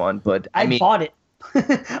this one. But I mean, bought it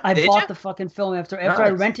I Did bought you? the fucking film after I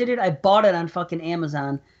Nice. rented it. I bought it on fucking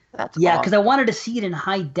Amazon. That's Yeah, awesome. because I wanted to see it in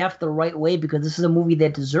high def the right way because this is a movie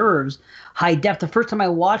that deserves high def. The first time I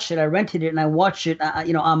watched it, I rented it and I watched it,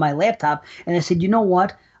 on my laptop, and I said, you know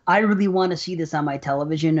what? I really want to see this on my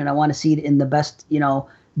television, and I want to see it in the best,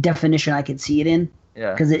 definition I could see it in.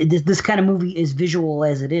 Yeah. Because this kind of movie is visual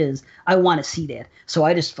as it is. I want to see that. So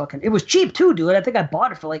I just it was cheap too, dude. I think I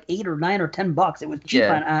bought it for like $8 or $9 or $10. It was cheap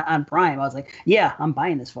Yeah. on Prime. I was like, yeah, I'm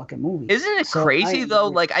buying this fucking movie. Isn't it So crazy though?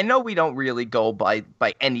 Like I know we don't really go by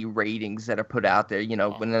any ratings that are put out there,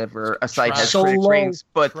 whenever a site has So critics low. ratings,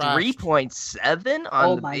 but Trashed. 3.7 on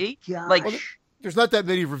Oh the my B? god. Like There's not that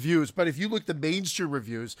many reviews, but if you look at the mainstream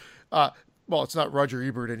reviews, well, it's not Roger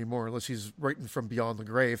Ebert anymore unless he's writing from beyond the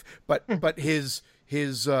grave. But his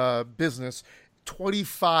business,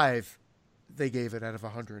 25, they gave it out of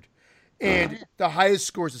 100, and the highest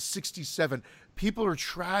scores is 67. People are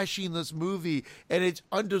trashing this movie, and it's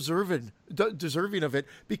deserving of it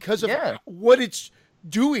because of Yeah. what it's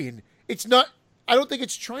doing. It's not. I don't think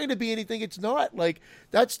it's trying to be anything it's not. Like,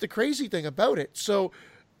 that's the crazy thing about it. So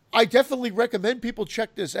I definitely recommend people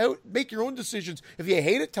check this out. Make your own decisions. If you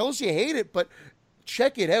hate it, tell us you hate it, but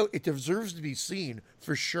check it out. It deserves to be seen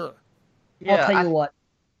for sure. I'll tell you what.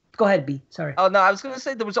 Go ahead, B. Sorry. Oh no, I was going to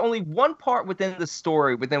say there was only one part within the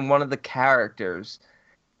story, within one of the characters,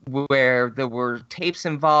 where there were tapes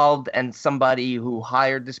involved and somebody who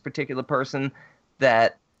hired this particular person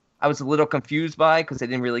that I was a little confused by because they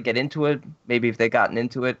didn't really get into it. Maybe if they gotten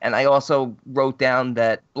into it. And I also wrote down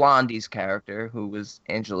that Blondie's character, who was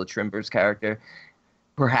Angela Trimber's character,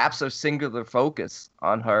 perhaps a singular focus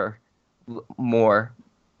on her more.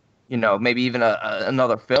 Maybe even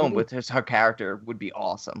another film with her character would be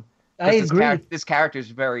awesome. I 'Cause agree. This character is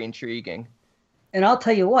very intriguing. And I'll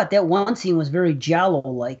tell you what, that one scene was very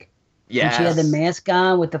Giallo-like. Yeah. When she had the mask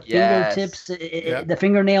on with the Yes. fingertips, Yeah. the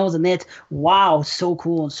fingernails, and that's, wow, so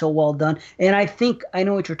cool and so well done. And I think I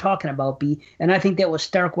know what you're talking about, B. And I think that was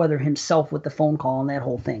Starkweather himself with the phone call and that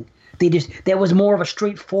whole thing. That was more of a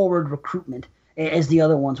straightforward recruitment as the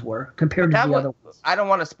other ones were compared to the other ones. I don't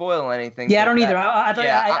want to spoil anything. Yeah, I but don't either. that- I thought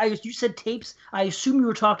yeah, you said tapes. I assume you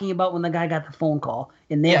were talking about when the guy got the phone call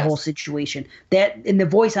in that Yes. whole situation. That in the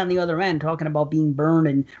voice on the other end talking about being burned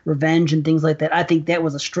and revenge and things like that. I think that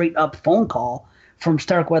was a straight up phone call from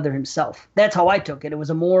Starkweather himself. That's how I took it. It was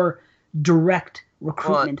a more direct well,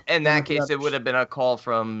 recruitment. in than that with the case, it others. would have been a call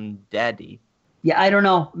from Daddy. Yeah, I don't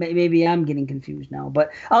know. Maybe I'm getting confused now. But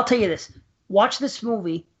I'll tell you this: watch this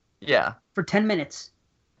movie Yeah. for 10 minutes.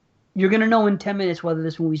 You're gonna know in 10 minutes whether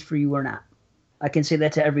this movie's for you or not. I can say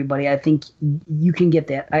that to everybody. I think you can get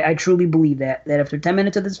that. I truly believe that after 10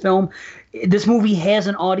 minutes of this film, this movie has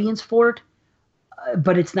an audience for it,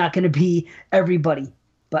 but it's not going to be everybody.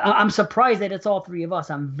 But I'm surprised that it's all three of us.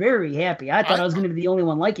 I'm very happy. I thought I was going to be the only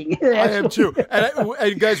one liking it. I am too.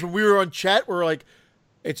 And guys, when we were on chat, we were like,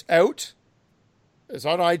 it's out. It's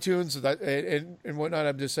on iTunes and whatnot.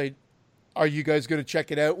 I'm just saying, are you guys going to check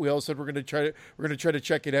it out? We all said we're going to try to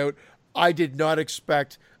check it out. I did not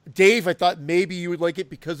expect Dave. I thought maybe you would like it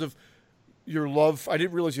because of your love. I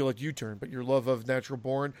didn't realize you liked U-Turn, but your love of Natural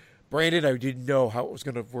Born. Brandon, I didn't know how it was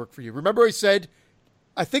going to work for you. Remember,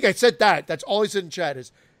 I think I said that. That's all I said in chat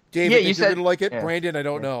is, Dave, Yeah, I think you you're said- going to like it. yeah. Brandon, I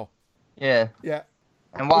don't know. Yeah. Yeah.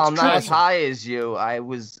 And while I'm It's not as awesome. high as you, I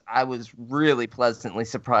was really pleasantly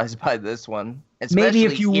surprised by this one. Maybe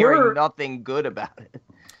if Especially you hearing were- nothing good about it.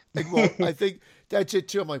 Well, I think that's it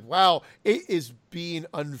too. I'm like, wow, it is being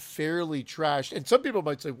unfairly trashed. And some people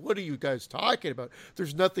might say, what are you guys talking about?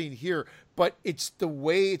 There's nothing here. But it's the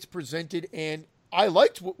way it's presented, and I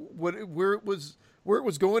liked where it was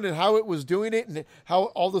going and how it was doing it, and how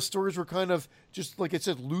all the stories were kind of just, like I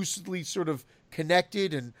said, loosely sort of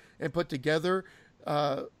connected and put together.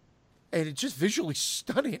 And it's just visually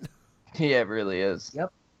stunning. Yeah, it really is.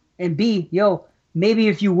 Yep. And B, maybe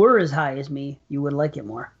if you were as high as me, you would like it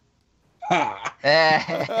more. Yeah,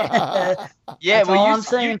 That's well, all you, I'm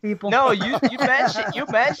saying, you, people. No, you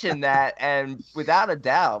mentioned that, and without a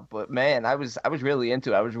doubt. But man, I was really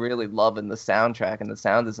into it. I was really loving the soundtrack and the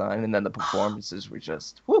sound design, and then the performances were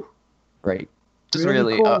just great. Just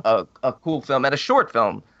Really really cool. a cool film and a short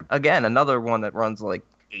film. Again, another one that runs like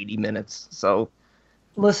 80 minutes. So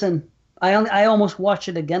Listen, I almost watched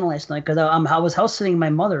it again last night because I was house sitting at my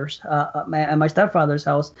mother's, at my stepfather's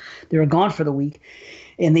house. They were gone for the week,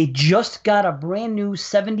 and they just got a brand new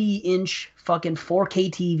 70-inch fucking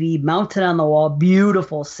 4K TV mounted on the wall,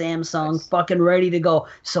 beautiful Samsung, Nice. fucking ready to go.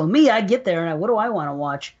 So I get there and what do I want to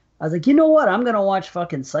watch? I was like, you know what? I'm gonna watch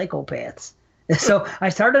fucking Psychopaths. So I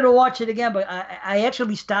started to watch it again, but I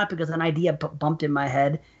actually stopped because an idea bumped in my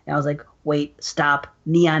head, and I was like, "Wait, stop!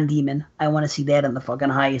 Neon Demon! I want to see that in the fucking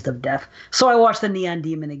highest of def." So I watched the Neon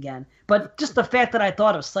Demon again. But just the fact that I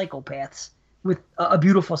thought of Psychopaths with a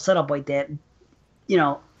beautiful setup like that,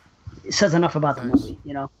 it says enough about the movie.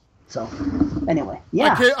 So anyway,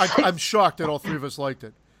 yeah. I'm shocked that all three of us liked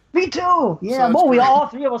it. Me too. Yeah, So we all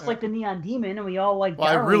three of us like the Neon Demon, and we all like. Well,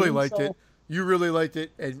 I really liked it. You really liked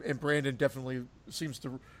it, and Brandon definitely seems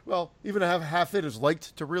to. Well, even half it is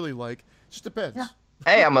liked to really like. Just depends. Yeah.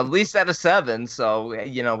 Hey, I'm at least at a 7, so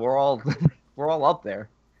we're all we're all up there.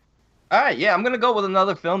 All right, yeah, I'm gonna go with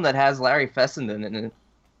another film that has Larry Fessenden in it.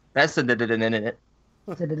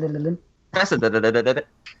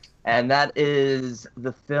 And that is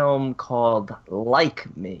the film called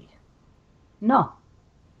Like Me. No.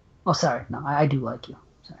 Oh, sorry. No, I do like you.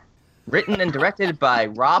 Sorry. Written and directed by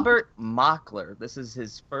Robert Mockler. This is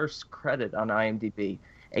his first credit on IMDb.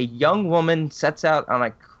 A young woman sets out on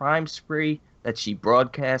a crime spree that she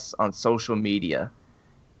broadcasts on social media.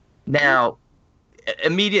 Now,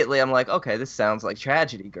 immediately I'm like, okay, this sounds like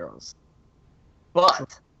Tragedy Girls.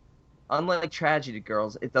 But, unlike Tragedy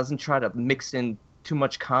Girls, it doesn't try to mix in too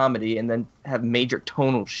much comedy and then have major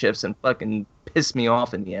tonal shifts and fucking piss me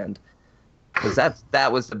off in the end. Because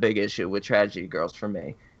that was the big issue with Tragedy Girls for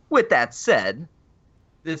me. With that said,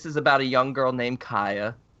 this is about a young girl named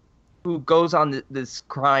Kaya who goes on this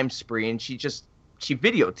crime spree, and she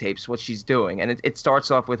videotapes what she's doing. And it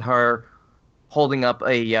starts off with her holding up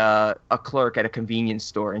a clerk at a convenience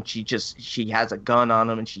store, and she has a gun on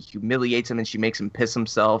him, and she humiliates him, and she makes him piss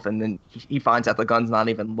himself, and then he finds out the gun's not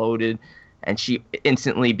even loaded, and she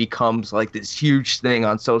instantly becomes like this huge thing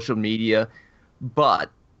on social media. But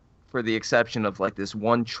for the exception of like this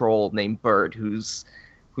one troll named Bird who's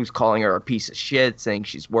calling her a piece of shit, saying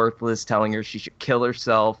she's worthless, telling her she should kill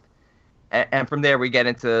herself. And from there we get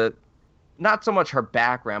into not so much her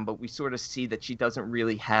background, but we sort of see that she doesn't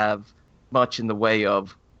really have much in the way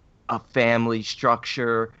of a family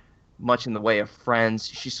structure, much in the way of friends.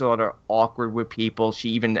 She's sort of awkward with people.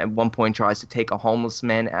 She even at one point tries to take a homeless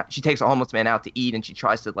man out. She takes a homeless man out to eat, and she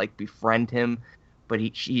tries to like befriend him, but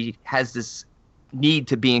she has this need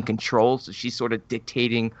to be in control, so she's sort of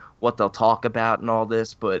dictating what they'll talk about and all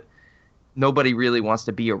this, but nobody really wants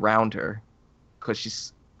to be around her because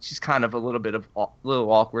she's kind of a little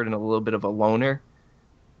awkward and a little bit of a loner.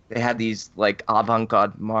 They have these like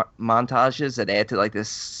avant-garde montages that add to like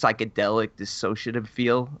this psychedelic dissociative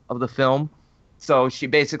feel of the film. So she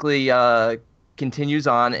basically continues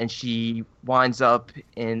on, and she winds up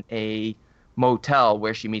in a motel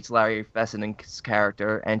where she meets Larry Fessenden's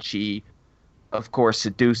character, and she of course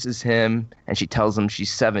seduces him, and she tells him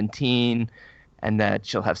she's 17 and that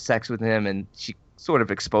she'll have sex with him, and she sort of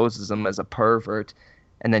exposes him as a pervert,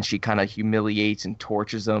 and then she kind of humiliates and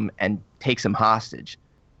tortures him and takes him hostage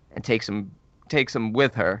and takes him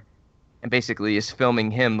with her, and basically is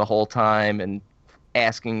filming him the whole time and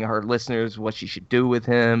asking her listeners what she should do with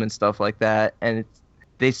him and stuff like that. And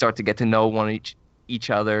they start to get to know each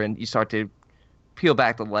other, and you start to peel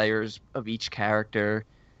back the layers of each character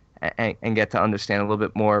and get to understand a little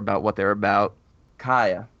bit more about what they're about.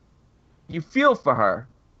 Kaya, you feel for her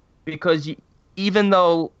because even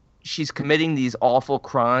though she's committing these awful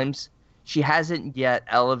crimes, she hasn't yet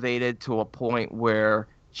elevated to a point where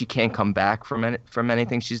she can't come back from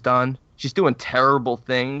anything she's done. She's doing terrible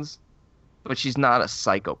things, but she's not a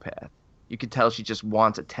psychopath. You can tell she just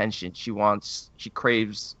wants attention. She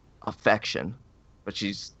craves affection, but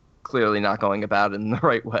she's clearly not going about it in the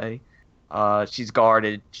right way. She's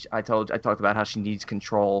guarded. I talked about how she needs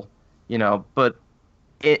control, but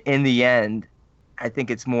in the end, I think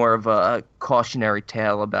it's more of a cautionary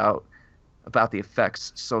tale about the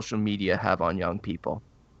effects social media have on young people.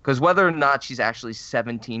 Because whether or not she's actually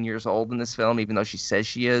 17 years old in this film, even though she says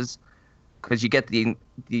she is, because you get the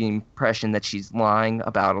impression that she's lying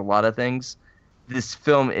about a lot of things, this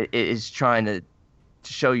film is trying to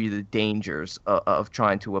show you the dangers of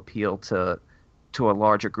trying to appeal to a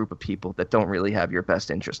larger group of people that don't really have your best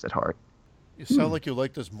interest at heart. You sound like you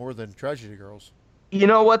like this more than Tragedy Girls. You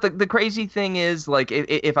know what? The crazy thing is, like,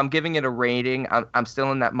 if I'm giving it a rating, I'm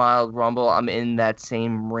still in that mild rumble. I'm in that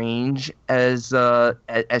same range as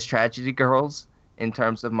Tragedy Girls in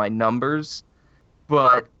terms of my numbers.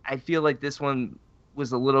 But I feel like this one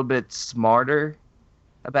was a little bit smarter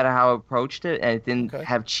about how it approached it, and it didn't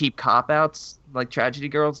have cheap cop-outs like Tragedy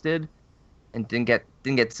Girls did, and didn't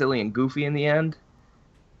get silly and goofy in the end.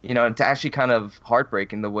 It's actually kind of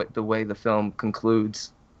heartbreaking the way the film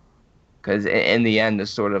concludes. Because in the end,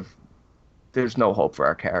 there's no hope for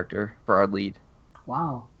our character, for our lead.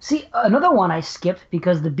 Wow. See, another one I skipped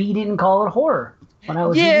because the B didn't call it horror. When I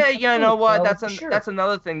was Yeah, reading you know what? I wasn't sure. That's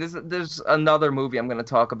another thing. There's another movie I'm going to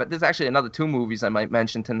talk about. There's actually another 2 movies I might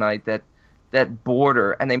mention tonight that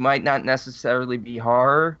border, and they might not necessarily be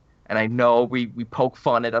horror. And I know we poke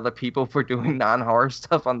fun at other people for doing non-horror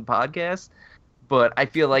stuff on the podcast, but I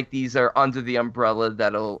feel like these are under the umbrella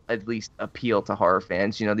that'll at least appeal to horror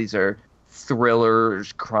fans. You know, these are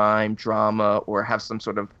thrillers, crime, drama, or have some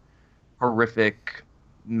sort of horrific,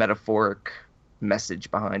 metaphoric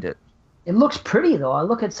message behind it. It looks pretty though. I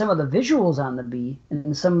look at some of the visuals on the B,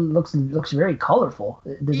 and some looks very colorful.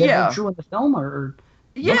 Does that look true in the film, or?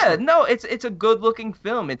 Yeah, no, it's a good looking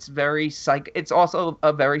film. It's It's also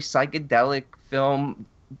a very psychedelic film.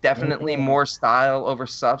 Definitely more style over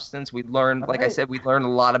substance. We learn, like I said, we learn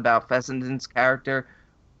a lot about Fessenden's character.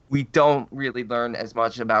 We don't really learn as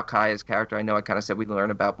much about Kaya's character. I know I kind of said we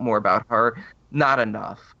learn more about her. Not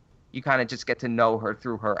enough. You kind of just get to know her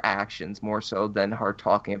through her actions more so than her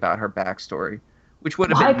talking about her backstory, which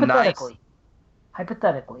would have been nice.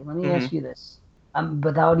 Hypothetically, let me ask you this,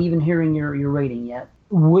 without even hearing your rating yet.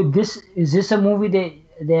 Is this a movie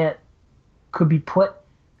that could be put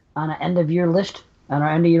on an end of year list? On our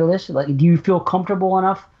end of year list, like, do you feel comfortable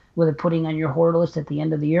enough with it putting on your horror list at the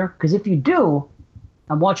end of the year? Because if you do,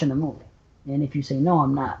 I'm watching the movie, and if you say no,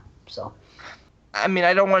 I'm not. So. I mean,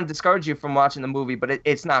 I don't want to discourage you from watching the movie, but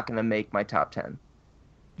it's not going to make my top 10.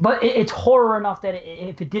 But it's horror enough that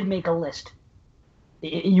if it did make a list,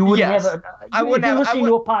 you wouldn't have a. If you're listening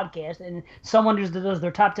to a podcast and someone does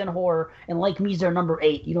their top 10 horror, and like me's their number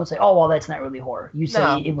 8, you don't say, "Oh, well, that's not really horror." You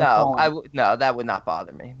say it was no, that would not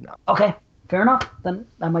bother me. No. Okay, fair enough. Then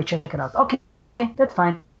I might check it out. Okay, that's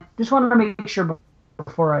fine. Just wanted to make sure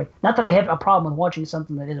before not that I have a problem with watching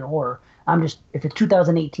something that isn't horror. If it's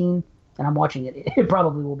 2018. And I'm watching it, it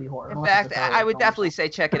probably will be horror. In fact, I would definitely say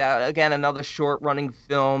check it out. Again, another short-running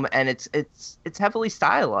film, and it's heavily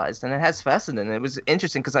stylized, and it has Fessenden. It was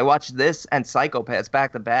interesting because I watched this and Psycho-Pass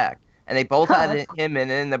back to back, and they both had him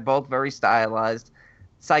in it, and they're both very stylized.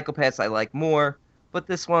 Psycho-Pass I like more, but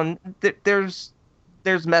this one, there's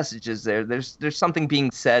messages there. There's something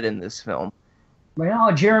being said in this film. Right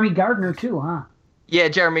now, Jeremy Gardner too, huh? Yeah,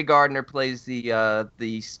 Jeremy Gardner plays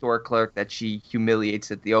the store clerk that she humiliates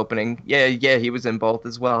at the opening. Yeah, he was in both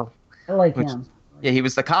as well. I like him. Yeah, he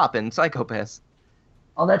was the cop in Psycho-Pass.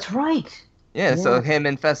 Oh, that's right. Yeah, so him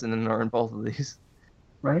and Fessenden are in both of these.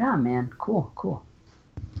 Right on, man. Cool. All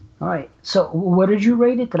right. So, what did you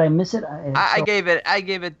rate it? Did I miss it? I gave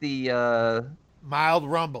it the mild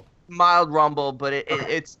rumble. Mild rumble, but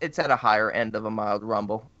it's at a higher end of a mild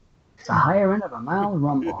rumble. It's a higher end of a mild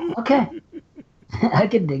rumble. Okay. I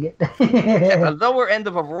can dig it. At the lower end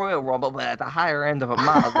of a Royal Rumble, but at the higher end of a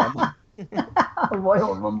mild rumble.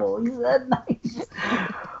 Royal Rumble, he said. Nice.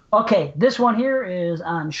 Okay, this one here is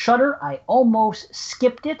on Shudder. I almost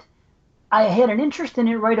skipped it. I had an interest in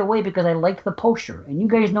it right away because I liked the poster. And you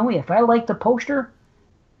guys know me. If I like the poster,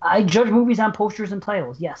 I judge movies on posters and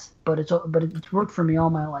titles. Yes, but it's worked for me all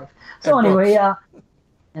my life. So anyway,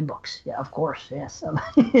 and books, yeah, of course, yes.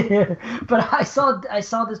 But I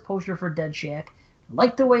saw this poster for Dead Shack.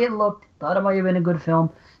 Liked the way it looked. Thought it might have been a good film.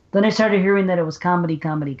 Then I started hearing that it was comedy,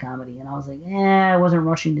 and I was like, I wasn't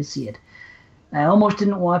rushing to see it. I almost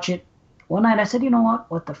didn't watch it. One night I said, you know what?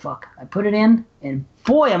 What the fuck? I put it in, and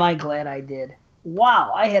boy, am I glad I did.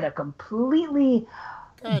 Wow, I had a completely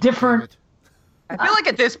different. I feel like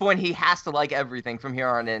at this point he has to like everything from here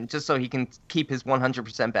on in, just so he can keep his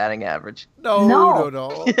 100% batting average. No.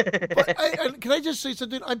 But can I just say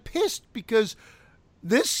something? I'm pissed because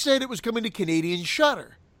this said it was coming to Canadian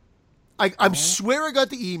Shudder. I swear I got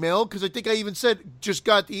the email because I think I even said just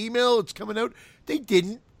got the email. It's coming out. They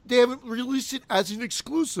didn't. They haven't released it as an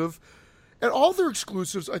exclusive, and all their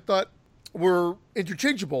exclusives I thought were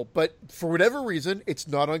interchangeable. But for whatever reason, it's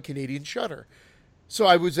not on Canadian Shudder. So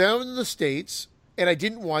I was out in the States. And I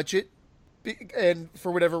didn't watch it, and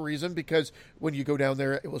for whatever reason, because when you go down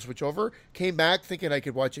there, it will switch over. Came back thinking I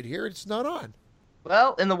could watch it here. It's not on.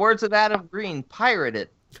 Well, in the words of Adam Green, pirate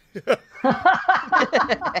it.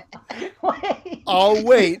 I'll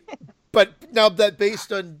wait. But now that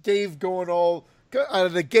based on Dave going all out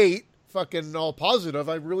of the gate, fucking all positive,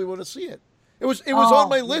 I really want to see it. It was on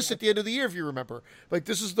my list at the end of the year, if you remember. Like,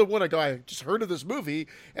 this is the one I just heard of this movie,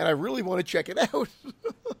 and I really want to check it out.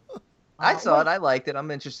 I saw it. I liked it.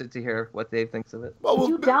 I'm interested to hear what Dave thinks of it. Well,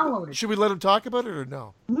 you download it. Should we let him talk about it or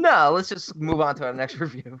no? No, let's just move on to our next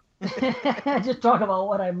review. Just talk about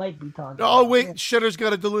what I might be talking about. Oh, wait. Shudder's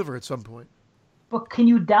got to deliver at some point. But can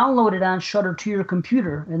you download it on Shudder to your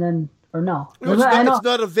computer and then or no? No, it's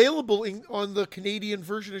not available on the Canadian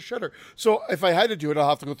version of Shudder. So if I had to do it, I'll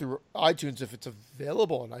have to go through iTunes if it's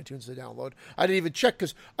available on iTunes to download. I didn't even check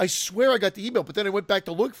because I swear I got the email, but then I went back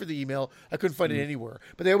to look for the email. I couldn't find it anywhere.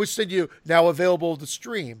 But they always send you now available to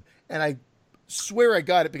stream, and I swear I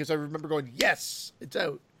got it because I remember going, yes, it's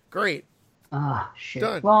out. Great. Ah, shit.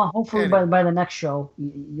 Done. Well, hopefully by the next show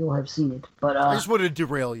you'll have seen it. But I just wanted to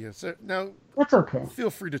derail you. So now that's okay. Feel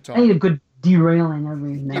free to talk. I need a good derailing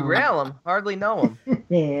every now. Derail him. Hardly know him.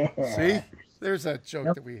 Yeah. See? There's that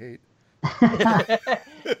joke that we hate.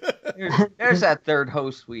 There's that third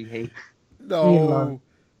host we hate. No,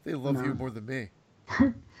 they love you more than me.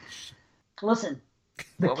 Listen,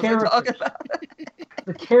 what was I talking about?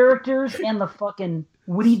 The characters and the fucking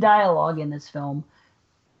witty dialogue in this film,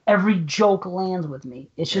 every joke lands with me.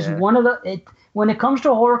 It's just one of when it comes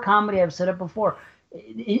to horror comedy, I've said it before,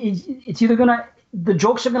 it's either the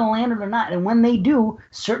jokes are gonna land or not. And when they do,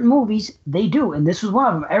 certain movies, they do. And this was one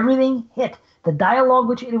of them. Everything hit. The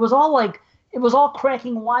dialogue, it was all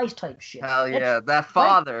cracking wise type shit. Hell yeah. That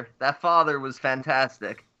father was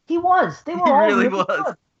fantastic. He was. They were all really was.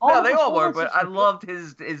 Good. No, they all were, but I loved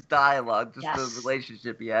his dialogue, just the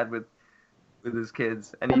relationship he had with his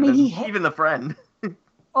kids, and even the friend.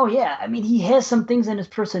 Oh yeah, I mean, he has some things in his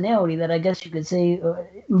personality that I guess you could say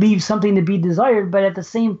leave something to be desired, but at the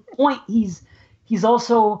same point, he's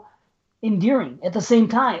also endearing at the same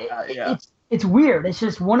time. It's weird. It's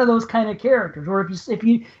just one of those kind of characters. Or if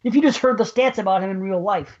you just heard the stats about him in real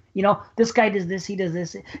life, this guy does this, he does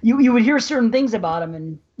this. You would hear certain things about him,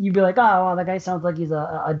 and you'd be like, oh, well, that guy sounds like he's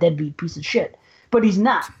a deadbeat piece of shit. But he's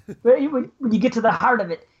not. When you get to the heart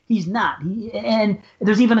of it, he's not. And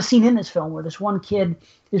there's even a scene in this film where this one kid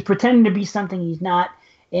is pretending to be something he's not,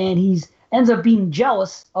 and ends up being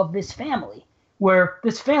jealous of this family, where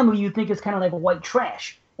this family you think is kind of like white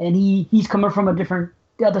trash, and he's coming from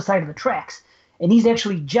the other side of the tracks, and he's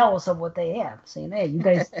actually jealous of what they have, saying, hey, you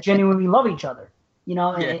guys genuinely love each other,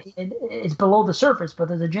 and it's below the surface, but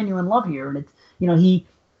there's a genuine love here, and it's,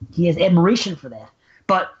 he has admiration for that.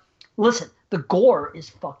 But listen, the gore is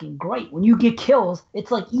fucking great. When you get kills,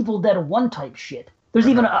 it's like Evil Dead 1 type shit. There's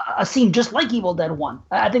even a scene just like Evil Dead 1.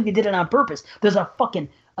 I think they did it on purpose. There's an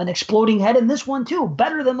exploding head in this one too,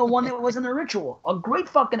 better than the one that was in the Ritual. A great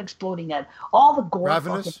fucking exploding head. All the gore.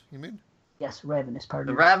 Ravenous, you mean? Yes, Ravenous.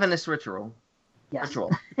 Pardon the me. Ravenous Ritual. Yes.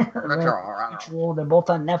 Ritual. Ritual. They're both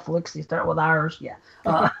on Netflix. They start with ours. Yeah.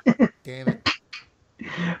 Damn it.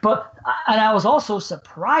 But I was also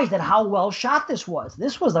surprised at how well shot this was.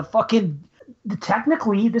 This was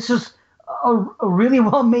technically, this is a really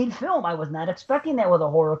well made film. I was not expecting that with a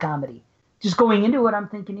horror comedy. Just going into it, I'm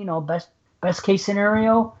thinking, best case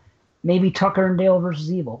scenario, maybe Tucker and Dale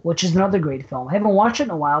versus Evil, which is another great film. I haven't watched it in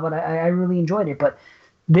a while, but I really enjoyed it. But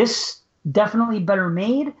this definitely better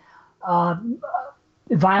made.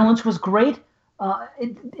 Violence was great.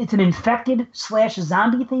 It's an infected /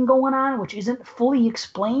 zombie thing going on, which isn't fully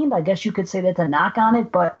explained. I guess you could say that's a knock on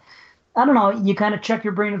it, but I don't know. You kind of check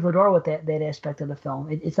your brain at the door with that aspect of the film.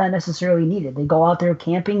 It's not necessarily needed. They go out there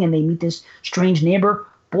camping and they meet this strange neighbor.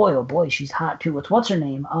 Boy, oh boy, she's hot too. What's her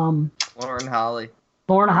name? Lauren Holly.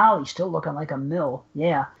 Lauren Holly, still looking like a mill.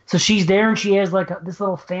 Yeah. So she's there and she has this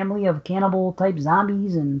little family of cannibal type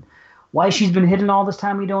zombies, and why she's been hidden all this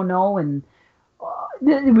time we don't know, and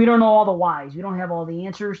we don't know all the whys. We don't have all the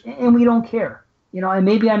answers, and we don't care. And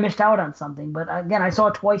maybe I missed out on something, but again, I saw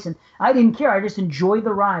it twice, and I didn't care. I just enjoyed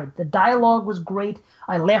the ride. The dialogue was great.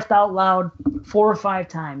 I laughed out loud 4 or 5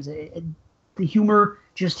 times. The humor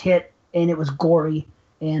just hit, and it was gory,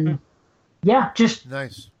 and just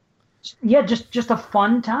nice. Yeah, just a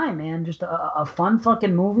fun time, man. Just a fun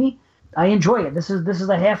fucking movie. I enjoy it. This is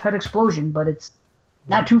a half-head explosion, but it's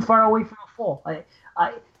not too far away from a full.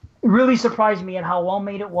 It really surprised me at how well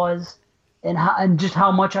made it was, and just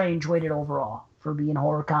how much I enjoyed it overall for being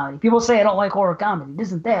horror comedy. People say I don't like horror comedy. It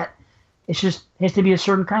isn't that. It's just it has to be a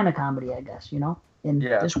certain kind of comedy, I guess.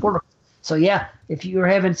 This works. So yeah, if you're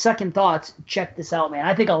having second thoughts, check this out, man.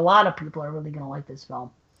 I think a lot of people are really gonna like this film.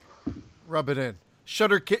 Rub it in.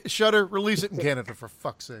 Shudder, release it in Canada for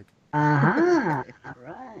fuck's sake. All right.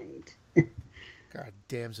 God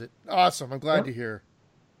damn it! Awesome. I'm glad to hear.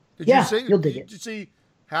 You'll dig it. Did you see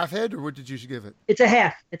half head, or what did you give it? It's a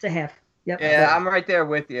half. Yep. Yeah, I'm right there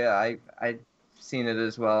with you. I've seen it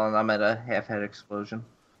as well, and I'm at a half head explosion.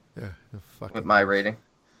 Yeah, with my rating.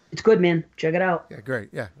 It's good, man. Check it out. Yeah, great.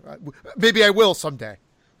 Yeah, maybe I will someday.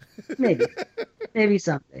 Maybe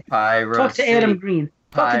someday. Piracy. Talk to Adam Green.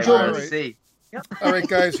 Talk to Joe Green. Yep. All right,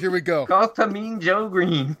 guys, here we go. Talk to Mean Joe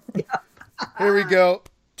Green. Here we go.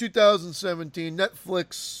 2017 a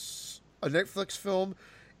Netflix film.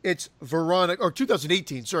 It's Veronica, or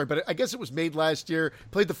 2018, sorry, but I guess it was made last year,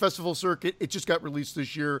 played the festival circuit. It just got released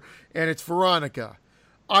this year, and it's Veronica.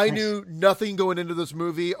 I knew nothing going into this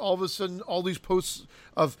movie. All of a sudden, all these posts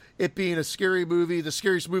of it being a scary movie, the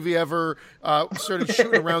scariest movie ever, started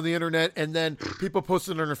shooting around the internet, and then people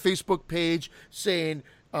posted on their Facebook page saying,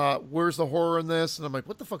 where's the horror in this? And I'm like,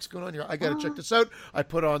 what the fuck's going on here? I got to check this out. I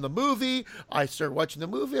put on the movie. I started watching the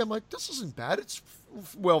movie. I'm like, this isn't bad. It's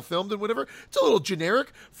well filmed and whatever. It's a little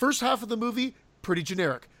generic. First half of the movie, pretty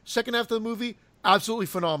generic. Second half of the movie, absolutely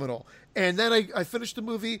phenomenal. And then I finished the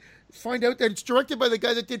movie, find out that it's directed by the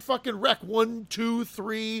guy that did fucking Wreck 1, 2,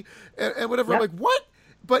 3, and whatever. Yep. I'm like, what?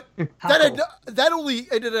 But that only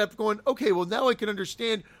ended up going, okay, well, now I can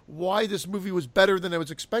understand why this movie was better than I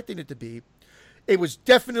was expecting it to be. It was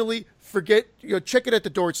definitely, check it at the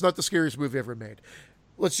door. It's not the scariest movie ever made.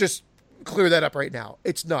 Let's just clear that up right now.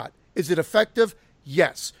 It's not. Is it effective?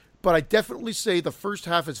 Yes. But I definitely say the first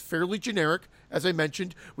half is fairly generic. As I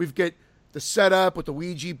mentioned, we've got the setup with the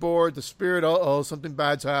Ouija board, the spirit, something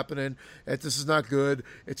bad's happening. This is not good.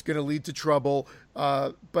 It's going to lead to trouble.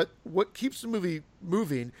 But what keeps the movie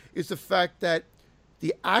moving is the fact that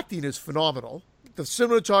the acting is phenomenal. The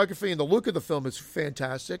cinematography and the look of the film is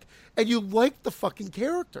fantastic. And you like the fucking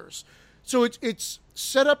characters. So it's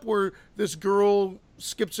set up where this girl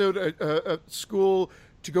skips out at school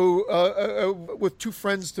to go with two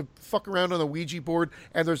friends to fuck around on the Ouija board,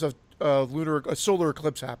 and there's a solar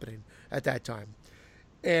eclipse happening at that time.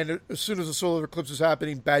 And as soon as the solar eclipse is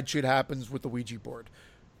happening, bad shit happens with the Ouija board.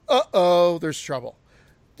 There's trouble.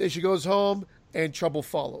 Then she goes home, and trouble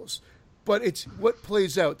follows. But it's what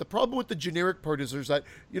plays out. The problem with the generic part is there's that,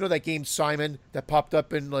 that game Simon that popped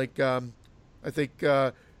up in, like, I think,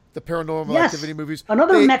 the Paranormal Activity movies.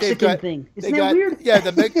 Another Mexican thing. Isn't that weird? Yeah,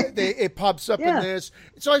 it pops up in this.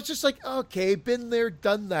 So I was just like, okay, been there,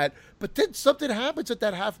 done that. But then something happens at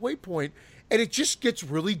that halfway point, and it just gets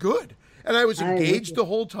really good. And I was engaged the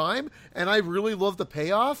whole time, and I really loved the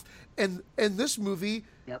payoff. And this movie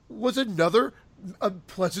was another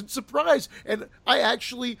pleasant surprise. And I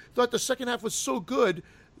actually thought the second half was so good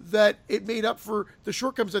that it made up for the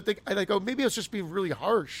shortcomings. And I go, maybe I was just being really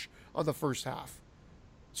harsh on the first half.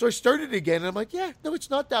 So I started again, and I'm like, no, it's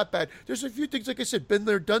not that bad. There's a few things, like I said, been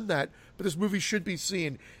there, done that, but this movie should be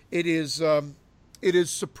seen. It is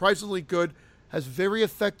surprisingly good, has very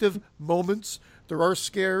effective moments. There are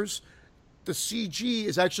scares. The CG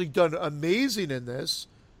is actually done amazing in this.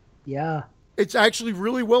 Yeah. It's actually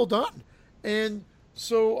really well done. And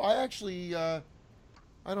so I actually, I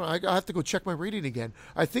don't know, I have to go check my rating again.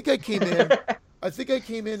 I think I came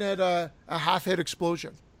in at a half-head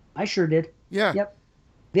explosion. I sure did. Yeah. Yep.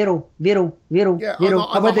 Vero. Yeah,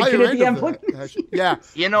 How about the kid at the end? Yeah.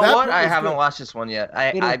 You know what? I haven't watched this one yet.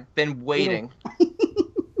 I've been waiting.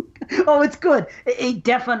 Oh, it's good. It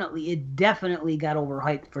definitely got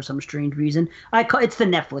overhyped for some strange reason. It's the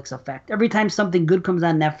Netflix effect. Every time something good comes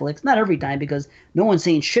on Netflix, not every time because no one's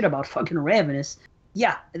saying shit about fucking Ravenous.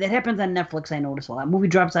 Yeah, that happens on Netflix. I notice a lot. Movie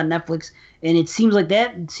drops on Netflix, and it seems like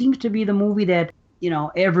that seems to be the movie that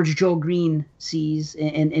average Joe Green sees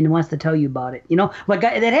and wants to tell you about it. Like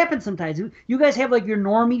that happens sometimes. You guys have like your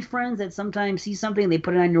normie friends that sometimes see something and they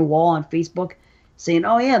put it on your wall on Facebook, saying,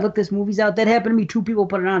 "Oh yeah, look, this movie's out." That happened to me. 2 people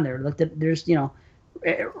put it on there. Like there's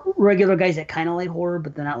regular guys that kind of like horror,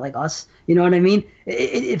 but they're not like us. You know what I mean?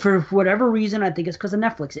 It for whatever reason, I think it's because of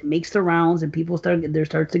Netflix. It makes the rounds, and people starts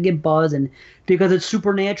to get buzz, and because it's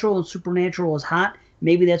supernatural and supernatural is hot,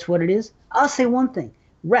 maybe that's what it is. I'll say one thing: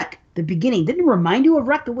 Wreck, the beginning, didn't it remind you of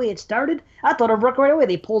Wreck the way it started? I thought of Wreck right away.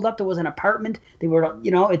 They pulled up, there was an apartment. They were,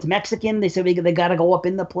 it's Mexican. They said they got to go up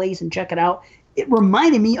in the place and check it out. It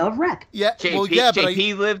reminded me of Wreck. Yeah,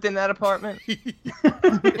 JP lived in that apartment.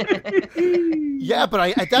 Yeah,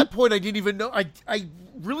 but at that point I didn't even know. I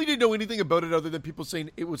really didn't know anything about it other than people saying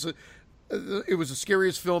it was the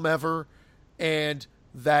scariest film ever, and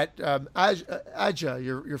that Aja,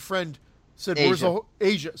 your friend, said, Asia. "Where's the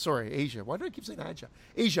Asia?" Sorry, Asia. Why do I keep saying Aja?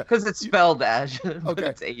 Asia, because it's spelled Asia. Okay,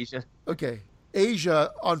 it's Asia. Okay,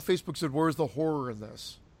 Asia on Facebook said, "Where's the horror in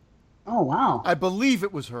this?" Oh wow! I believe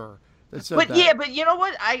it was her. But you know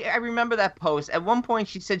what? I remember that post. At one point,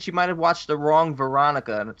 she said she might have watched the wrong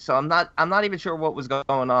Veronica. So I'm not even sure what was going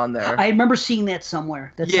on there. I remember seeing that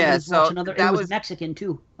somewhere. It was Mexican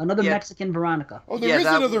too. Another Mexican Veronica. Oh, there is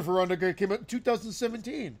another Veronica that came out in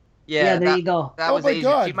 2017. Yeah, there you go. That was Asian.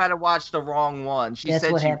 God. She might have watched the wrong one. That's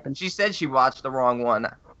what happened. She said she watched the wrong one.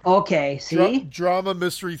 Okay, see? Drama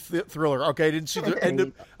mystery thriller. Okay, I didn't see the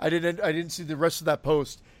end. I didn't see the rest of that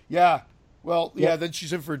post. Yeah. Well, yeah. Then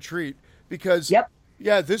she's in for a treat because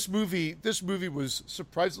Yeah, this movie was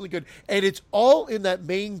surprisingly good, and it's all in that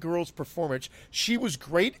main girl's performance. She was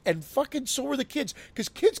great, and fucking so were the kids, because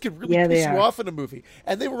kids can really piss you off in a movie,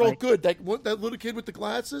 and they were all good. That little kid with the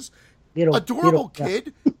glasses, adorable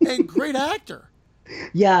kid, and great actor.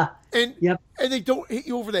 Yeah. And they don't hit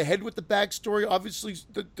you over the head with the backstory. Obviously,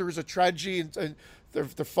 there was a tragedy, and their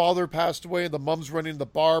father passed away, and the mom's running the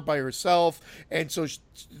bar by herself, and so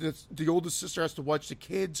the oldest sister has to watch the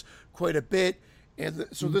kids quite a bit. And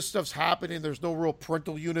so this stuff's happening. There's no real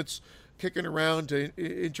parental units kicking around to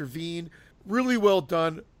intervene. Really well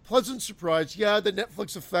done. Pleasant surprise. Yeah, the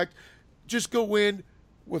Netflix effect. Just go in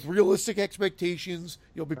with realistic expectations.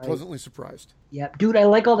 You'll be pleasantly surprised. Yeah, dude, I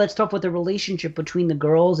like all that stuff with the relationship between the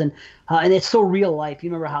girls, and it's so real life.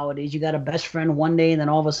 You remember how it is. You got a best friend one day, and then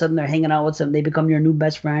all of a sudden they're hanging out with some. They become your new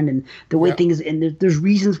best friend, and the way things. And there's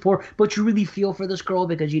reasons for, but you really feel for this girl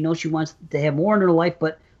because you know she wants to have more in her life,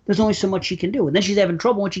 but there's only so much she can do. And then she's having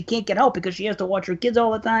trouble when she can't get help because she has to watch her kids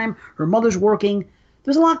all the time. Her mother's working.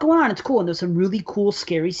 There's a lot going on. It's cool. And there's some really cool,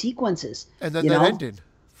 scary sequences. And then that ending.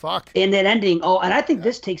 Fuck. And that ending. Oh, and I think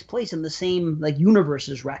this takes place in the same universe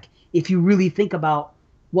as Wreck. If you really think about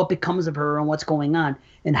what becomes of her and what's going on.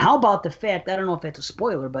 And how about the fact, I don't know if that's a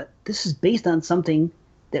spoiler, but this is based on something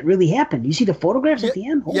that really happened. You see the photographs at the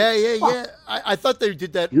end? Yeah. I thought they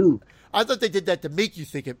did that. Dude. I thought they did that to make you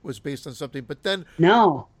think it was based on something, but then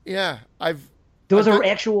no. Yeah, those are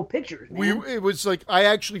actual pictures, man. It was like I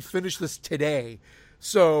actually finished this today,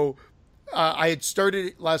 so I had started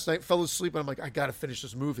it last night, fell asleep, and I'm like, I got to finish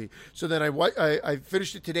this movie. So then I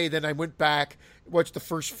finished it today. Then I went back, watched the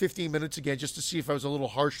first 15 minutes again, just to see if I was a little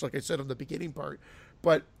harsh, like I said on the beginning part.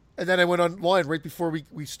 And then I went online right before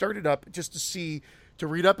we started up, just to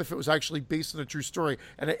read up if it was actually based on a true story.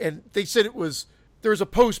 And they said it was. There was a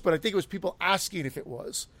post, but I think it was people asking if it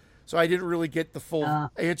was. So I didn't really get the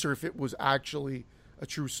full answer if it was actually a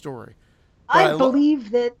true story. I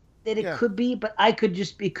believe that it could be, but it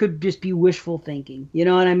could just be wishful thinking. You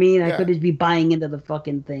know what I mean? I could just be buying into the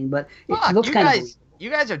fucking thing, but it looks kind of.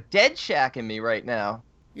 You guys are dead shacking me right now.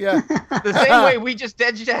 Yeah. The same way we just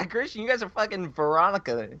dead shack Christian. You guys are fucking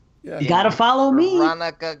Veronica. Yeah. You gotta follow me.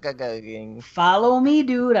 Veronica. Follow me,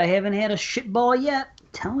 dude. I haven't had a shit ball yet. I'm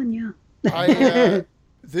telling you.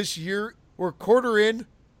 This year we're a quarter in,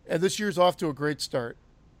 and this year's off to a great start.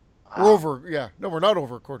 We're over, No, we're not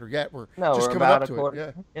over a quarter yet. We're just coming up to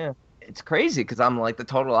it. Yeah. It's crazy because I'm like the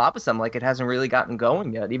total opposite. I'm like, it hasn't really gotten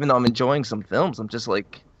going yet. Even though I'm enjoying some films, I'm just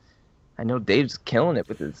like, I know Dave's killing it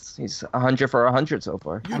with his. He's 100 for 100 so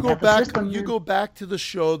far. You go back to the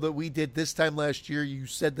show that we did this time last year. You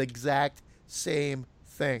said the exact same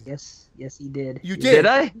thing. Yes, he did. You did. Did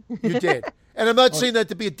I? You did. And I'm not saying that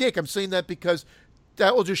to be a dick. I'm saying that because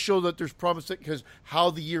that will just show that there's promise, because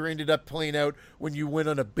how the year ended up playing out when you went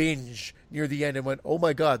on a binge near the end and went, oh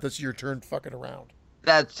my God, this year turned fucking around.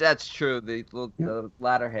 That's true. The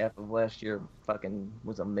latter half of last year fucking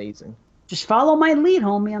was amazing. Just follow my lead,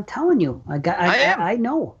 homie. I'm telling you. I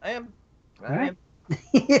know. I am.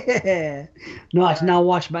 Yeah. No, it's now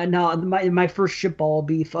watch my first shit ball will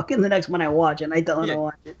be fucking the next one I watch, and I tell him to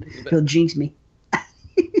watch it. He'll jinx me.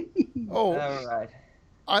 Oh, all right.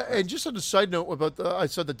 And just on a side note about I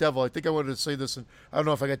said the devil. I think I wanted to say this, and I don't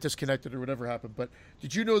know if I got disconnected or whatever happened. But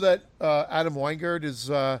did you know that Adam Weingart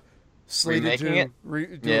is slated to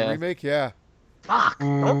do a remake? Yeah. Fuck!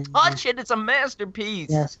 Don't touch it. It's a masterpiece.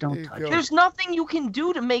 Yes, don't touch it. There's nothing you can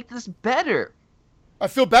do to make this better. I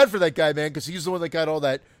feel bad for that guy, man, because he's the one that got all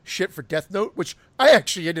that shit for Death Note, which I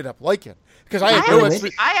actually ended up liking because I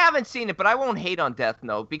haven't seen it, but I won't hate on Death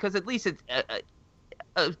Note because at least it's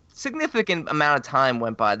a significant amount of time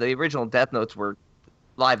went by. The original Death Notes were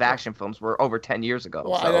live action films were over 10 years ago.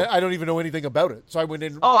 Well, so. I don't even know anything about it, so I went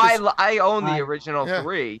in. I own the original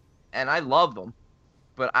 3, and I love them,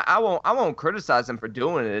 but I won't criticize them for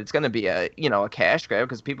doing it. It's going to be a cash grab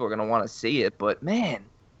because people are going to want to see it. But man,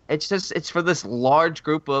 it's for this large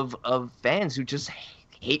group of fans who just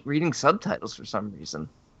hate reading subtitles for some reason.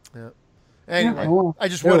 Yeah. Anyway, I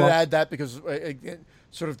just wanted to add that because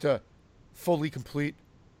sort of to fully complete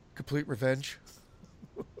revenge.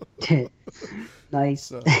 Nice.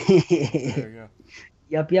 So, there you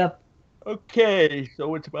go. Yep. Okay,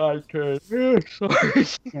 so it's my turn. Sorry.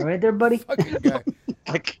 You right there, buddy? Fucking guy.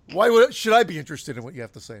 Why should I be interested in what you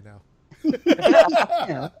have to say now?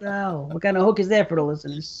 What kind of hook is that for the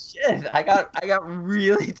listeners? Shit, I got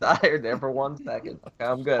really tired there for 1 second. Okay,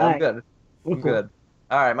 I'm good. I'm good.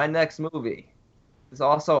 All right, my next movie is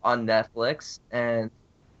also on Netflix, and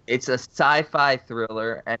it's a sci-fi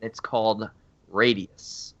thriller, and it's called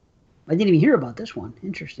Radius. I didn't even hear about this one.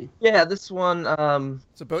 Interesting. Yeah, this one.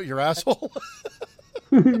 It's about your asshole.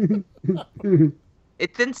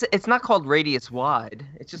 It didn't. It's not called Radius Wide.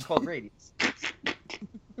 It's just called Radius.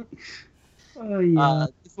 Oh yeah.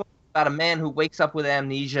 It's about a man who wakes up with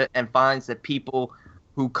amnesia and finds that people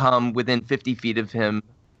who come within 50 feet of him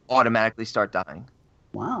automatically start dying.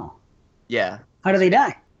 Wow. Yeah. How do they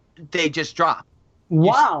die? They just drop.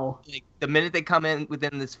 Wow. Like, the minute they come in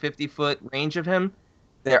within this 50-foot range of him,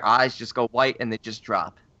 their eyes just go white and they just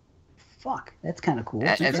drop. Fuck, that's kind of cool.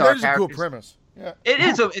 And That so our is a cool characters- premise. Yeah.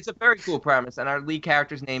 It's a very cool premise, and our lead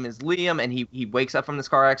character's name is Liam, and he wakes up from this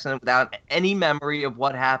car accident without any memory of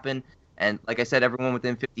what happened. And like I said, everyone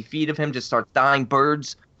within 50 feet of him just starts dying.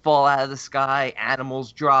 Birds fall out of the sky,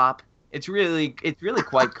 animals drop. It's really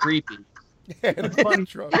quite creepy. Yeah, it's fun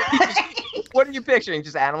truck. What are you picturing?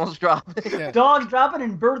 Just animals dropping? Yeah. Dogs dropping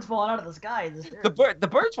and birds falling out of the sky. This is The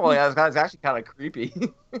birds falling out of the sky is actually kind of creepy.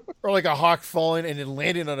 Or like a hawk falling and then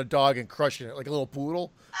landing on a dog and crushing it, like a little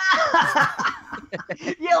poodle.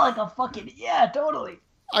 yeah, like a fucking totally.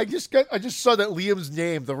 I just saw that Liam's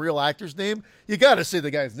name, the real actor's name. You got to say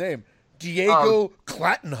the guy's name, Diego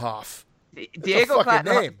Klattenhoff. Diego That's a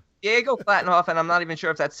fucking Klattenhoff. name. Diego Klattenhoff, and I'm not even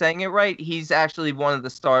sure if that's saying it right. He's actually one of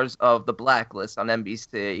the stars of The Blacklist on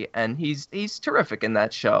NBC, and he's terrific in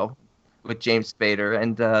that show with James Spader.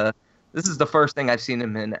 And this is the first thing I've seen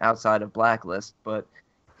him in outside of Blacklist, but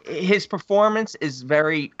his performance is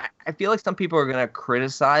very. I feel like some people are going to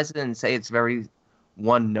criticize it and say it's very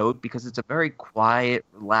one note because it's a very quiet,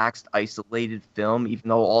 relaxed, isolated film, even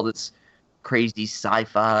though all this crazy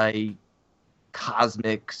sci-fi,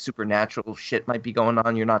 cosmic, supernatural shit might be going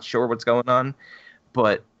on. You're not sure what's going on,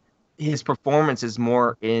 but his performance is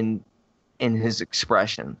more in his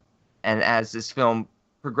expression. And as this film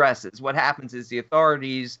progresses, what happens is the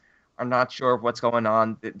authorities are not sure of what's going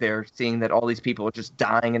on. They're seeing that all these people are just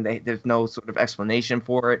dying and there's no sort of explanation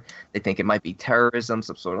for it. They think it might be terrorism,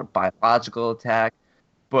 some sort of biological attack.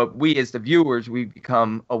 But we as the viewers, we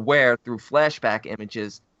become aware through flashback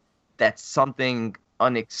images that something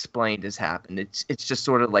unexplained has happened. It's just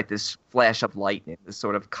sort of like this flash of lightning, this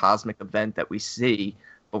sort of cosmic event that we see,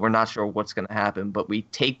 but we're not sure what's going to happen. But we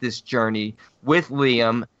take this journey with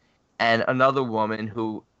Liam and another woman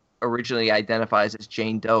who originally identifies as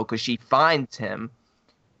Jane Doe because she finds him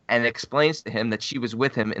and explains to him that she was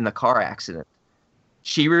with him in the car accident.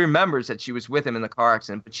 She remembers that she was with him in the car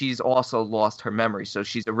accident, but she's also lost her memory. So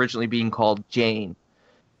she's originally being called Jane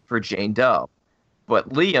for Jane Doe. But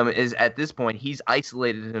Liam is, at this point, he's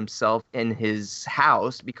isolated himself in his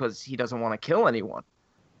house because he doesn't want to kill anyone.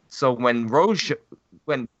 So when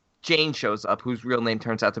Jane shows up, whose real name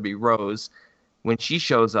turns out to be Rose, when she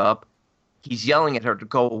shows up, he's yelling at her to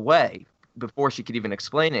go away before she could even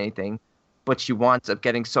explain anything. But she winds up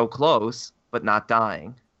getting so close, but not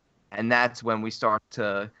dying. And that's when we start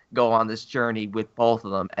to go on this journey with both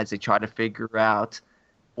of them as they try to figure out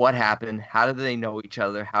what happened, how did they know each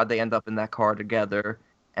other, how they end up in that car together,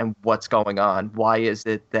 and what's going on. Why is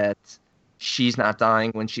it that she's not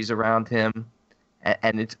dying when she's around him?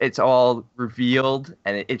 And it's all revealed,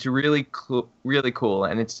 and it's really cool,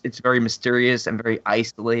 and it's very mysterious and very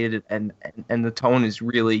isolated, and the tone is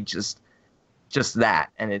really just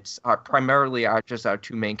that. And it's primarily our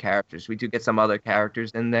two main characters. We do get some other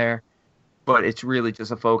characters in there, but it's really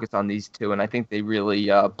just a focus on these two, and I think they really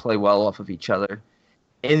play well off of each other.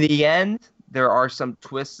 In the end, there are some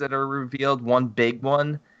twists that are revealed. One big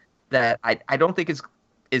one that I don't think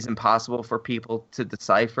is impossible for people to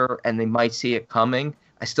decipher, and they might see it coming.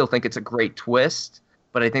 I still think it's a great twist,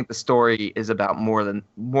 but I think the story is about more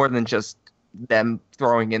than just them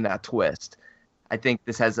throwing in that twist. I think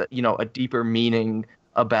this has a deeper meaning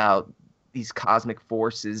about these cosmic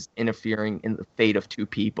forces interfering in the fate of two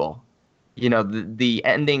people. The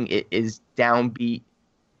ending is downbeat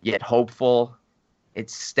yet hopeful.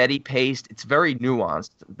 It's steady paced. It's very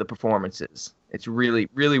nuanced. The performances. It's really,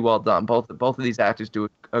 really well done. Both of these actors do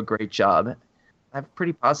a great job. I have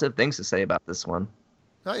pretty positive things to say about this one.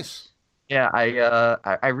 Nice. Yeah,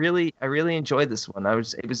 I really enjoyed this one.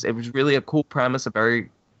 It was really a cool premise, a very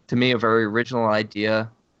original idea,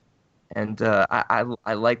 and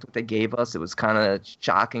I liked what they gave us. It was kind of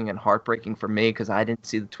shocking and heartbreaking for me because I didn't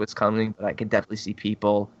see the twist coming, but I could definitely see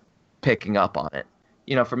people picking up on it.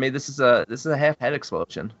 For me, this is a half head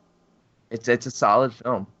explosion. It's a solid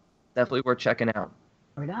film. Definitely worth checking out.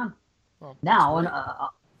 Right on. Well, Now, and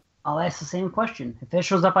I'll ask the same question. If it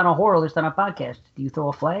shows up on a horror list on a podcast, do you throw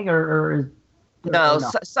a flag or no?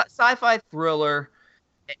 no? Sci-fi thriller.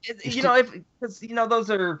 Because those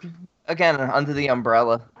are again under the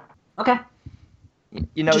umbrella. Okay.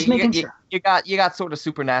 Just making sure. You got sort of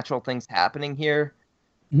supernatural things happening here.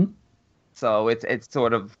 Mm-hmm. So it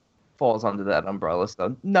sort of falls under that umbrella.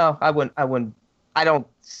 So no, I wouldn't I don't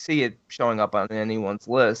see it showing up on anyone's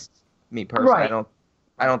list. Me personally, Right.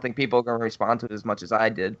 I don't think people are going to respond to it as much as I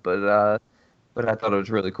did, but I thought it was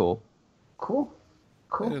really cool. Cool.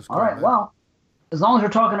 That is All cool, right. man. Well, as long as we're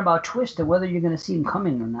talking about Twist and whether you're going to see him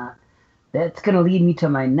coming or not, that's going to lead me to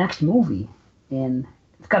my next movie, and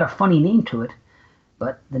it's got a funny name to it.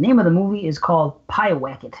 But the name of the movie is called Pie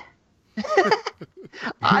Wacket.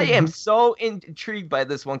 I am so intrigued by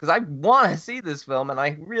this one because I want to see this film, and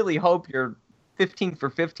I really hope you're 15 for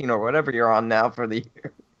 15 or whatever you're on now for the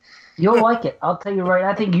year. You'll like it. I'll tell you right.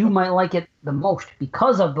 I think you might like it the most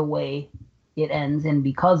because of the way it ends and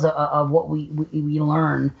because of what we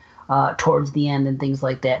learn towards the end and things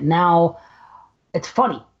like that. Now, it's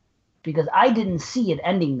funny because I didn't see it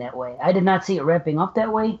ending that way. I did not see it wrapping up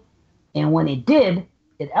that way. And when it did,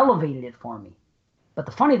 it elevated it for me. But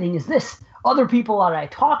the funny thing is this. Other people that I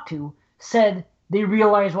talked to said they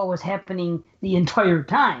realized what was happening the entire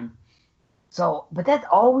time. So, but that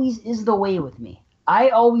always is the way with me. I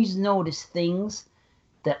always notice things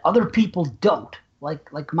that other people don't,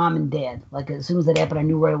 like mom and dad. Like as soon as that happened, I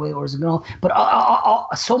knew right away what was going on.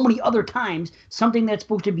 But so many other times, something that's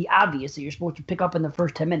supposed to be obvious that you're supposed to pick up in the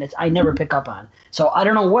first 10 minutes, I never pick up on. So I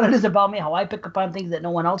don't know what it is about me, how I pick up on things that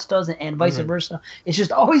no one else does, and vice versa. It's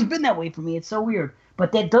just always been that way for me. It's so weird.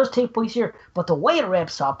 But that does take place here. But the way it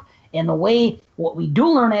wraps up and the way what we do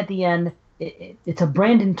learn at the end, it's a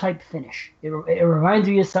Brandon type finish. It reminds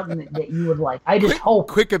me of something that you would like. I just hope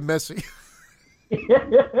Quick and messy.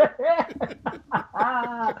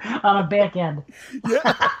 on a back end.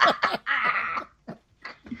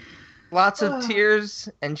 Lots of tears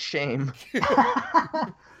and shame.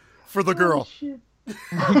 For the girl.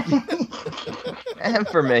 And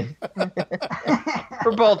for me.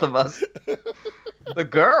 For both of us. The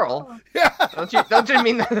girl? Yeah. Don't you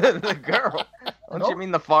mean the girl? Don't you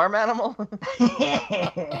mean the farm animal?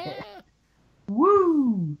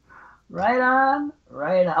 Woo! Right on,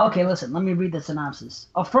 right on. Okay, listen, let me read the synopsis.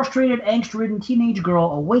 A frustrated, angst-ridden teenage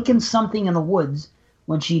girl awakens something in the woods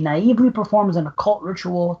when she naively performs an occult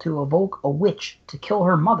ritual to evoke a witch to kill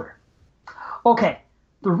her mother. Okay,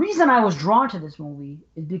 the reason I was drawn to this movie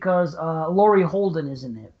is because Laurie Holden is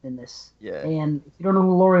in this. Yeah. And if you don't know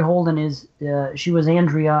who Laurie Holden is, she was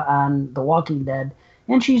Andrea on The Walking Dead,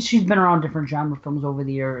 and she's been around different genre films over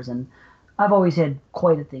the years, and I've always had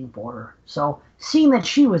quite a thing for her. So seeing that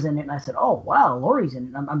she was in it, and I said, oh, wow, Laurie's in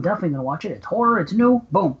it. I'm definitely going to watch it. It's horror. It's new.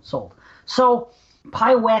 Boom. Sold. So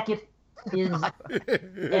Pie Wacket is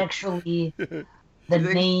actually the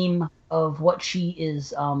name of what she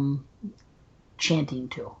is chanting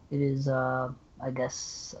to. It is, I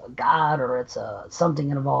guess, a god, or it's something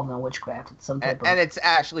involved in witchcraft. It's some type and it's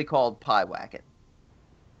actually called Pie Wacket.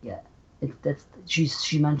 Yeah.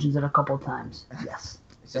 She mentions it a couple of times. Yes.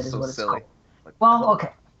 It's That just is so what it's silly. called. Well, okay.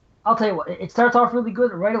 I'll tell you what. It starts off really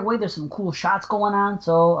good. Right away, there's some cool shots going on.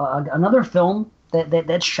 So another film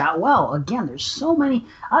that's shot well. Again, there's so many.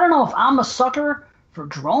 I don't know if I'm a sucker for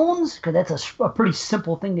drones, because that's a pretty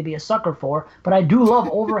simple thing to be a sucker for. But I do love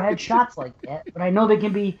overhead shots like that. But I know they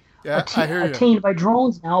can be attained by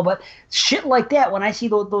drones now. But shit like that, when I see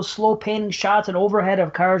those slow panning shots and overhead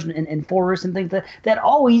of cars and forests and things, that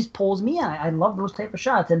always pulls me in. I love those type of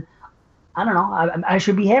shots. And I don't know. I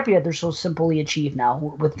should be happy that they're so simply achieved now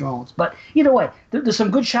with drones. But either way, there's some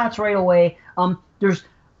good shots right away. There's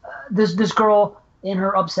this girl and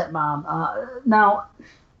her upset mom. Now,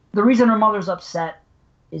 the reason her mother's upset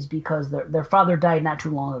is because their father died not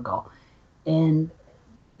too long ago, and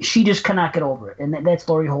she just cannot get over it. And that's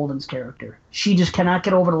Laurie Holden's character. She just cannot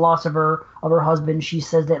get over the loss of her husband. She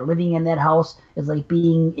says that living in that house is like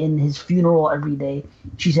being in his funeral every day.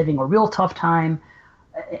 She's having a real tough time.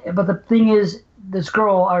 But the thing is, this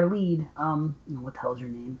girl, our lead, what the hell's her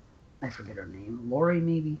name? I forget her name. Lori,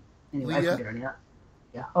 maybe? Anyway, Leah? I forget her name.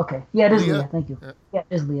 Yeah, okay. Yeah, it is Leah? Leah. Thank you. Yeah, it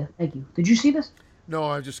is Leah. Thank you. Did you see this? No,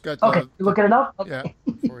 I just got. Okay, you looking it up? Okay.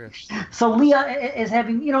 Yeah. For you. So Leah is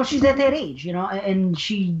having, she's at that age, and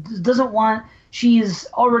she doesn't want,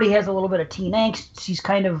 already has a little bit of teen angst. She's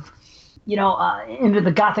kind of, into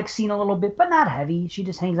the gothic scene a little bit, but not heavy. She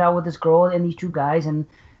just hangs out with this girl and these two guys, and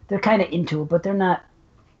they're kind of into it, but they're not,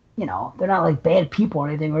 they're not like bad people or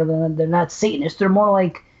anything, or they're not Satanists. They're more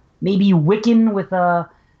like maybe Wiccan with a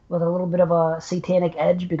little bit of a satanic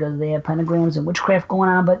edge because they have pentagrams and witchcraft going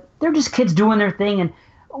on, but they're just kids doing their thing, and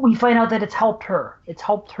we find out that it's helped her. It's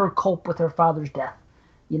helped her cope with her father's death.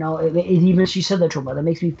 Even she said that to her mother. That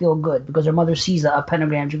makes me feel good because her mother sees a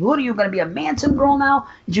pentagram. She goes, "What are you going to be, a Manson girl now?"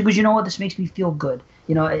 And she goes, "You know what? This makes me feel good.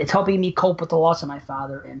 It's helping me cope with the loss of my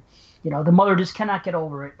father." And the mother just cannot get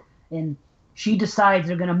over it, and she decides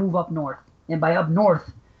they're going to move up north. And by up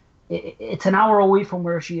north, it's an hour away from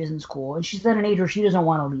where she is in school, and she's at an age where she doesn't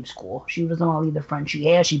want to leave school. She doesn't want to leave the friend she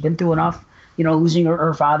has. She's been through enough, losing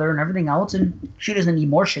her father and everything else, and she doesn't need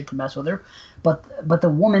more shit to mess with her. But the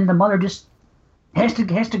woman, the mother, just has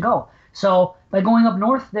to go. So by going up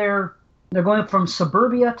north, they're going from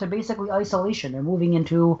suburbia to basically isolation. They're moving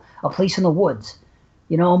into a place in the woods,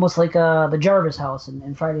 almost like the Jarvis house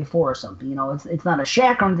in Friday 4 or something. It's not a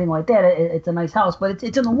shack or anything like that. It's a nice house, but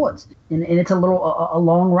it's in the woods, and it's a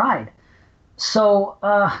long ride. So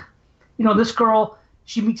this girl,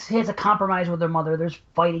 she has a compromise with her mother. There's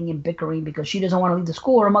fighting and bickering because she doesn't want to leave the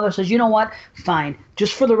school. Her mother says, you know what? Fine.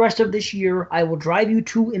 Just for the rest of this year, I will drive you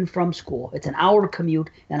to and from school. It's an hour commute,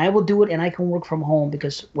 and I will do it, and I can work from home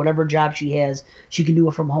because whatever job she has, she can do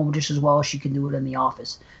it from home just as well as she can do it in the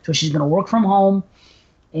office. So she's going to work from home,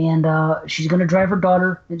 and she's going to drive her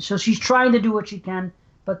daughter. And so she's trying to do what she can,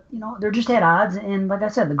 but, they're just at odds. And like I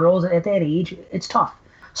said, the girls at that age, it's tough.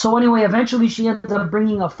 So anyway, eventually she ends up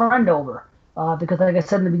bringing a friend over. Because, like I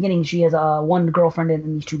said in the beginning, she has one girlfriend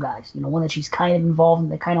and these two guys. One that she's kind of involved in.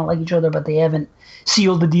 They kind of like each other, but they haven't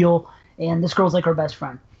sealed the deal. And this girl's like her best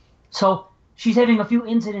friend. So she's having a few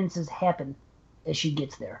incidences happen as she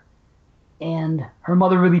gets there. And her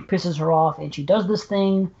mother really pisses her off. And she does this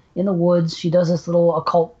thing in the woods. She does this little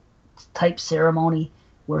occult-type ceremony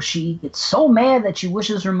where she gets so mad that she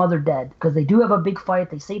wishes her mother dead. Because they do have a big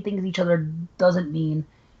fight. They say things each other doesn't mean.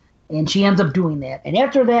 And she ends up doing that. And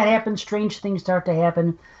after that happens, strange things start to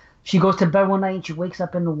happen. She goes to bed one night and she wakes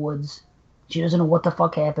up in the woods. She doesn't know what the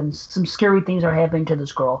fuck happens. Some scary things are happening to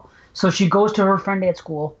this girl. So she goes to her friend at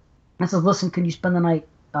school and says, listen, can you spend the night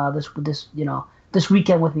this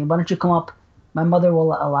weekend with me? Why don't you come up? My mother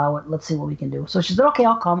will allow it. Let's see what we can do. So she said, okay,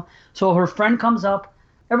 I'll come. So her friend comes up.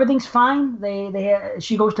 Everything's fine.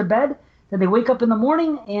 She goes to bed. Then they wake up in the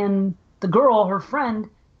morning and the girl, her friend,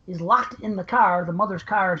 is locked in the car, the mother's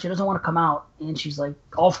car. She doesn't want to come out, and she's like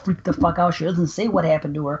all freaked the fuck out. She doesn't say what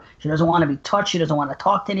happened to her. She doesn't want to be touched. She doesn't want to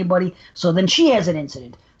talk to anybody. So then she has an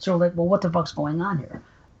incident. So we're like, well, what the fuck's going on here?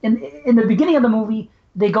 In the beginning of the movie,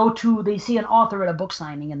 they see an author at a book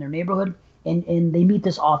signing in their neighborhood, and they meet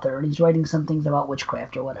this author, and he's writing some things about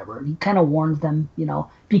witchcraft or whatever. And he kind of warns them,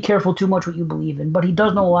 be careful too much what you believe in. But he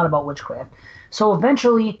does know a lot about witchcraft. So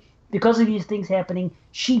eventually, because of these things happening,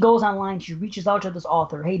 she goes online, she reaches out to this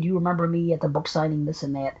author. Hey, do you remember me at the book signing, this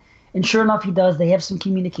and that? And sure enough, he does. They have some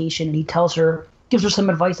communication, and he gives her some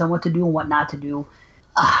advice on what to do and what not to do.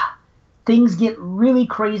 Things get really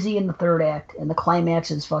crazy in the third act, and the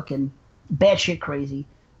climax is fucking batshit crazy.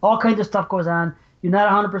 All kinds of stuff goes on. You're not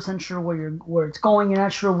 100% sure where it's going. You're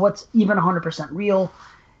not sure what's even 100% real.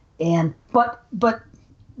 But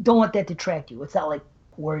don't let that detract you. It's not like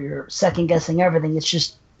where you're second guessing everything. It's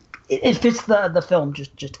just it fits the film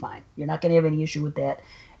just fine. You're not going to have any issue with that.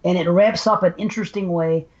 And it wraps up an interesting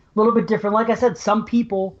way, a little bit different. Like I said, some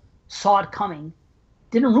people saw it coming,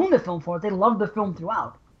 didn't ruin the film for it. They loved the film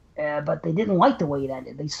throughout, but they didn't like the way it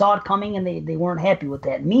ended. They saw it coming, and they weren't happy with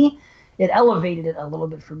that. Me, it elevated it a little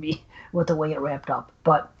bit for me with the way it wrapped up.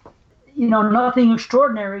 But, nothing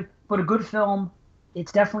extraordinary, but a good film.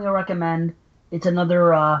 It's definitely a recommend. It's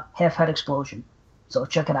another half-head explosion. So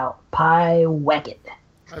check it out. Pyewacket.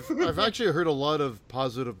 I've actually heard a lot of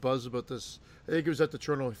positive buzz about this. I think it was at the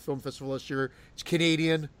Toronto Film Festival last year. It's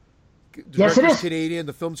Canadian. Yes, it is. Canadian.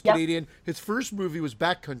 The film's Canadian. His first movie was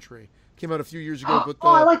Backcountry. Came out a few years ago.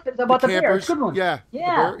 I like about the bear. It's a good one. Yeah.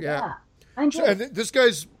 Yeah. I enjoy it. And this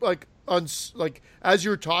guy's as you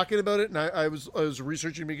were talking about it, and I was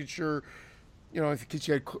researching, making sure, in case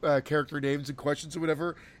you had character names and questions or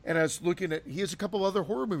whatever. And I was looking at, he has a couple other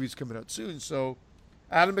horror movies coming out soon. So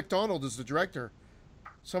Adam McDonald is the director.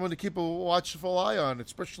 Someone to keep a watchful eye on,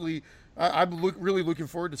 especially. I'm really looking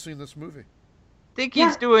forward to seeing this movie. I think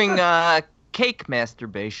he's doing cake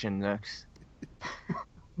masturbation next.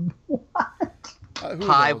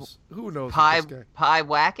 What? Who knows?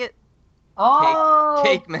 Pyewacket? Oh!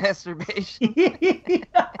 Cake masturbation.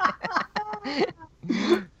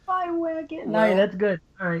 Pyewacket. No, that's good.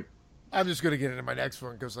 All right. I'm just going to get into my next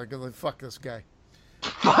one because fuck this guy.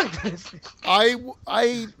 Fuck this.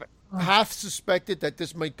 I half suspected that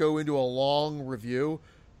this might go into a long review,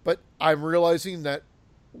 but I'm realizing that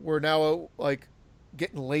we're now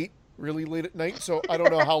getting late, really late at night, so I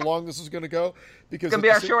don't know how long this is going to go. Because it's going to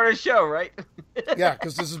be our shortest show, right? Yeah,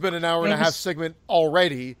 because this has been an hour and a half segment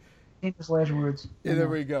already. Famous last words. Yeah, there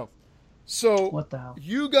we go. So, what the hell?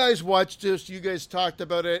 You guys watched this. You guys talked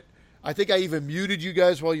about it. I think I even muted you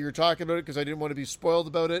guys while you were talking about it because I didn't want to be spoiled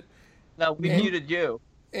about it. No, we muted you.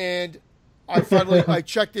 And I finally I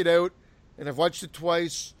checked it out, and I've watched it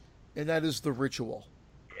twice, and that is The Ritual.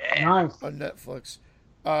 Nice. On Netflix.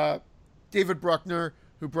 David Bruckner,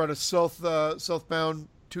 who brought us Southbound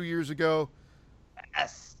 2 years ago,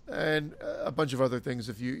 Yes. and a bunch of other things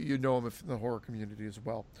if you know him in the horror community as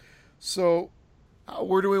well. So,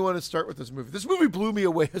 where do we want to start with this movie? This movie blew me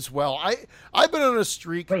away as well. I've been on a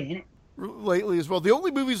streak lately as well. The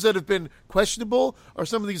only movies that have been questionable are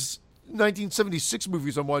some of these 1976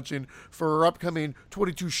 movies I'm watching for our upcoming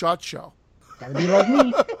 22 Shot show. Gotta be like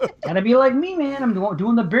me. Gotta be like me, man. I'm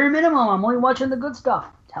doing the bare minimum. I'm only watching the good stuff.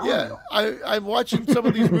 Yeah, I'm watching some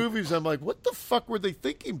of these movies. I'm like, what the fuck were they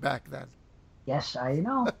thinking back then? Yes, I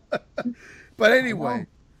know. But anyway,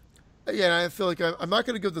 yeah, I feel like I'm not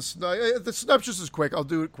going to give the synopsis is quick. I'll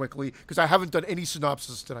do it quickly because I haven't done any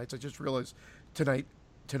synopsis tonight. I just realized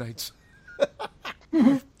tonight's.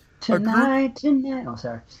 Tonight. Oh,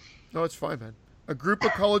 sorry. No, it's fine, man. A group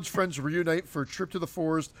of college friends reunite for a trip to the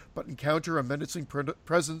forest, but encounter a menacing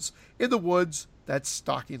presence in the woods that's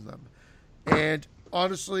stalking them. And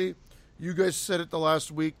honestly, you guys said it the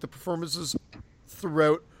last week. The performances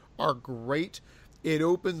throughout are great. It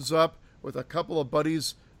opens up with a couple of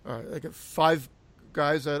buddies, like 5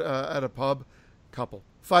 guys at a pub,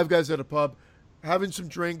 five guys at a pub, having some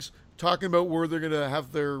drinks, talking about where they're gonna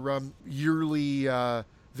have their yearly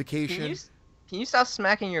vacation. Can you stop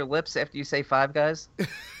smacking your lips after you say 5 guys?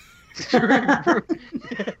 It's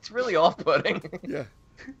really off-putting. Yeah,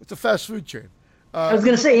 it's a fast food chain. I was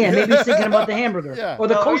gonna say, maybe he's thinking about the hamburger or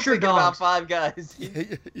the kosher dog. About 5 guys.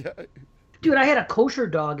 Yeah. Dude, I had a kosher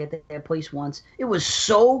dog at that place once. It was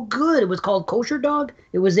so good. It was called Kosher Dog.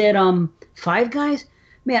 It was at Five Guys.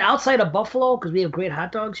 Man, outside of Buffalo, because we have great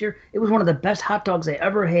hot dogs here, it was one of the best hot dogs I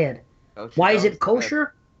ever had. Why is it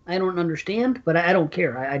kosher? I don't understand, but I don't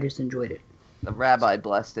care. I just enjoyed it. The rabbi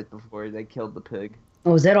blessed it before they killed the pig.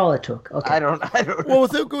 Oh, is that all it took? Okay. I don't know. Well,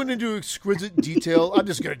 without going into exquisite detail, I'm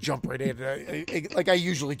just going to jump right in, like I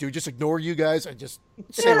usually do. Just ignore you guys and just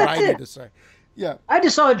say what I need to say. Yeah. I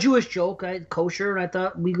just saw a Jewish joke. I had kosher, and I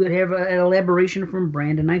thought we could have an elaboration from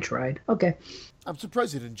Brandon. I tried. Okay. I'm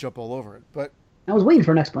surprised he didn't jump all over it, but I was waiting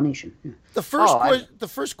for an explanation. Yeah. The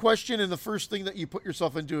first question and the first thing that you put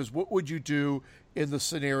yourself into is what would you do in the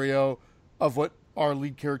scenario of what our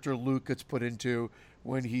lead character Luke gets put into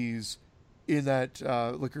when he's in that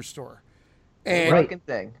liquor store, and right.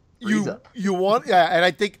 Thing. You want and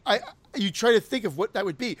I think you try to think of what that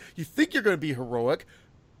would be. You think you're going to be heroic,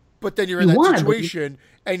 but then you're in that situation,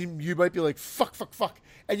 and you might be like fuck,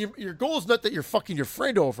 and your goal is not that you're fucking your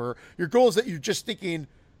friend over. Your goal is that you're just thinking,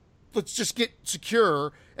 let's just get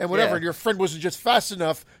secure and whatever. Yeah. And your friend wasn't just fast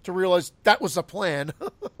enough to realize that was the plan.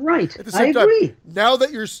 Right. At the same time, now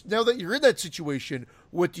that you're in that situation,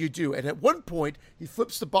 what do you do? And at one point, he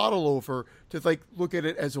flips the bottle over to like look at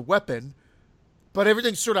it as a weapon, but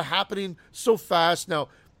everything's sort of happening so fast. Now,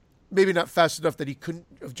 maybe not fast enough that he couldn't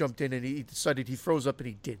have jumped in, and he decided he froze up and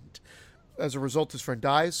he didn't. As a result, his friend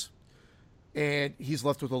dies, and he's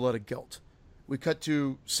left with a lot of guilt. We cut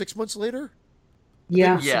to 6 months later.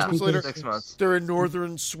 Yeah. 6 months later. 6 months. They're in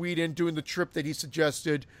northern Sweden doing the trip that he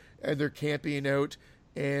suggested, and they're camping out,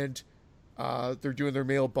 and they're doing their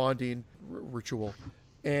male bonding ritual.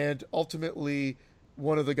 And ultimately,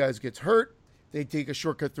 one of the guys gets hurt. They take a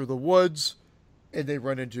shortcut through the woods, and they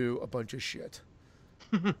run into a bunch of shit.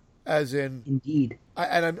 As in, indeed.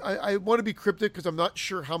 I want to be cryptic because I'm not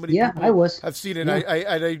sure how many people have seen it. Yeah.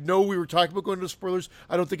 I know we were talking about going into spoilers.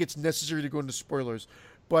 I don't think it's necessary to go into spoilers,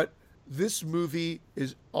 but this movie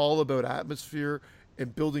is all about atmosphere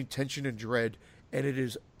and building tension and dread, and it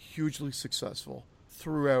is hugely successful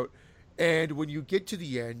throughout. And when you get to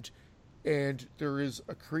the end, and there is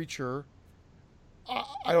a creature,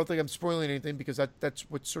 I don't think I'm spoiling anything because that's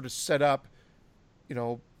what's sort of set up,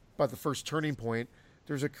 by the first turning point.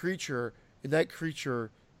 There's a creature, and that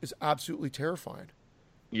creature is absolutely terrifying.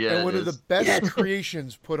 Yeah, and one of the best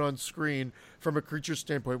creations put on screen from a creature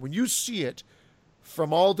standpoint. When you see it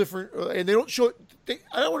from all different, and they don't show it.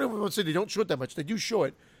 I don't want everyone to say they don't show it that much. They do show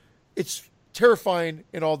it. It's terrifying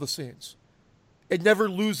in all the scenes. It never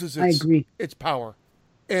loses its power,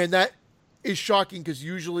 and that is shocking because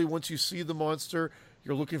usually once you see the monster,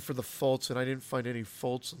 you're looking for the faults, and I didn't find any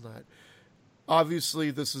faults in that.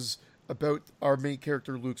 Obviously, this is about our main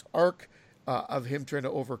character Luke's arc of him trying to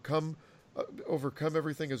overcome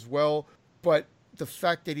everything as well, but the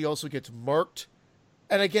fact that he also gets marked,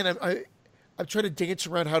 and again, I'm trying to dance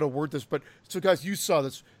around how to word this, but so guys, you saw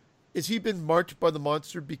this. Is he been marked by the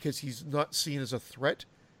monster because he's not seen as a threat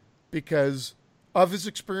because of his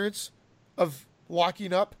experience of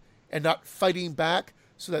locking up and not fighting back,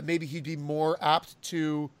 so that maybe he'd be more apt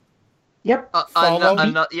to follow?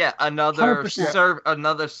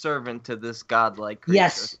 Another servant to this godlike creature.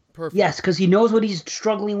 Yes, Perfect. Yes, because he knows what he's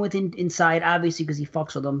struggling with inside, obviously, because he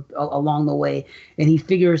fucks with them along the way, and he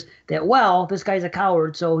figures that, well, this guy's a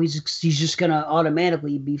coward, so he's just gonna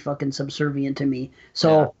automatically be fucking subservient to me.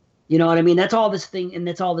 So you know what I mean? That's all this thing, and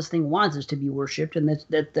that's all this thing wants is to be worshipped, and that's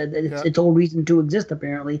its whole reason to exist,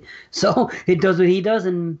 apparently. So it does what he does,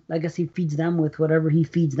 and I guess he feeds them with whatever he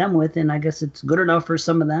feeds them with, and I guess it's good enough for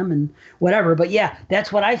some of them, and whatever. But yeah,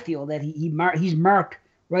 that's what I feel, that he's marked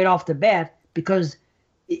right off the bat because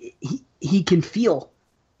he can feel,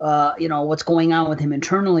 what's going on with him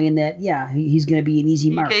internally, and that he's going to be an easy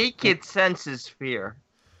mark. He can sense his fear.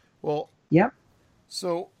 Well, yep.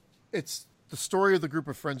 So it's the story of the group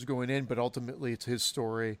of friends going in, but ultimately it's his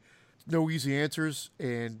story. No easy answers,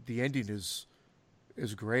 and the ending is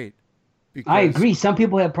great. I agree. Some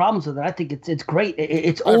people have problems with it. I think it's great.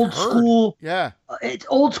 It's old school. Yeah. It's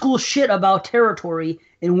old school shit about territory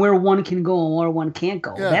and where one can go and where one can't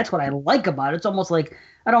go. Yeah. That's what I like about it. It's almost like,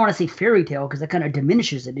 I don't want to say fairy tale because that kind of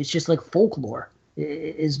diminishes it. It's just like folklore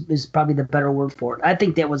is probably the better word for it. I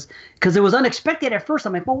think that was because it was unexpected at first.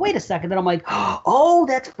 I'm like, well, wait a second. Then I'm like, oh,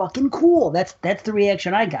 that's fucking cool. That's the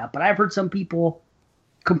reaction I got. But I've heard some people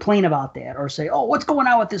complain about that or say, oh, what's going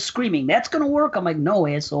on with this screaming? That's going to work? I'm like, no,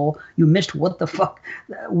 asshole. You missed what the fuck,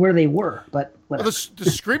 where they were. But whatever. Well,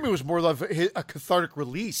 the screaming was more like a cathartic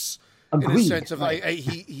release. Agreed. In a sense of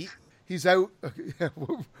he's out.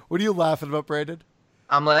 What are you laughing about, Brandon?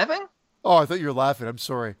 I'm laughing? Oh, I thought you were laughing. I'm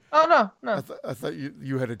sorry. Oh, no. I thought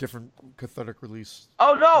you had a different cathartic release.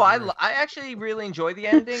 Oh, no. I actually really enjoy the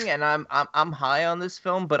ending, and I'm high on this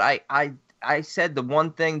film, but I said the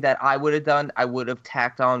one thing that I would have done, I would have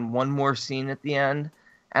tacked on one more scene at the end,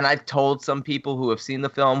 and I've told some people who have seen the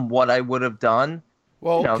film what I would have done.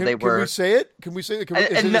 Well, can we say it? Can we say it?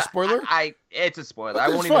 Is it a spoiler? It's a spoiler. Okay, I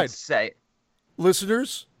won't even say it.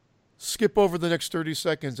 Listeners, skip over the next 30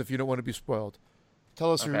 seconds if you don't want to be spoiled.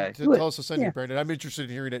 Tell us the sending, Brandon. I'm interested in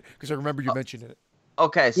hearing it because I remember you mentioning it.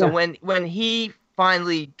 Okay, so when he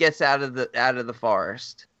finally gets out of the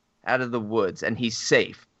forest, out of the woods, and he's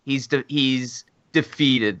safe, he's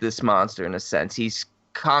defeated this monster in a sense. He's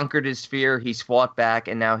conquered his fear. He's fought back,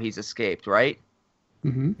 and now he's escaped. Right?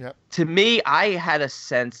 Mm-hmm. Yep. To me, I had a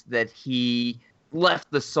sense that he left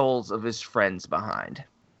the souls of his friends behind.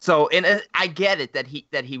 So, I get it that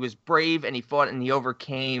he was brave and he fought and he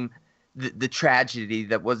overcame the tragedy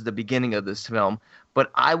that was the beginning of this film.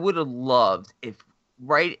 But I would have loved if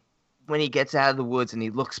right when he gets out of the woods and he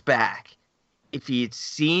looks back, if he had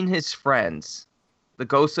seen his friends, the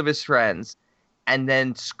ghosts of his friends, and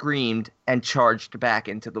then screamed and charged back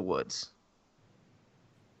into the woods.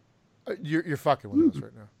 You're fucking with us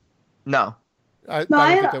right now. No. I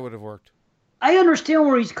don't think that would have worked. I understand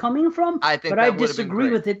where he's coming from, but I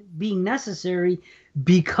disagree with it being necessary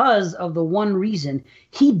because of the one reason.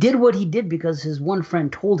 He did what he did because his one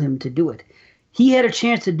friend told him to do it. He had a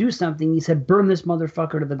chance to do something. He said, burn this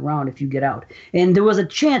motherfucker to the ground if you get out. And there was a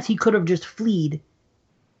chance he could have just fled,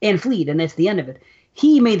 and that's the end of it.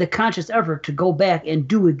 He made the conscious effort to go back and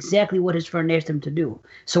do exactly what his friend asked him to do.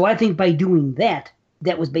 So I think by doing that,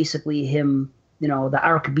 that was basically him, the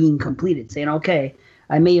arc being completed, saying, okay,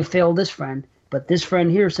 I may have failed this friend, but this friend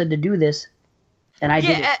here said to do this, and I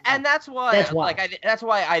did it. Yeah, and that's why. That's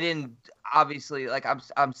why I didn't. Obviously,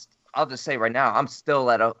 I'll just say right now, I'm still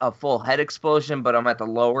at a full head explosion, but I'm at the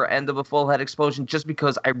lower end of a full head explosion, just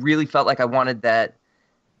because I really felt like I wanted that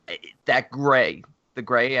the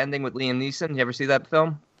Gray ending with Liam Neeson. You ever see that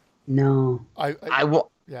film? No. I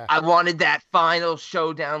wanted that final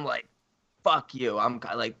showdown. Like, fuck you. I'm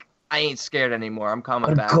like, I ain't scared anymore. I'm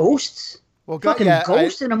coming back. Ghosts? Well,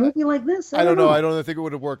 ghosts in a movie like this? I don't know. I don't think it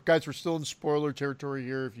would have worked. Guys, we're still in spoiler territory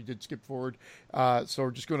here if you did skip forward. So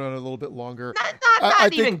we're just going on a little bit longer.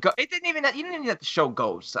 It didn't even you didn't even have to show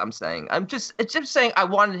ghosts, I'm saying. It's just saying I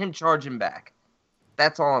wanted him charging back.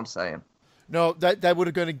 That's all I'm saying. No, that would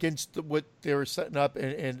have gone against what they were setting up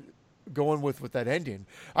and going with that ending.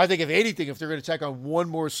 I think if anything, if they're going to tack on one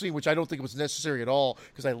more scene, which I don't think was necessary at all,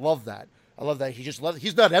 because I love that. He's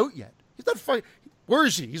not out yet. He's not fighting. Where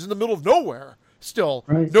is he? He's in the middle of nowhere still.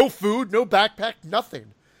 Right. No food, no backpack,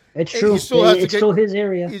 nothing. It's true. It's still his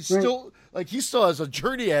area. He still has a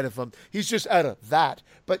journey ahead of him. He's just out of that.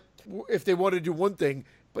 But if they wanted to do one thing,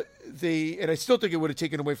 and I still think it would have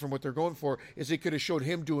taken away from what they're going for, is they could have showed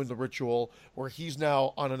him doing the ritual where he's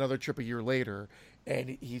now on another trip a year later,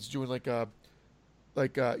 and he's doing like a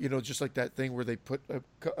Like, just like that thing where they put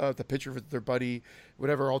the picture of their buddy,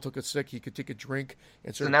 whatever, all took a sick. He could take a drink.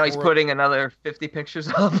 And so now he's putting another 50 pictures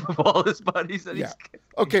up of all his buddies. That he's...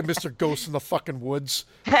 Okay, Mr. Ghost in the fucking woods.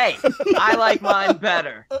 Hey, I like mine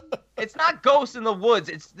better. It's not ghosts in the woods.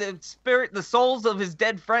 It's the spirit, the souls of his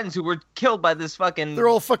dead friends who were killed by this fucking... They're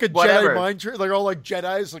all fucking whatever. Jedi mind tricks. They're all like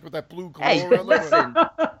Jedis, like with that blue glow Hey, around listen.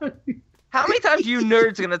 How many times are you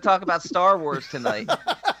nerds going to talk about Star Wars tonight?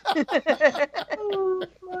 Oh,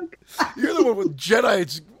 fuck. You're the one with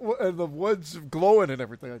Jedi and the woods glowing and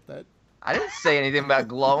everything like that. I didn't say anything about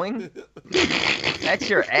glowing. That's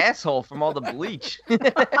your asshole from all the bleach.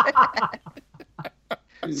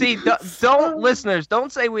 See, don't listeners,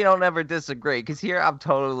 don't say we don't ever disagree, because here I'm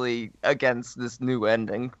totally against this new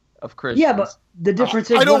ending of Christians. Yeah, but the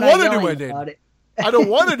difference is I don't we're not want a new yelling ending. about it. I don't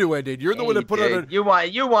want to do ending. You're the one that put on a... You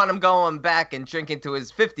want him going back and drinking to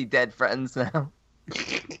his 50 dead friends now.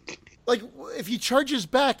 Like, if he charges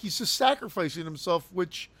back, he's just sacrificing himself,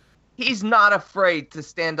 which... He's not afraid to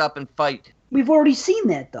stand up and fight. We've already seen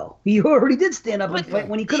that, though. He already did stand up and fight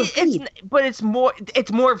when he could have fled. But it's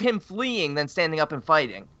more of him fleeing than standing up and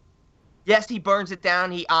fighting. Yes, he burns it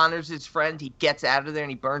down. He honors his friend. He gets out of there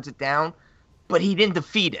and he burns it down. But he didn't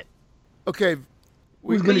defeat it. Okay,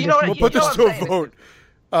 we'll We'll put this to a vote.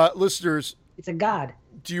 Listeners, It's a god.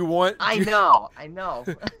 do you want... I know.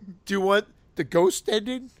 Do you want the ghost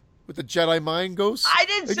ending with the Jedi mind ghost? I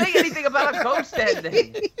didn't say anything about a ghost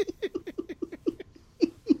ending.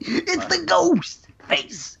 It's the ghost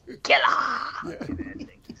face killer. Yeah.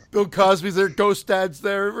 Bill Cosby's there, Ghost Dad's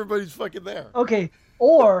there, everybody's fucking there. Okay,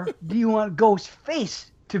 or do you want ghost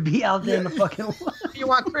face to be out there in the fucking world? You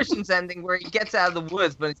want Christian's ending where he gets out of the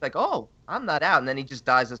woods, but he's like, oh, I'm not out. And then he just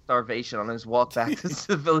dies of starvation on his walk back to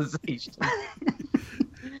civilization.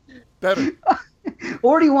 Better.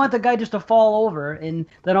 Or do you want the guy just to fall over and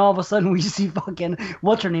then all of a sudden we see fucking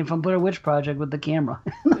what's her name from Blair Witch Project with the camera?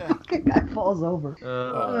 The guy falls over.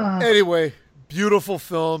 Anyway, beautiful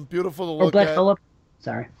film, beautiful to Or look Black at. Phillip.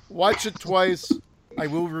 Sorry. Watch it twice. I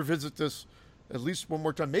will revisit this at least one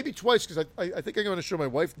more time, maybe twice, because I think I'm going to show my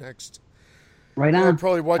wife next. Right I'll on.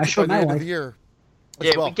 probably watch I it showed by the my end of wife. the year. as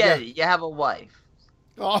Yeah, well. we get it. You have a wife.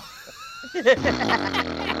 Oh.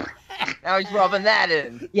 Now he's rubbing that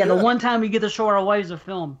in. Yeah, the one time we get to show our wives a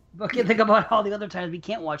film. Okay, think about all the other times we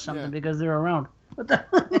can't watch something Yeah. because they're around. What the?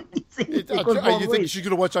 It goes both You think ways. she's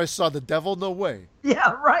going to watch I Saw the Devil? No way.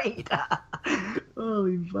 Yeah, right.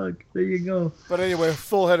 Holy fuck! There you go. But anyway,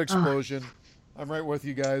 full head explosion. I'm right with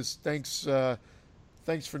you guys. Thanks for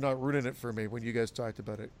not ruining it for me when you guys talked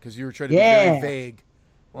about it, because you were trying to be very vague.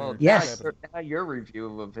 Well, Yes. now your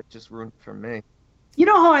review of it just ruined it for me. You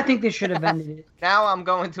know how I think they should have ended it? Now I'm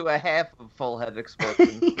going to a half of full head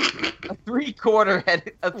explosion. a three-quarter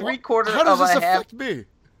head. A three-quarter How does of this a half. affect me?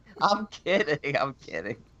 I'm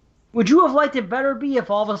kidding. Would you have liked it better, B, if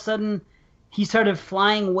all of a sudden he started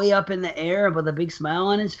flying way up in the air with a big smile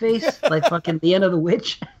on his face, like fucking the end of The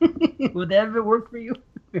Witch? Would that have worked for you?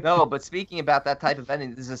 No, but speaking about that type of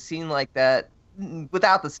ending, there's a scene like that,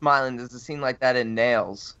 without the smiling, there's a scene like that in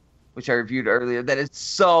Nails, which I reviewed earlier, that is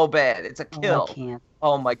so bad. It's a kill. I can't.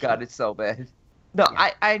 Oh my god, it's so bad. No,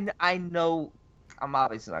 yeah. I know, I'm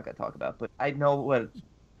obviously not going to talk about it, but I know what,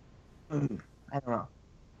 I don't know.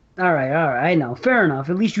 All right, I know. Fair enough.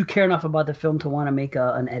 At least you care enough about the film to want to make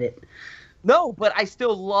an edit. No, but I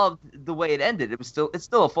still loved the way it ended. It's still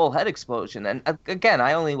a full head explosion. And again,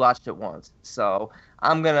 I only watched it once. So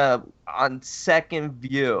I'm going to, on second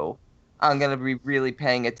view, I'm going to be really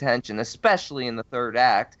paying attention, especially in the third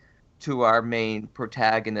act, to our main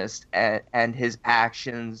protagonist and his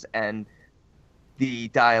actions and the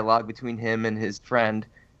dialogue between him and his friend.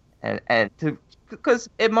 And because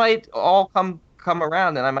it might all come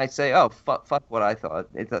around and I might say, oh, fuck what I thought.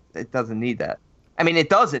 It doesn't need that. I mean, it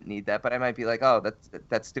doesn't need that, but I might be like, oh,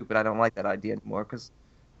 that's stupid. I don't like that idea anymore, because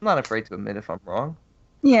I'm not afraid to admit if I'm wrong.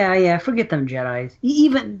 Yeah, forget them Jedis.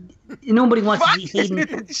 Even nobody wants to see Hayden.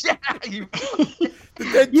 Jedi,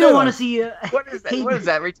 You don't want to see what is that? Hayden. What is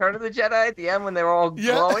that? Return of the Jedi at the end when they were all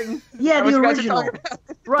glowing? Yeah, That the what you guys are original. talking about?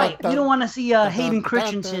 Right. You don't want to see Hayden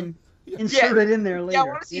Christensen inserted in there later. Yeah, I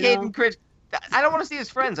want to see Hayden Christensen. I don't want to see his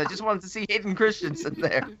friends. I just wanted to see Hayden Christensen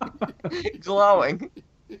there, glowing,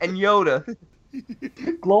 and Yoda.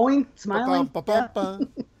 Glowing, smiling. That's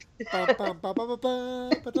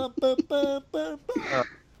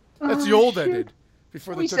the old ended.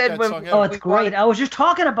 Before they We took said that when- song Oh, out. it's great. I was just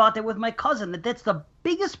talking about that with my cousin. That's the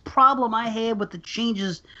biggest problem I had with the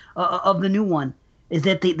changes of the new one. Is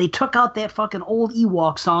that they took out that fucking old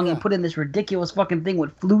Ewok song and put in this ridiculous fucking thing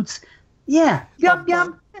with flutes. Yeah. Yum,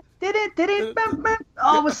 yum. Did it, bam, bam.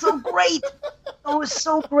 Oh, it was so great. Oh, it was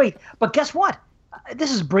so great. But guess what?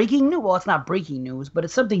 This is breaking news. Well, it's not breaking news, but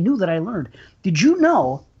it's something new that I learned. Did you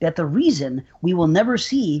know that the reason we will never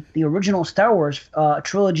see the original Star Wars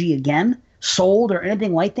trilogy again, sold or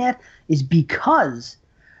anything like that, is because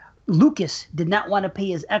Lucas did not want to pay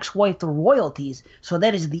his ex-wife the royalties, so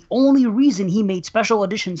that is the only reason he made special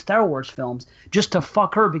edition Star Wars films, just to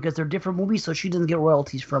fuck her because they're different movies, so she doesn't get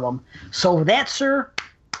royalties from them. So that, sir,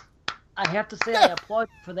 I have to say I applaud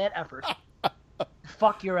you for that effort.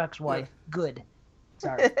 Fuck your ex-wife. Good.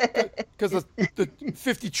 Sorry. Because the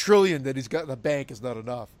 50 trillion that he's got in the bank is not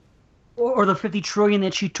enough. Or the 50 trillion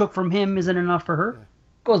that she took from him isn't enough for her.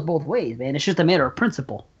 Goes both ways, man. It's just a matter of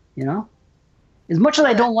principle, you know? As much as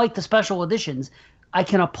I don't like the special editions, I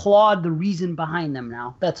can applaud the reason behind them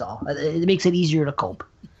now. That's all. It makes it easier to cope.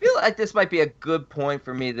 I feel like this might be a good point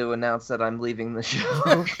for me to announce that I'm leaving the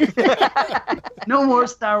show. No more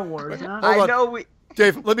Star Wars, huh? I know we...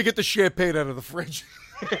 Dave, let me get the champagne out of the fridge.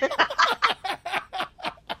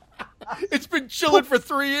 It's been chilling for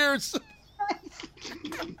 3 years.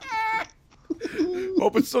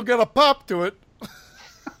 Hope it's still got a pop to it.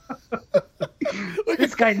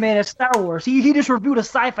 This guy's made of Star Wars. He just reviewed a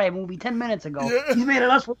sci-fi movie 10 minutes ago. Yeah. He's made of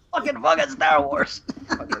us for fucking Star Wars.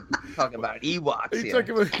 Talking about Ewoks Are you here.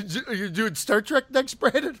 talking about, are you doing Star Trek next,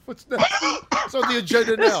 Brandon? What's next? What's on the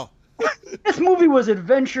agenda now? This movie was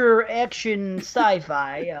adventure, action,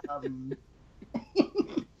 sci-fi.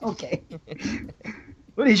 Okay.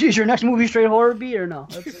 What is your next movie straight horror beat or no?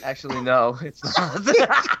 Actually, no, it's not.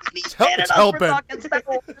 It's Hellbent.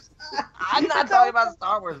 I'm not talking about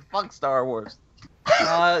Star Wars. Fuck Star Wars.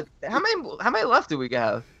 How many left do we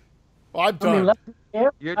have? Oh, I'm How many done. left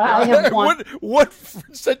there? You're I done. have one. What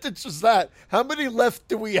sentence was that? How many left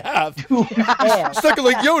do we have? Yeah. Stuck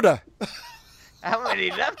like Yoda. How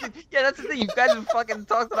many left? Yeah, that's the thing. You guys have fucking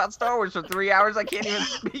talked about Star Wars for 3 hours. I can't even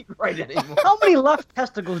speak right anymore. How many left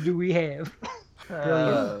testicles do we have?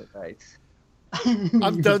 Right.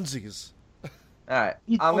 I'm Dunsies. All right.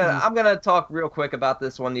 You I'm told me. gonna talk real quick about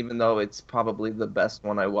this one, even though it's probably the best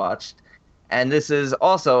one I watched. And this is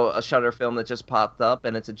also a Shudder film that just popped up,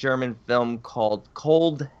 and it's a German film called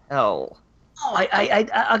Cold Hell. Oh, I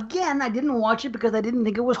didn't watch it because I didn't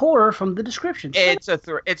think it was horror from the description. It's a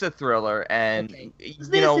thriller, and Okay.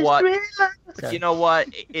 you know what? Sorry. You know what?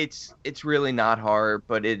 It's really not horror,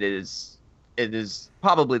 but it is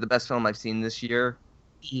probably the best film I've seen this year.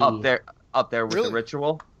 Up there with Really? The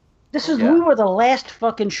Ritual. This is Yeah. we were the last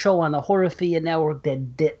fucking show on the Horrorphia Network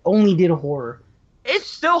that only did horror. It's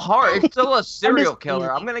still horror. It's still a serial just killer.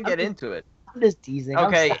 teasing. I'm gonna get into it. I'm just teasing. I'm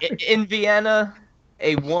Okay, sorry. in Vienna,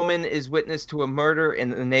 a woman is witness to a murder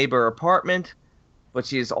in the neighbor apartment, but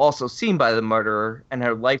she is also seen by the murderer, and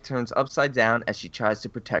her life turns upside down as she tries to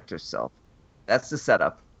protect herself. That's the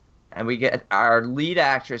setup. And we get our lead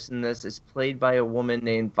actress in this is played by a woman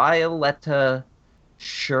named Violetta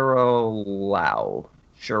Shurolau.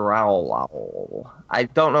 I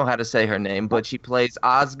don't know how to say her name, but she plays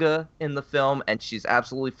Ozga in the film, and she's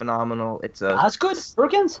absolutely phenomenal. It's a Osgood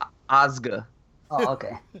Perkins. Ozga. Oh,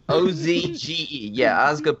 okay. Ozge. Yeah,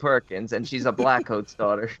 Ozga Perkins, and she's a Blackcoat's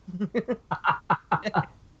daughter.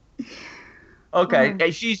 Okay,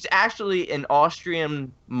 and she's actually an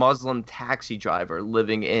Austrian Muslim taxi driver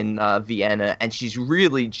living in Vienna, and she's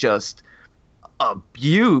really just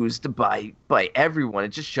abused by everyone. It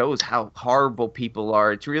just shows how horrible people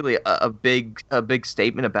are. It's really a big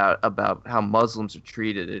statement about how Muslims are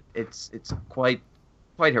treated. It's quite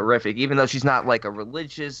horrific. Even though she's not like a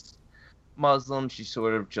religious Muslim, she's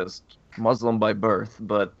sort of just Muslim by birth.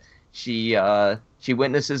 But she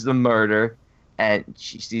witnesses the murder, and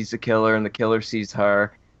she sees the killer, and the killer sees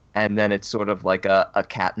her, and then it's sort of like a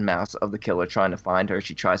cat and mouse of the killer trying to find her.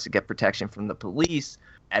 She tries to get protection from the police.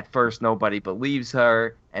 At first, nobody believes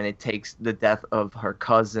her, and it takes the death of her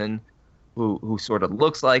cousin, who sort of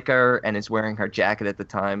looks like her and is wearing her jacket at the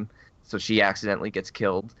time, so she accidentally gets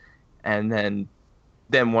killed. And then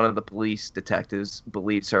one of the police detectives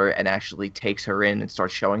believes her and actually takes her in and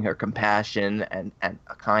starts showing her compassion and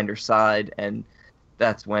a kinder side, and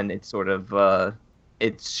that's when it sort of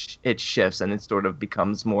it shifts, and it sort of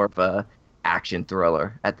becomes more of a action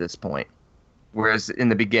thriller at this point. Whereas in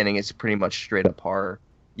the beginning, it's pretty much straight up horror.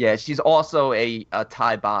 Yeah, she's also a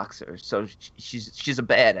Thai boxer, so she's a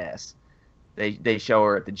badass. They show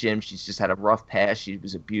her at the gym. She's just had a rough past. She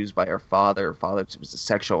was abused by her father. Her father was a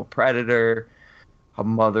sexual predator. Her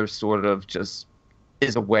mother sort of just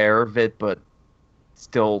is aware of it, but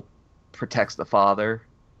still protects the father.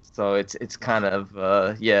 So it's kind of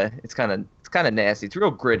it's kind of nasty. It's real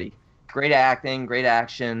gritty. Great acting, great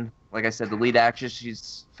action. Like I said, the lead actress,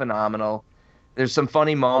 she's phenomenal. There's some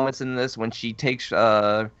funny moments in this when she takes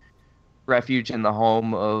refuge in the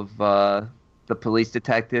home of the the police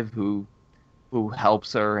detective who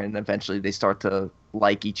helps her, and eventually they start to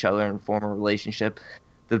like each other and form a relationship.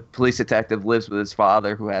 The police detective lives with his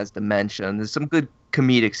father who has dementia, and there's some good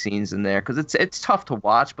comedic scenes in there because it's tough to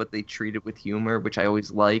watch, but they treat it with humor, which I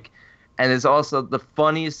always like. And there's also the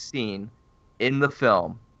funniest scene in the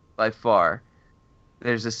film by far.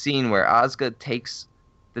 There's a scene where Asuka takes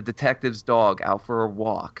the detective's dog out for a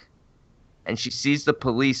walk, and she sees the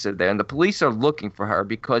police are there, and the police are looking for her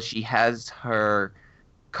because she has her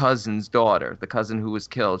cousin's daughter, the cousin who was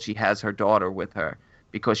killed. She has her daughter with her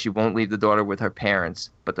because she won't leave the daughter with her parents,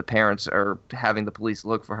 but the parents are having the police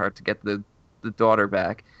look for her to get the daughter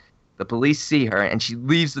back. The police see her, and she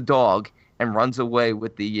leaves the dog and runs away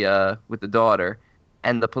with the daughter.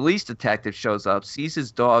 And the police detective shows up, sees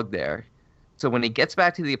his dog there. So when he gets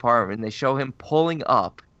back to the apartment, they show him pulling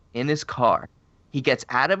up in his car. He gets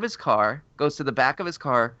out of his car, goes to the back of his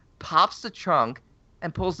car, pops the trunk,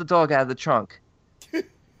 and pulls the dog out of the trunk.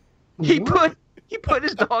 He put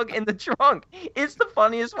his dog in the trunk. It's the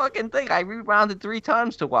funniest fucking thing. I rewound it 3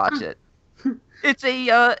 times to watch it. It's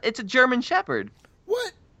a German Shepherd.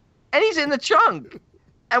 What? And he's in the trunk.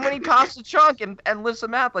 And when he pops the trunk and lifts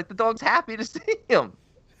him out, like, the dog's happy to see him.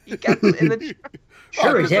 He gets in the trunk.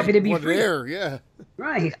 Sure, he's happy to be free. There, yeah.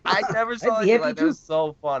 Right. I never saw it like that. It was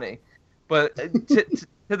so funny. But to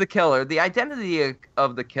the killer, the identity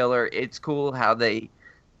of the killer, it's cool how they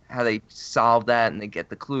solve that and they get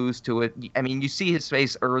the clues to it. I mean, you see his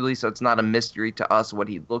face early, so it's not a mystery to us what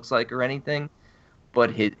he looks like or anything.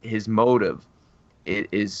 But his motive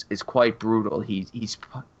is quite brutal.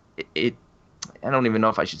 I don't even know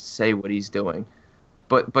if I should say what he's doing.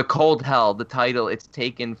 But Cold Hell, the title, it's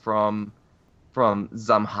taken from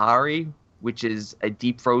Zamhari, which is a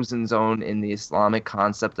deep frozen zone in the Islamic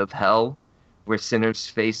concept of hell, where sinners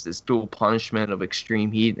face this dual punishment of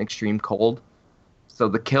extreme heat and extreme cold. So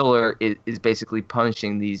the killer is basically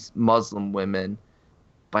punishing these Muslim women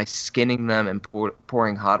by skinning them and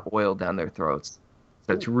pouring hot oil down their throats.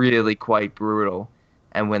 So it's really quite brutal.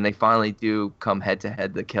 And when they finally do come head to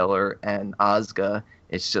head, the killer and Asuka,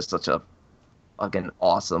 it's just such a fucking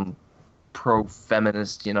awesome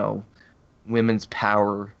pro-feminist, women's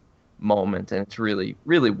power moment. And it's really,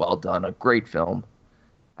 really well done. A great film.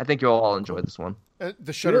 I think you'll all enjoy this one.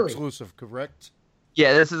 The Shudder exclusive, correct?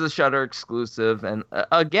 Yeah, this is a Shudder exclusive. And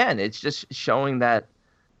again, it's just showing that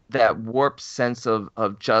warped sense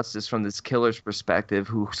of justice from this killer's perspective,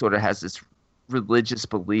 who sort of has this religious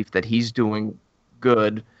belief that he's doing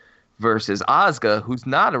good, versus Asuka, who's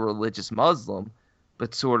not a religious Muslim,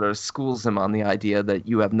 but sort of schools him on the idea that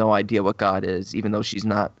you have no idea what God is, even though she's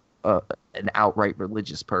not an outright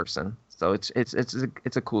religious person. So it's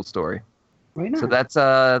a cool story. Right on.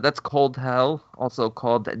 So that's Cold Hell, also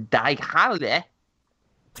called Die Halle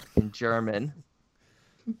in German.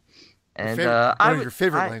 And one of your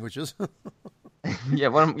favorite languages. yeah,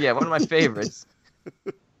 one of my favorites.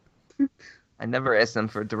 I never asked them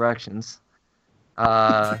for directions.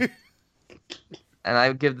 And I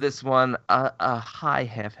would give this one a high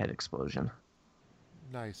half-head explosion.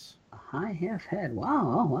 Nice. A high half-head.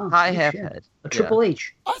 Wow. High half-head. A Triple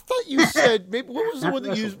H. I thought you said, maybe, what was the one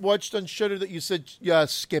that you watched on Shudder that you said,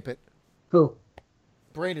 skip it? Who?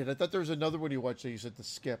 Brandon. I thought there was another one you watched that you said to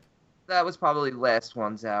skip. That was probably last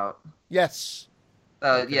one's out. Yes.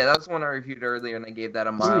 Okay. Yeah, that was one I reviewed earlier, and I gave that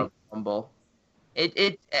a mild fumble.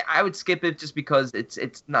 I would skip it just because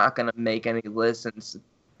it's not gonna make any lists, and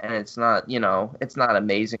it's not it's not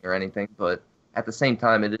amazing or anything, but at the same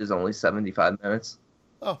time it is only 75 minutes.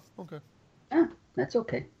 Oh, okay. Yeah, that's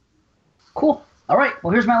okay. Cool. All right.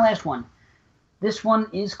 Well, here's my last one. This one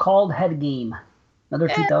is called Head Game. Another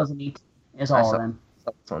 2008 is all of them. I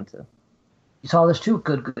saw this one too. You saw this too?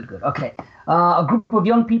 Good. Okay. A group of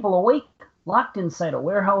young people awake, locked inside a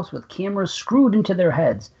warehouse with cameras screwed into their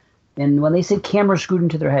heads. And when they say cameras screwed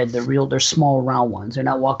into their head, they're small round ones. They're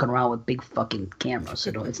not walking around with big fucking cameras.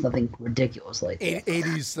 So it's nothing ridiculous like that.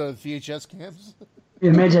 80s VHS cams.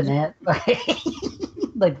 Imagine that.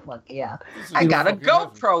 Like, fuck, yeah. I got a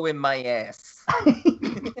GoPro in my ass.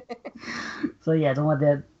 So, yeah, don't let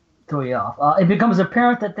that throw you off. It becomes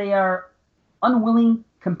apparent that they are unwilling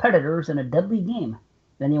competitors in a deadly game.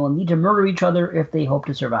 Then they will need to murder each other if they hope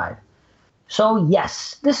to survive. So,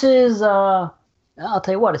 yes, this is... I'll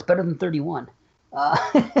tell you what, it's better than 31.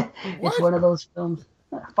 It's one of those films.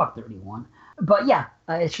 Fuck 31. But yeah,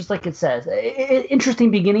 it's just like it says.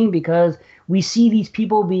 Interesting beginning because we see these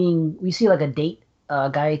people we see like a date,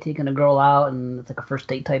 guy taking a girl out, and it's like a first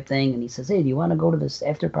date type thing. And he says, "Hey, do you want to go to this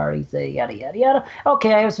after party?" Say, yada, yada, yada.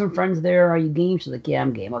 Okay, I have some friends there. Are you game? She's like, "Yeah,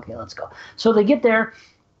 I'm game." Okay, let's go. So they get there,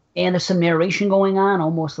 And there's some narration going on,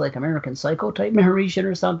 almost like American Psycho type narration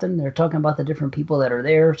or something. They're talking about the different people that are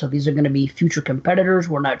there. So these are going to be future competitors.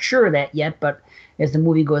 We're not sure of that yet, but as the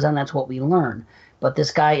movie goes on, that's what we learn. But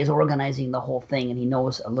this guy is organizing the whole thing, and he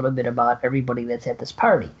knows a little bit about everybody that's at this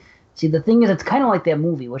party. See, the thing is, it's kind of like that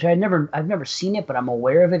movie, which I've never seen it, but I'm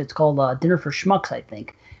aware of it. It's called Dinner for Schmucks, I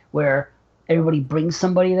think, where everybody brings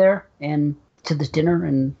somebody there and to this dinner,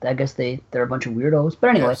 and I guess they're a bunch of weirdos. But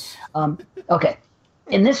anyway, Yes. Okay.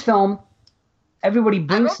 In this film, everybody I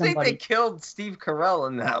brings don't think somebody. they killed Steve Carell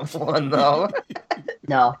in that one, though.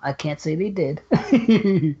 No, I can't say they did.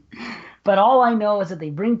 But all I know is that they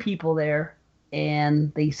bring people there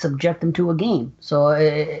and they subject them to a game.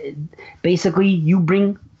 So basically, you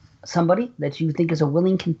bring somebody that you think is a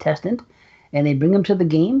willing contestant, and they bring them to the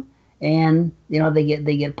game, and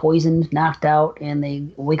they get poisoned, knocked out, and they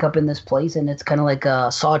wake up in this place, and it's kind of like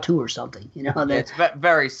Saw 2 or something. It's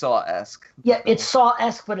very Saw-esque. Yeah, it's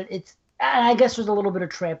Saw-esque, but it's. I guess there's a little bit of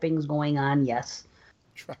trappings going on. Yes,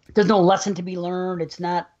 there's no lesson to be learned. It's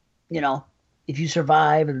not, if you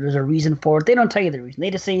survive, there's a reason for it. They don't tell you the reason.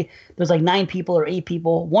 They just say there's like 9 people or 8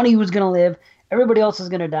 people. One of you is gonna live. Everybody else is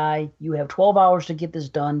gonna die. You have 12 hours to get this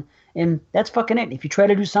done, and that's fucking it. If you try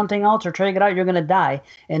to do something else or try to get out, you're gonna die.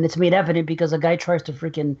 And it's made evident because a guy tries to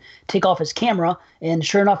freaking take off his camera, and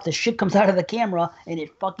sure enough, the shit comes out of the camera, and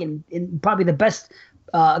it fucking, in probably the best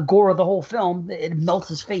gore of the whole film, it melts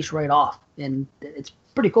his face right off, and it's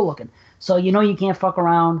pretty cool looking. So you can't fuck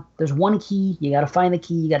around. There's one key. You got to find the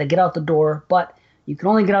key. You got to get out the door, but you can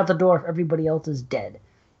only get out the door if everybody else is dead.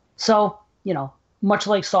 So much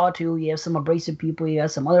like Saw 2, you have some abrasive people, you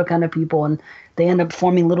have some other kind of people, and they end up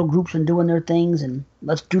forming little groups and doing their things, and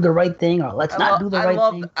let's do the right thing or let's not do the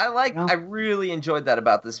right thing. I really enjoyed that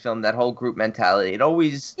about this film, that whole group mentality. It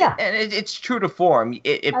always, Yeah. and it's true to form.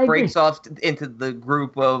 It I breaks agree. off into the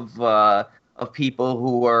group of people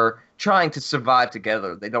who are trying to survive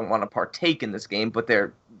together. They don't want to partake in this game, but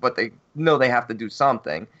they know they have to do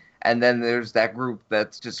something. And then there's that group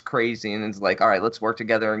that's just crazy and it's like, all right, let's work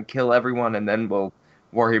together and kill everyone, and then we'll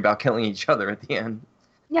worry about killing each other at the end.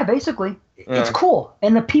 Yeah, basically. Yeah. It's cool.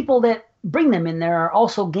 And the people that bring them in there are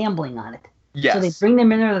also gambling on it. Yes. So they bring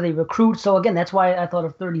them in there, they recruit. So again, that's why I thought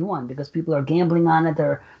of 31, because people are gambling on it.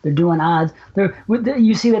 They're doing odds.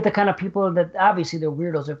 You see that the kind of people that obviously they're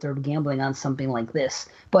weirdos if they're gambling on something like this.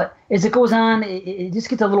 But as it goes on, it just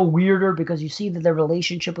gets a little weirder because you see that their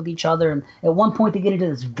relationship with each other. And at one point they get into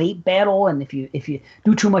this vape battle, and if you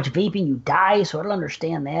do too much vaping, you die. So I don't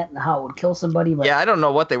understand that and how it would kill somebody. But Yeah, I don't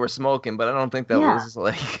know what they were smoking, but I don't think that was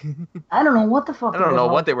like. I don't know what the fuck. I don't know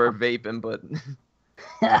what they were vaping, but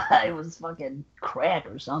It was fucking crack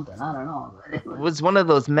or something. I don't know. But it was one of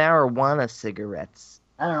those marijuana cigarettes.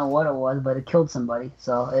 I don't know what it was, but it killed somebody.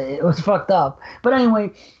 So it was fucked up. But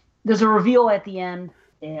anyway, there's a reveal at the end.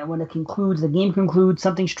 And when it concludes, the game concludes,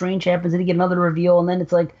 something strange happens, and you get another reveal. And then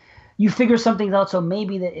it's like you figure something out. So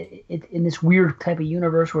maybe that in this weird type of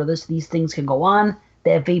universe where these things can go on,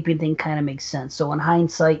 that vaping thing kind of makes sense. So in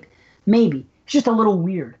hindsight, maybe. It's just a little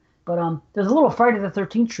weird. But there's a little Friday the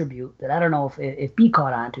 13th tribute that I don't know if B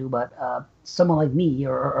caught on to, but someone like me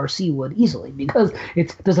or C would easily, because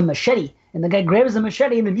there's a machete, and the guy grabs the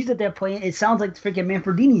machete, and the music they're playing, it sounds like freaking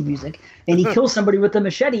Manfredini music, and he kills somebody with the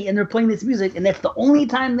machete, and they're playing this music, and that's the only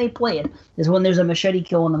time they play it is when there's a machete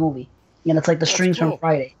kill in the movie, and it's like the strings cool. from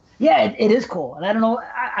Friday. Yeah, it is cool, and I don't know,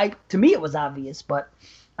 I to me it was obvious, but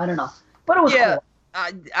I don't know, but it was cool.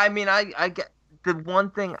 I mean, I get. The one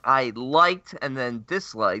thing I liked and then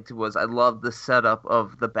disliked was I loved the setup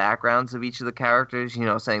of the backgrounds of each of the characters,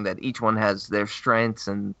 saying that each one has their strengths,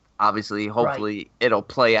 and obviously, hopefully, it'll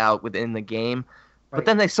play out within the game. But Right.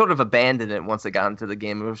 then they sort of abandoned it once they got into the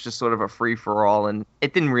game. It was just sort of a free-for-all, and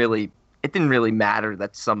it didn't really matter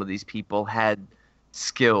that some of these people had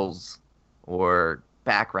skills or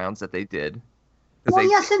backgrounds that they did. Well,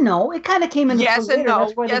 yes and no. It kind of came into Yes play and later. no.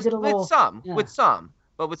 That's why Yes, they did a little. with some, yeah. with some.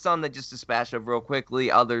 But with some, they just dispatched it real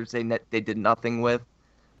quickly. Others, they did nothing with.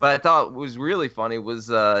 But I thought what was really funny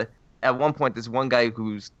was at one point, there's one guy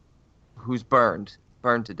who's burned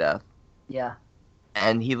to death. Yeah.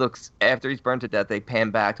 And he looks, after he's burned to death, they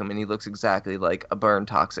pan back to him, and he looks exactly like a burned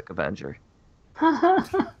Toxic Avenger.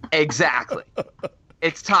 Exactly.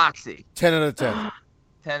 It's Toxie. 10 out of 10.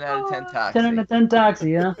 10 out of 10 Toxie. 10 out of 10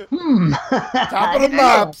 Toxie, yeah. Top of the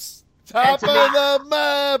mops. Top of the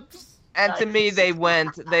mops. And to me, they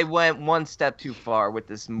went one step too far with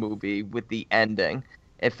this movie, with the ending.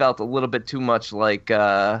 It felt a little bit too much like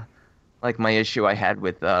my issue I had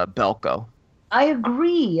with Belko. I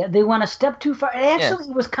agree. They went a step too far. It actually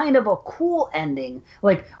was kind of a cool ending.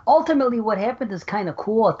 Like, ultimately what happened is kind of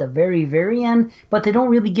cool at the very, very end, but they don't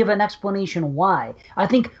really give an explanation why. I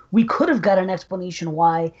think we could have got an explanation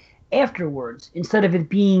why afterwards, instead of it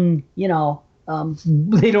being, they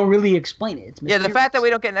don't really explain it. It's Yeah, the mysterious. fact that we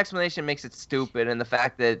don't get an explanation makes it stupid, and the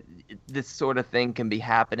fact that this sort of thing can be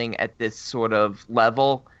happening at this sort of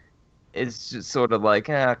level is just sort of like,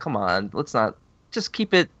 come on, let's not, just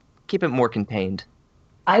keep it more contained.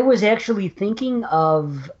 I was actually thinking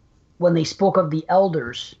of when they spoke of the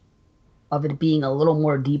elders, of it being a little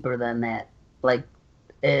more deeper than that, like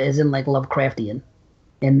as in like Lovecraftian,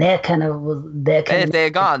 and that kind of was that. And if they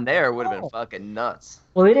had gone there, it would have been fucking nuts.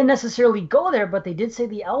 Well, they didn't necessarily go there, but they did say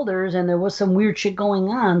the elders, and there was some weird shit going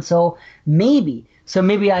on. So maybe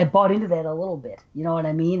I bought into that a little bit. You know what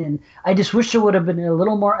I mean? And I just wish there would have been a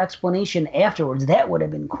little more explanation afterwards. That would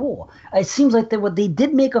have been cool. It seems like they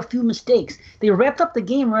did make a few mistakes. They wrapped up the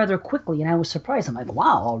game rather quickly, and I was surprised. I'm like,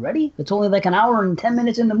 wow, already? It's only like an hour and 10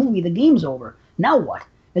 minutes in the movie. The game's over. Now what?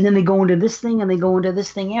 And then they go into this thing, and they go into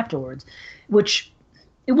this thing afterwards, which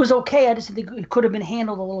it was okay. I just think it could have been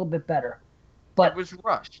handled a little bit better. But it was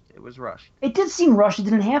rushed. It did seem rushed. It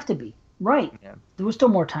didn't have to be. Right. Yeah. There was still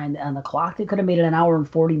more time on the clock. They could have made it an hour and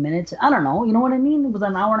 40 minutes. I don't know. You know what I mean? It was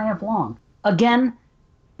an hour and a half long. Again,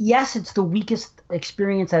 yes, it's the weakest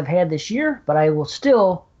experience I've had this year, but I will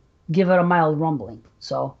still give it a mild rumbling.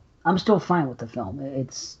 So I'm still fine with the film.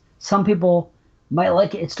 It's some people might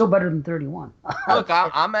like it. It's still better than 31. Look,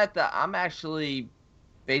 I'm actually,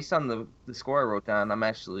 based on the score I wrote down, I'm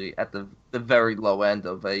actually at the very low end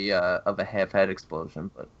of a half head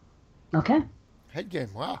explosion. But okay. Head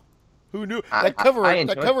game. Wow. Who knew? That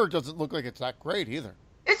cover doesn't look like it's that great either.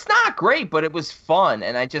 It's not great, but it was fun,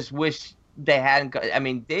 and I just wish they hadn't. I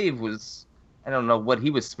mean, Dave was, I don't know what he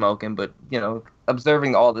was smoking, but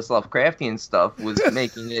observing all this Lovecraftian stuff was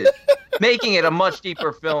making it a much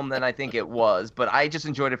deeper film than I think it was. But I just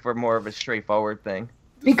enjoyed it for more of a straightforward thing.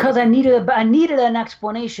 Because I needed an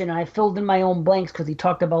explanation, and I filled in my own blanks because he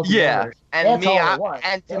talked about the others. And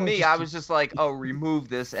That's to me, I was just like, oh, remove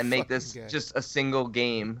this and make this just a single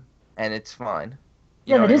game. And it's fine.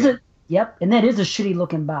 That is and that is a shitty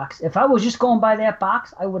looking box. If I was just going by that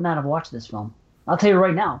box, I would not have watched this film. I'll tell you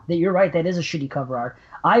right now that you're right. That is a shitty cover art.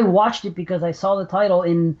 I watched it because I saw the title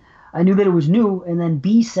and I knew that it was new, and then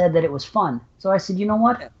B said that it was fun. So I said, you know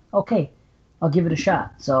what? Yeah. Okay, I'll give it a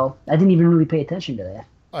shot. So I didn't even really pay attention to that.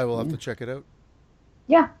 I will have to check it out.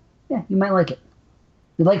 Yeah, you might like it.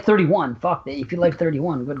 You like 31? Fuck that. If you like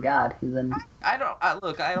 31, good God. Then I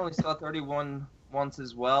only saw 31 once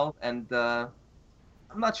as well, and I'm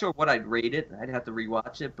not sure what I'd rate it. I'd have to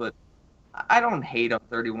rewatch it, but I don't hate on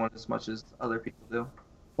 31 as much as other people do.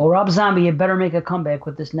 Well, Rob Zombie, you better make a comeback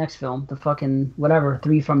with this next film, the fucking whatever,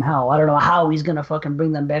 3 from Hell. I don't know how he's gonna fucking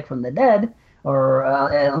bring them back from the dead, or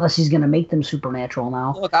unless he's gonna make them supernatural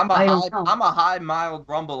now. Look, I'm a high mild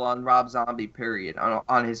rumble on Rob Zombie. Period.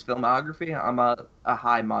 On his filmography, I'm a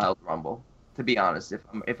high mild rumble. To be honest,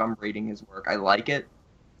 if I'm rating his work, I like it.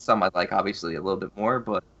 Some I like, obviously, a little bit more,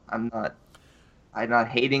 but I'm not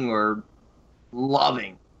hating or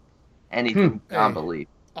loving anything John believe.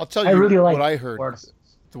 I'll tell you what I heard.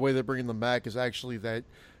 The way they're bringing them back is actually that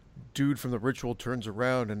dude from The Ritual turns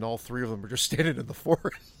around and all 3 of them are just standing in the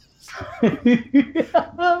forest.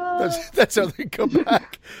 that's how they come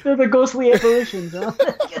back. They're the ghostly apparitions, huh?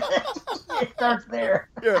 It starts there.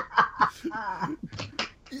 Yeah.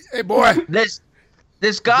 Hey, boy.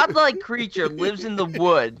 This godlike creature lives in the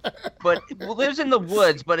woods,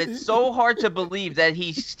 but it's so hard to believe that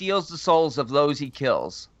he steals the souls of those he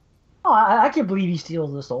kills. Oh, I can believe he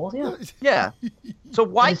steals the souls, yeah. Yeah. So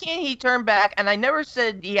why can't he turn back? And I never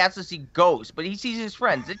said he has to see ghosts, but he sees his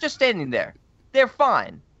friends. They're just standing there. They're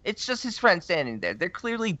fine. It's just his friends standing there. They're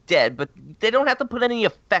clearly dead, but they don't have to put any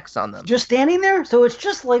effects on them. Just standing there? So it's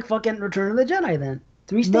just like fucking Return of the Jedi then.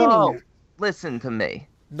 3 standing there. Listen to me.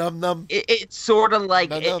 Num. It's sort of like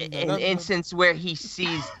an instance where he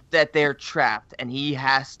sees that they're trapped and he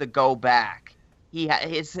has to go back.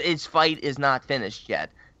 His fight is not finished yet.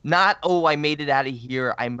 Not, I made it out of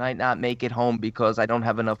here. I might not make it home because I don't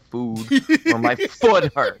have enough food or my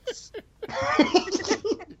foot hurts.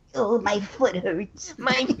 Oh, my foot hurts.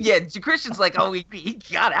 Christian's like, he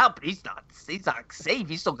got out, but he's not safe.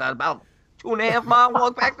 He's still got about 2.5 mile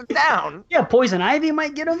walk back to town. Yeah, poison ivy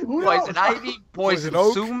might get him. Who knows? Poison ivy, poison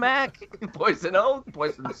sumac, poison oak,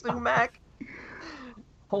 poison sumac.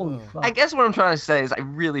 Holy fuck. I guess what I'm trying to say is I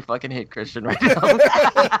really fucking hate Christian right now.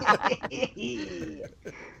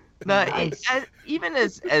 Nice. Even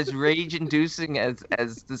as rage-inducing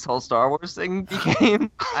as this whole Star Wars thing became,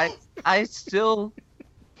 I still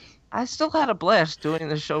I still had a blast doing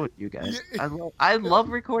the show with you guys. I love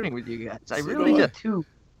recording with you guys. I really Me do. too.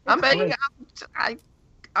 I'm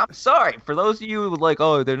sorry for those of you who like,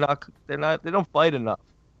 oh, they don't fight enough.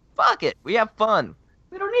 Fuck it, we have fun.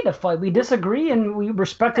 We don't need to fight. We disagree and we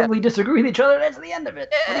respectively disagree with each other. That's the end of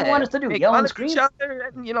it. What do you want us to do? Make Yell fun and of scream? each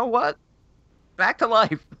other, and you know what? Back to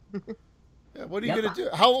life. Yeah, what are you going to do?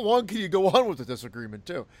 How long can you go on with the disagreement,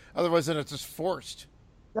 too? Otherwise, then it's just forced.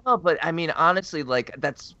 No, but I mean, honestly, like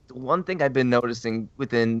that's one thing I've been noticing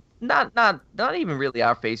within not even really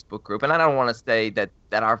our Facebook group, and I don't want to say that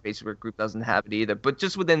our Facebook group doesn't have it either, but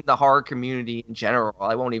just within the horror community in general.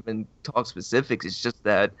 I won't even talk specifics. It's just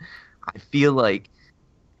that I feel like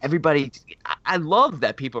everybody. I love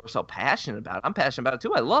that people are so passionate about it. I'm passionate about it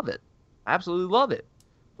too. I love it. I absolutely love it.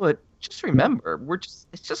 But just remember, it's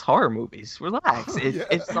just horror movies. Relax.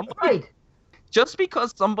 If somebody, Right. just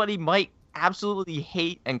because somebody might absolutely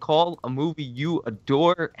hate and call a movie you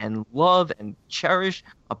adore and love and cherish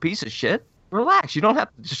a piece of shit, relax. You don't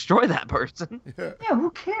have to destroy that person. Yeah, who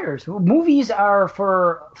cares? Well, movies are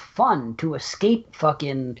for fun, to escape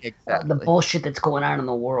fucking the bullshit that's going on in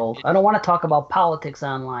the world. I don't want to talk about politics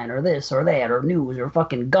online or this or that or news or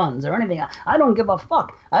fucking guns or anything. I don't give a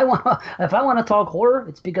fuck. If I want to talk horror,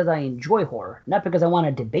 it's because I enjoy horror, not because I want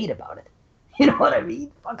to debate about it. You know what I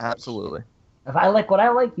mean? Fuck Absolutely. if I like what I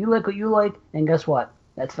like, you like what you like, and guess what?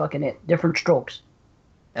 That's fucking it. Different strokes.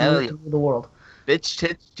 To move the world. Bitch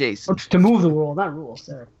tits Jason. To move the world, not rule,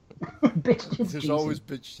 sorry. Bitch tits There's Jason. always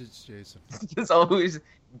bitch tits Jason. There's always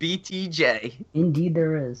BTJ. Indeed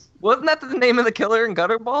there is. Wasn't that the name of the killer in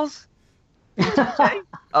Gutter Balls? BTJ?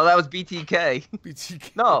 Oh, that was BTK.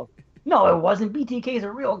 BTK. No. No, it wasn't. BTK's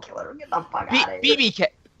a real killer. Get the fuck out of here.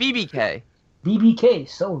 BBK. BBK,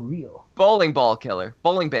 so real. Bowling ball killer.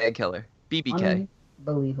 Bowling bag killer. BBK.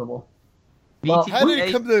 Unbelievable. BTK. How did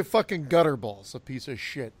it come to fucking gutter balls, a piece of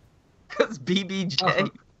shit? Because BBJ. Uh-huh.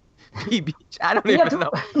 BBJ. I don't even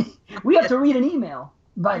know. We have to read an email,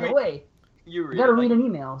 by the way. You We gotta read an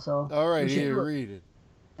email, so. All right, we should here, do it. read it.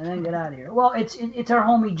 And then get out of here. Well, it's our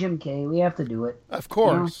homie Jim K. We have to do it. Of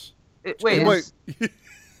course. Wait. Wait.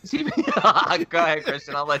 Is he... Go ahead,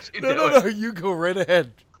 Christian. I'll let you do No, it. you go right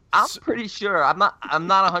ahead. I'm pretty sure. I'm not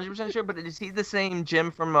 100% sure, but is he the same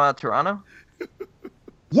Jim from Toronto?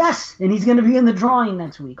 Yes, and he's gonna be in the drawing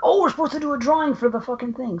next week. Oh, we're supposed to do a drawing for the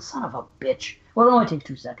fucking thing. Son of a bitch. Well, it only takes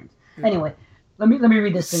 2 seconds. Anyway, let me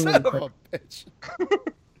read this thing really Son quick. of a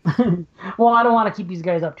bitch. Well, I don't want to keep these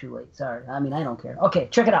guys up too late. Sorry. I mean, I don't care. Okay,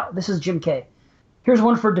 check it out. This is Jim K. Here's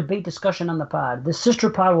one for debate discussion on the pod. The sister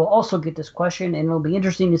pod will also get this question, and it'll be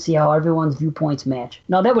interesting to see how everyone's viewpoints match.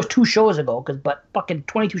 Now, that was 2 shows ago, but fucking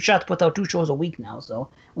 22 Shots puts out 2 shows a week now, so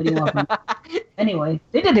what do you want from me? Anyway,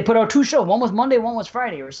 they did. They put out 2 shows. One was Monday, one was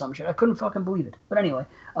Friday or some shit. I couldn't fucking believe it. But anyway,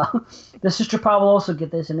 the sister pod will also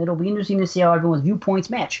get this, and it'll be interesting to see how everyone's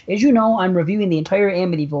viewpoints match. As you know, I'm reviewing the entire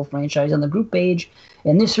Amityville franchise on the group page,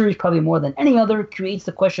 and this series, probably more than any other, creates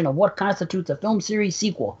the question of what constitutes a film series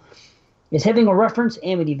sequel. Is having a reference,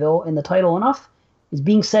 Amityville, in the title enough? Is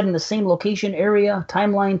being set in the same location, area,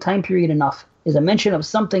 timeline, time period enough? Is a mention of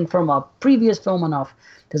something from a previous film enough?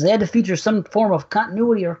 Does it have to feature some form of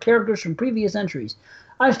continuity or characters from previous entries?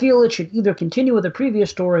 I feel it should either continue with a previous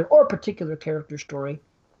story or a particular character story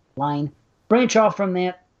line, branch off from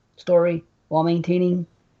that story while maintaining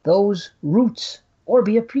those roots, or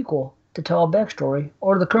be a prequel to tell a backstory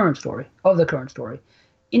or the current story of the current story.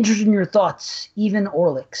 Interested in your thoughts, even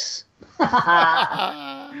Orlix. What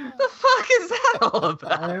the fuck is that all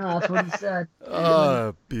about? I don't know. That's what he said.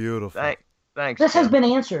 Oh, beautiful. Thanks. This has Jim. been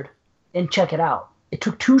answered, and check it out. It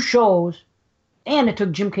took 2 shows, and it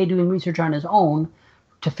took Jim K doing research on his own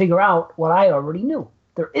to figure out what I already knew.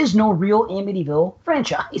 There is no real Amityville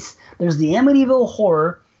franchise. There's the Amityville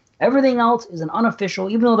horror. Everything else is an unofficial,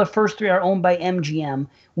 even though the first 3 are owned by MGM.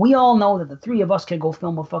 We all know that the 3 of us could go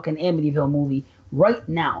film a fucking Amityville movie right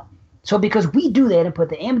now. So because we do that and put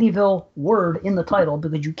the Amityville word in the title,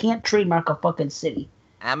 because you can't trademark a fucking city.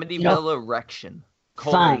 Amityville erection.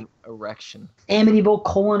 Fine. Erection.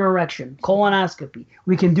 Amityville erection, colonoscopy.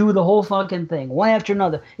 We can do the whole fucking thing, one after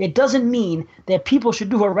another. It doesn't mean that people should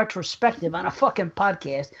do a retrospective on a fucking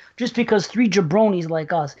podcast just because 3 jabronis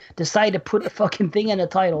like us decide to put a fucking thing in a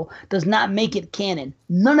title does not make it canon.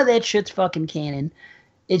 None of that shit's fucking canon.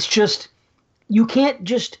 It's just, you can't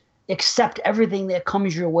just accept everything that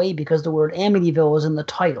comes your way because the word Amityville is in the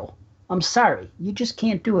title. I'm sorry. You just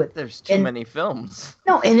can't do it. There's too many films.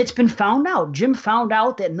 No, and it's been found out. Jim found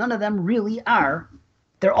out that none of them really are.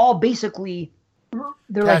 They're all basically,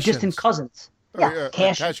 they're like distant cousins.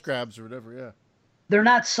 Cash grabs or whatever, yeah. They're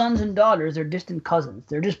not sons and daughters. They're distant cousins.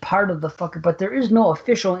 They're just part of the fucker. But there is no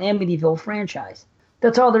official Amityville franchise.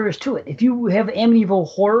 That's all there is to it. If you have Amityville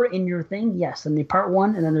Horror in your thing, yes, then the part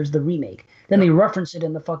 1, and then there's the remake. Then they reference it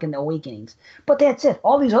in the fucking Awakenings. But that's it.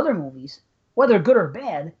 All these other movies, whether good or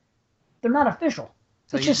bad, they're not official.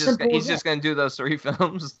 So it's he's just simple. he's just gonna do those 3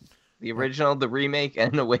 films: the original, the remake,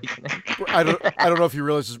 and Awakening. I don't know if you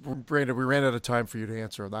realize this, Brandon. We ran out of time for you to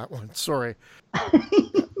answer that one. Sorry.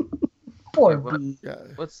 Poor What- B. Yeah.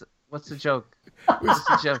 What's the joke? What's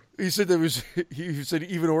the joke? He said there was. He said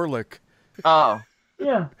even Orlick. Oh,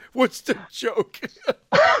 Yeah. What's the joke?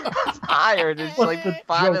 I'm tired. It's like the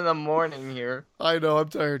 5 joke? in the morning here. I know. I'm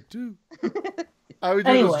tired too. I would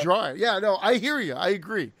do Anyway. this dry. Yeah. No. I hear you. I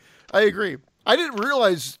agree. I didn't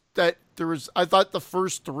realize that there was. I thought the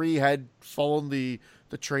first 3 had fallen the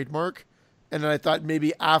trademark, and then I thought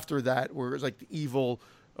maybe after that, where it was like the Evil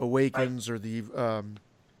Awakens or the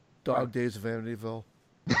Dog Days of Amityville,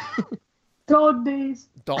 Dog days.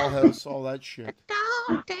 Dollhouse, all that shit.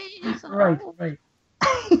 Right.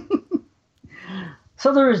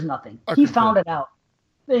 So there is nothing. I He concur. found it out.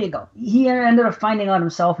 There you go. He ended up finding out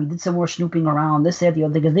himself. He did some more snooping around, this, that, the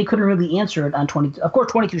other, because they couldn't really answer it on 22. Of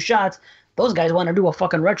course, 22 Shots. Those guys want to do a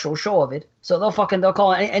fucking retro show of it, so they'll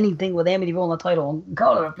call anything with Amityville in the title and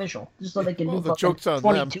call it official, just so they can Well, do the fucking joke's on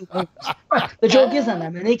 22. Right. The joke is on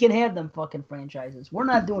them, and they can have them fucking franchises. We're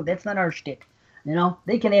not doing that's not our shtick. You know,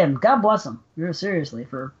 they can have them. God bless them. Seriously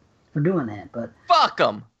for doing that, but Fuck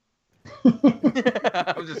them.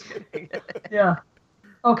 I'm just kidding. yeah.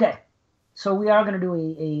 Okay, so we are going to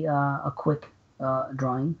do a quick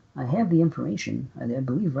drawing. I have the information, I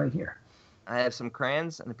believe, right here. I have some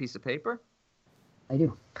crayons and a piece of paper. I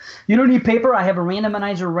do. You don't need paper. I have a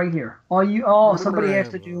randomizer right here. Somebody has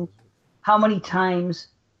to do how many times.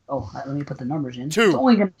 Oh, let me put the numbers in. 2. It's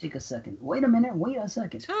only going to take a second. Wait a minute. Wait a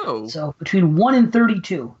second. 2. So between 1 and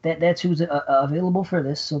 32. That's who's available for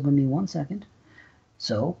this. So give me 1 second.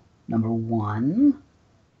 So number 1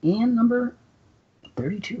 and number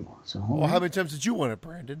 32. So hold Well, on. how many times did you want it,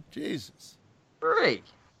 Brandon? Jesus. 3.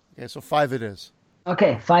 Yeah, so 5 it is.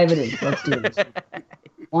 Okay, 5 it is. Let's do this.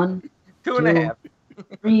 1, 2.5.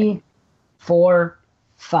 3, 4,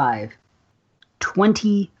 5.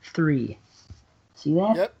 23. See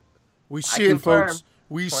that? Yep. We see it, confirm. folks.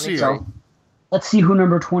 We see 23. it. So, let's see who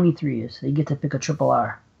number 23 is. They get to pick a triple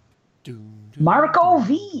R. Doom, Marco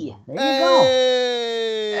V. There you go.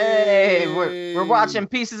 Hey, we're watching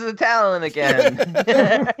Pieces of Talent again.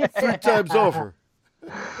 3 times over.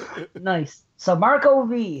 Nice. So Marco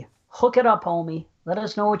V, hook it up, homie. Let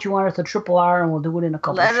us know what you want as a triple R, and we'll do it in a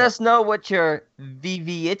couple. Let shows. us know what you're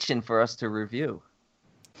VV itching for us to review.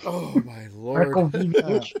 Oh, my Lord. Marco V.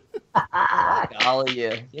 itch. All of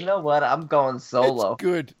you. You know what? I'm going solo. It's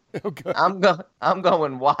good. Okay. I'm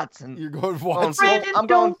going Watson. You're going Going Watson. full, Brandon, I'm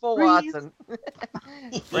going don't full breathe. Watson.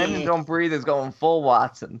 Brandon Don't Breathe is going full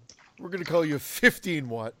Watson. We're going to call you 15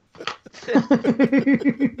 watt.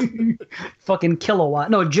 Fucking kilowatt.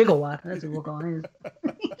 No, gigawatt. That's what we're calling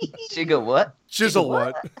it. Jigga what? Chisel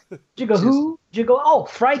watt. Jigga who? Jigga. Oh,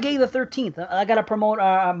 Friday the 13th. I got to promote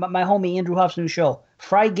my homie Andrew Huff's new show.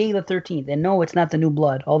 Friday the 13th. And no, it's not the New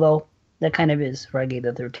Blood, although that kind of is Friday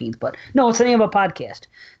the 13th. But no, it's the name of a podcast.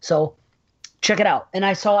 So check it out. And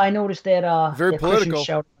I noticed that Very that Christian political.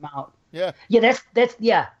 shouted him out. Yeah. Yeah, that's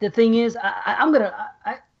the thing is, I'm gonna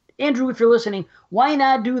Andrew, if you're listening, why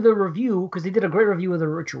not do the review? Because they did a great review of The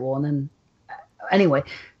Ritual, and then anyway,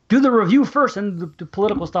 do the review first and the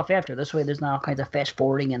political stuff after. This way, there's not all kinds of fast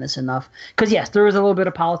forwarding, and it's enough. Because yes, there is a little bit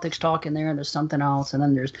of politics talk in there, and there's something else, and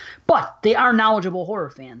then but they are knowledgeable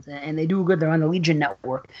horror fans, and they do good. They're on the Legion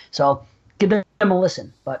Network, so give them a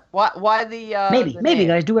listen. But Why the maybe the name?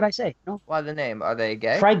 guys, do what I say. No. Why the name? Are they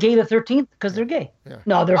gay? Friday the 13th, because they're gay. Yeah.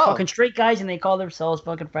 No, they're Oh. fucking straight guys, and they call themselves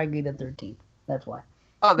fucking Friday the 13th. That's why.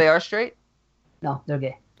 Oh, they are straight? No, they're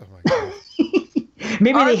gay. Oh, my God.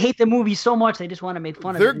 Maybe Are- they hate the movie so much they just want to make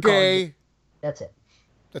fun of They're it. and call it gay. That's it.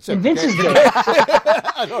 That's it. And Vince is gay.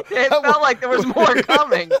 I don't- It felt like there was more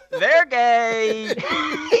coming. They're gay.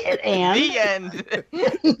 And The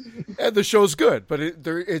end. And the show's good, but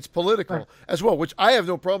it's political as well, which I have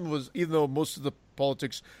no problem with, even though most of the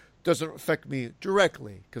politics doesn't affect me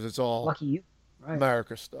directly, because it's all lucky you. Right.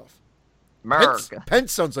 America stuff. America.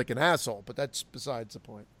 Pence sounds like an asshole, but that's besides the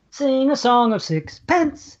point. Sing a song of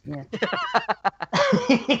sixpence. Yeah.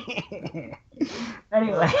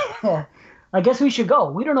 Anyway, I guess we should go.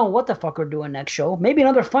 We don't know what the fuck we're doing next show. Maybe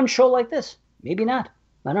another fun show like this. Maybe not.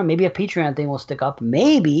 I don't know. Maybe a Patreon thing will stick up.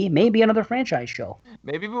 Maybe another franchise show.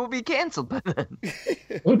 Maybe we'll be canceled by then.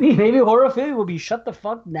 Maybe Horror Philly will be shut the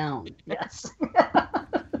fuck down. Yes.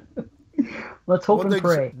 Let's hope One and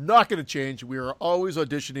thing's pray. not going to change. We are always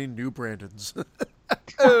auditioning new Brandons.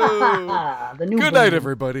 Oh. The new Good night, Brandon.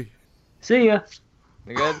 everybody. See ya.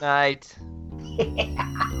 Good night.